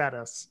sticks at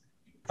us.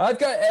 I've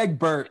got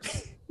Egbert.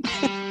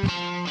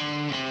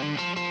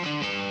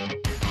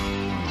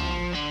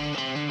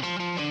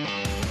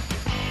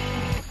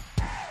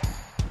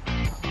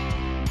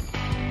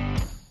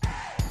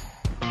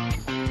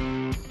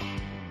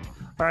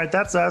 All right,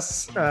 that's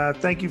us.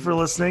 Thank you for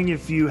listening.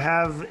 If you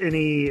have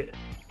any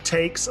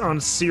takes on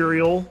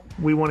cereal,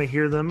 we want to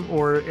hear them,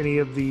 or any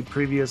of the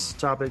previous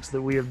topics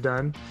that we have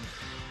done,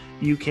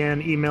 you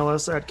can email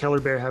us at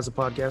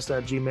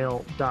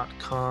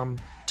kellerbearhasapodcast@gmail.com.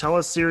 Tell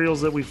us cereals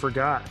that we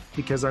forgot,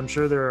 because I'm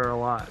sure there are a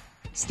lot.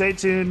 Stay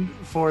tuned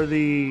for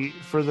the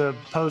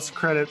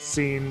post-credits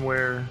scene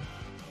where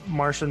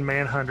Martian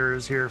Manhunter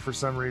is here for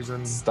some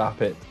reason,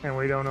 Stop it. and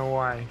we don't know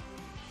why.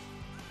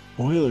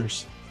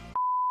 Oilers.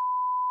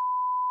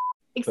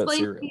 Explain to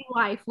cereal. me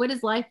life. What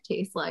does life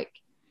taste like?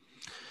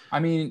 I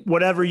mean,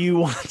 Whatever you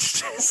want to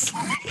taste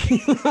like.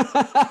 Is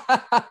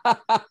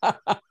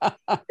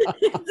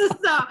this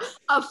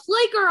a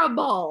flake or a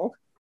ball?